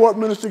King, support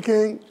Minister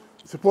King,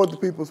 support the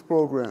People's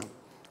Program.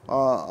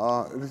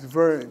 It is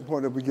very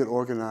important that we get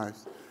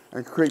organized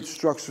and create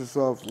structures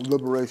of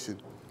liberation,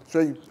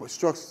 straight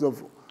structures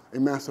of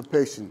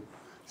emancipation,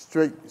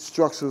 straight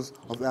structures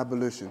of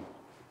abolition,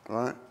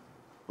 all right?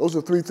 Those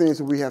are three things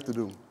that we have to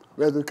do.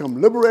 We have to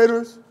become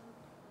liberators,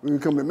 we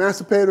become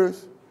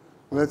emancipators,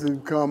 we have to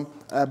become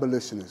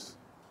abolitionists,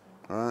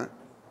 all right?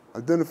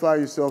 Identify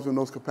yourselves in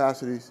those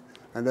capacities,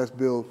 and let's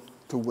build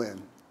to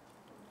win.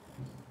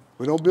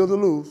 We don't build to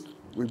lose,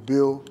 we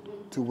build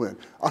to win.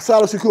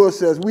 Asala Shakur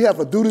says, we have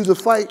a duty to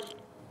fight,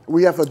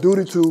 we have a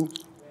duty to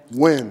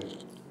win. Great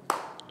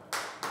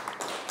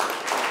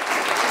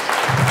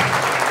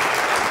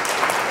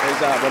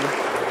job, brother.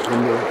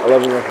 I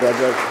love you for that,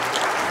 Judge.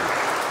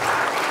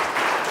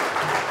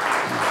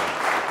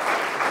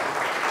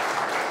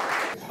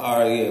 All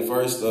right, yeah,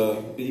 first,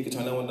 you can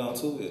turn that one down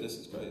too? Yeah, this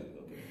is great.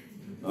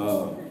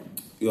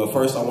 Okay.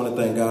 First, I want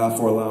to thank God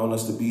for allowing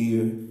us to be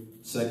here.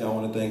 Second, I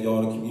want to thank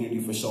y'all, the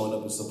community, for showing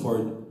up and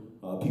supporting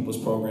people's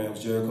programs,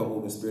 Jericho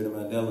Movement, Spirit of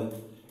Mandela.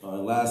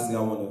 And lastly, I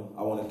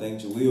want to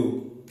thank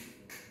Jalil.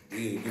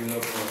 Yeah, give it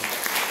up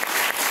for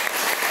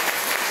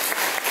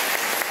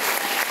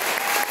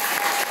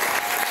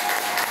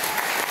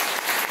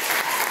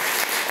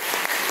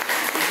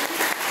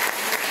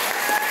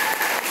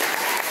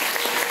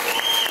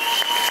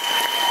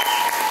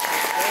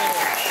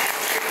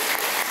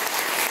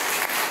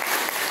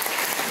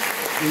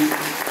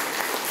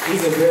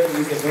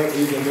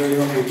He's a very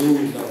humble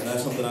dude, and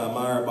that's something I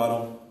admire about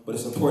him. But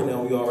it's important that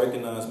we all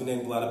recognize, we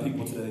named a lot of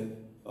people today.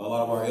 A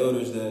lot of our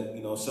elders that,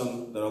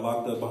 some that are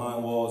locked up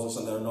behind walls and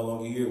some that are no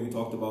longer here. We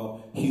talked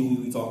about Huey,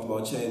 we talked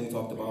about Che, we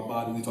talked about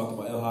Bobby, we talked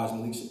about El Haj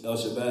Malik El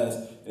Shabazz.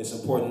 And it's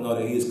important to know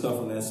that he has come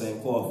from that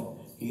same cloth.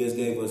 He has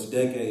gave us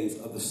decades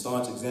of the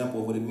staunch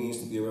example of what it means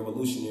to be a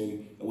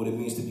revolutionary and what it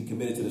means to be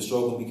committed to the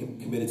struggle and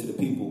be committed to the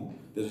people.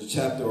 There's a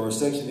chapter or a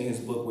section in his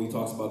book where he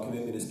talks about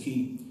commitment is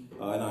key.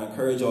 And I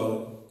encourage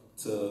y'all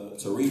to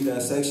read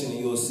that section, and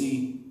you'll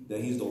see that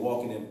he's the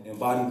walking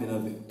embodiment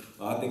of it.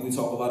 I think we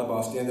talk a lot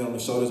about standing on the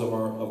shoulders of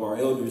our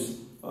elders,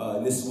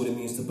 and this is what it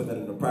means to put that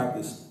into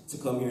practice, to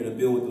come here to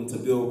build with them, to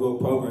build real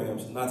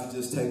programs, not to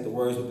just take the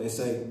words, what they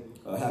say,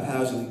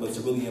 haphazardly, but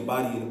to really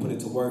embody it and put it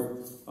to work.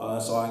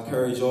 So I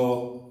encourage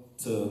y'all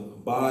to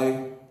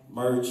buy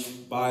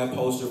merch, buy a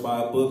poster,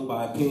 buy a book,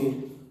 buy a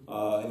pen,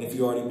 and if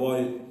you already bought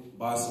it,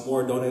 buy some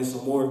more, donate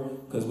some more,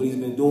 because what he's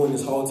been doing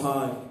this whole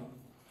time,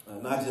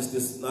 not just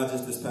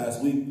this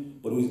past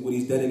week, but what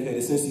he's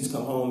dedicated since he's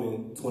come home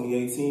in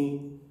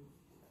 2018.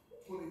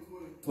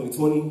 2020.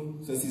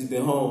 2020, since he's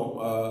been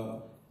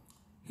home,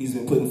 he's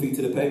been putting feet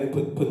to the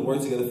pavement, putting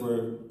work together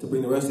to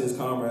bring the rest of his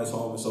comrades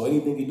home. And so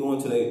anything you're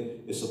doing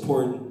today is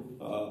supporting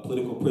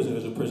political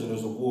prisoners or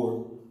prisoners of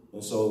war.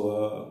 And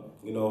so,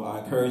 you know, I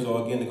encourage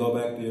y'all again to go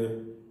back there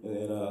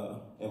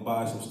and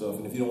buy some stuff.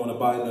 And if you don't want to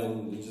buy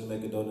nothing, you just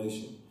make a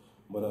donation.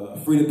 But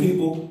free the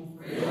people.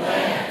 Free the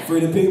land. Free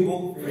the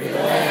people. Free the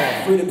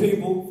land. Free the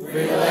people.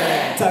 Free the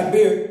land.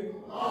 Takbir.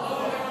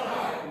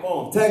 Come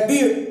on,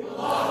 Takbir.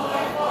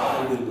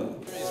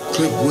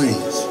 Clip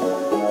wings.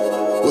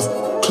 With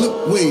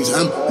clipped wings,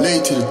 I'm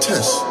laid to the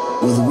test,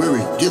 where the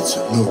weary gets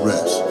no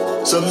rest.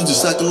 Subject to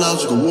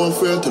psychological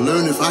warfare to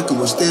learn if I can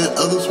withstand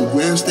others who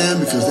grandstand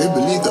because they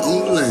believe they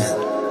own the land.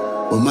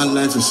 But my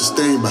life is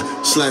sustained by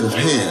sleight of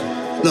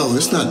hand. No,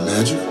 it's not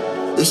magic.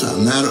 It's a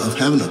matter of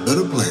having a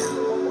better plan.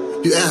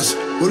 You ask,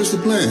 what is the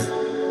plan?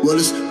 Well,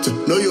 it's to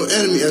know your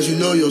enemy as you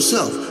know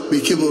yourself. Be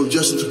capable of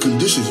adjusting to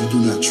conditions you do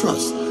not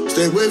trust.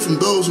 Stay away from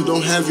those who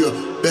don't have your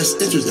best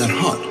interest at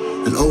heart,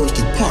 and always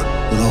depart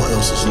when all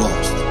else is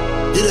lost.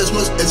 Get as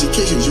much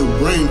education as your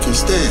brain can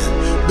stand.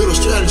 Build a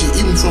strategy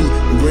even from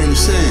a grain of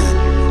sand.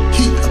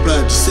 Heat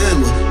applied to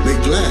sand will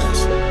make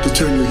glass to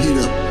turn your heat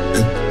up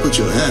and put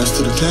your ass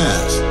to the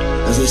task.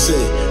 As they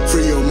say,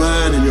 free your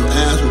mind and your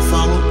ass will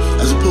follow,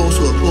 as opposed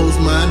to a closed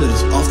mind that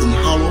is often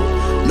hollow.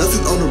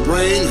 Nothing on the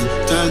brain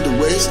and time to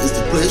waste is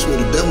the place where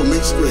the devil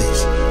makes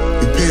grace.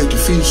 Prepare to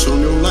feast on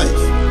your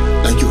life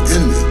like your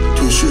enemy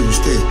to ensure you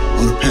stay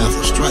on the path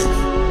of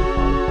strife.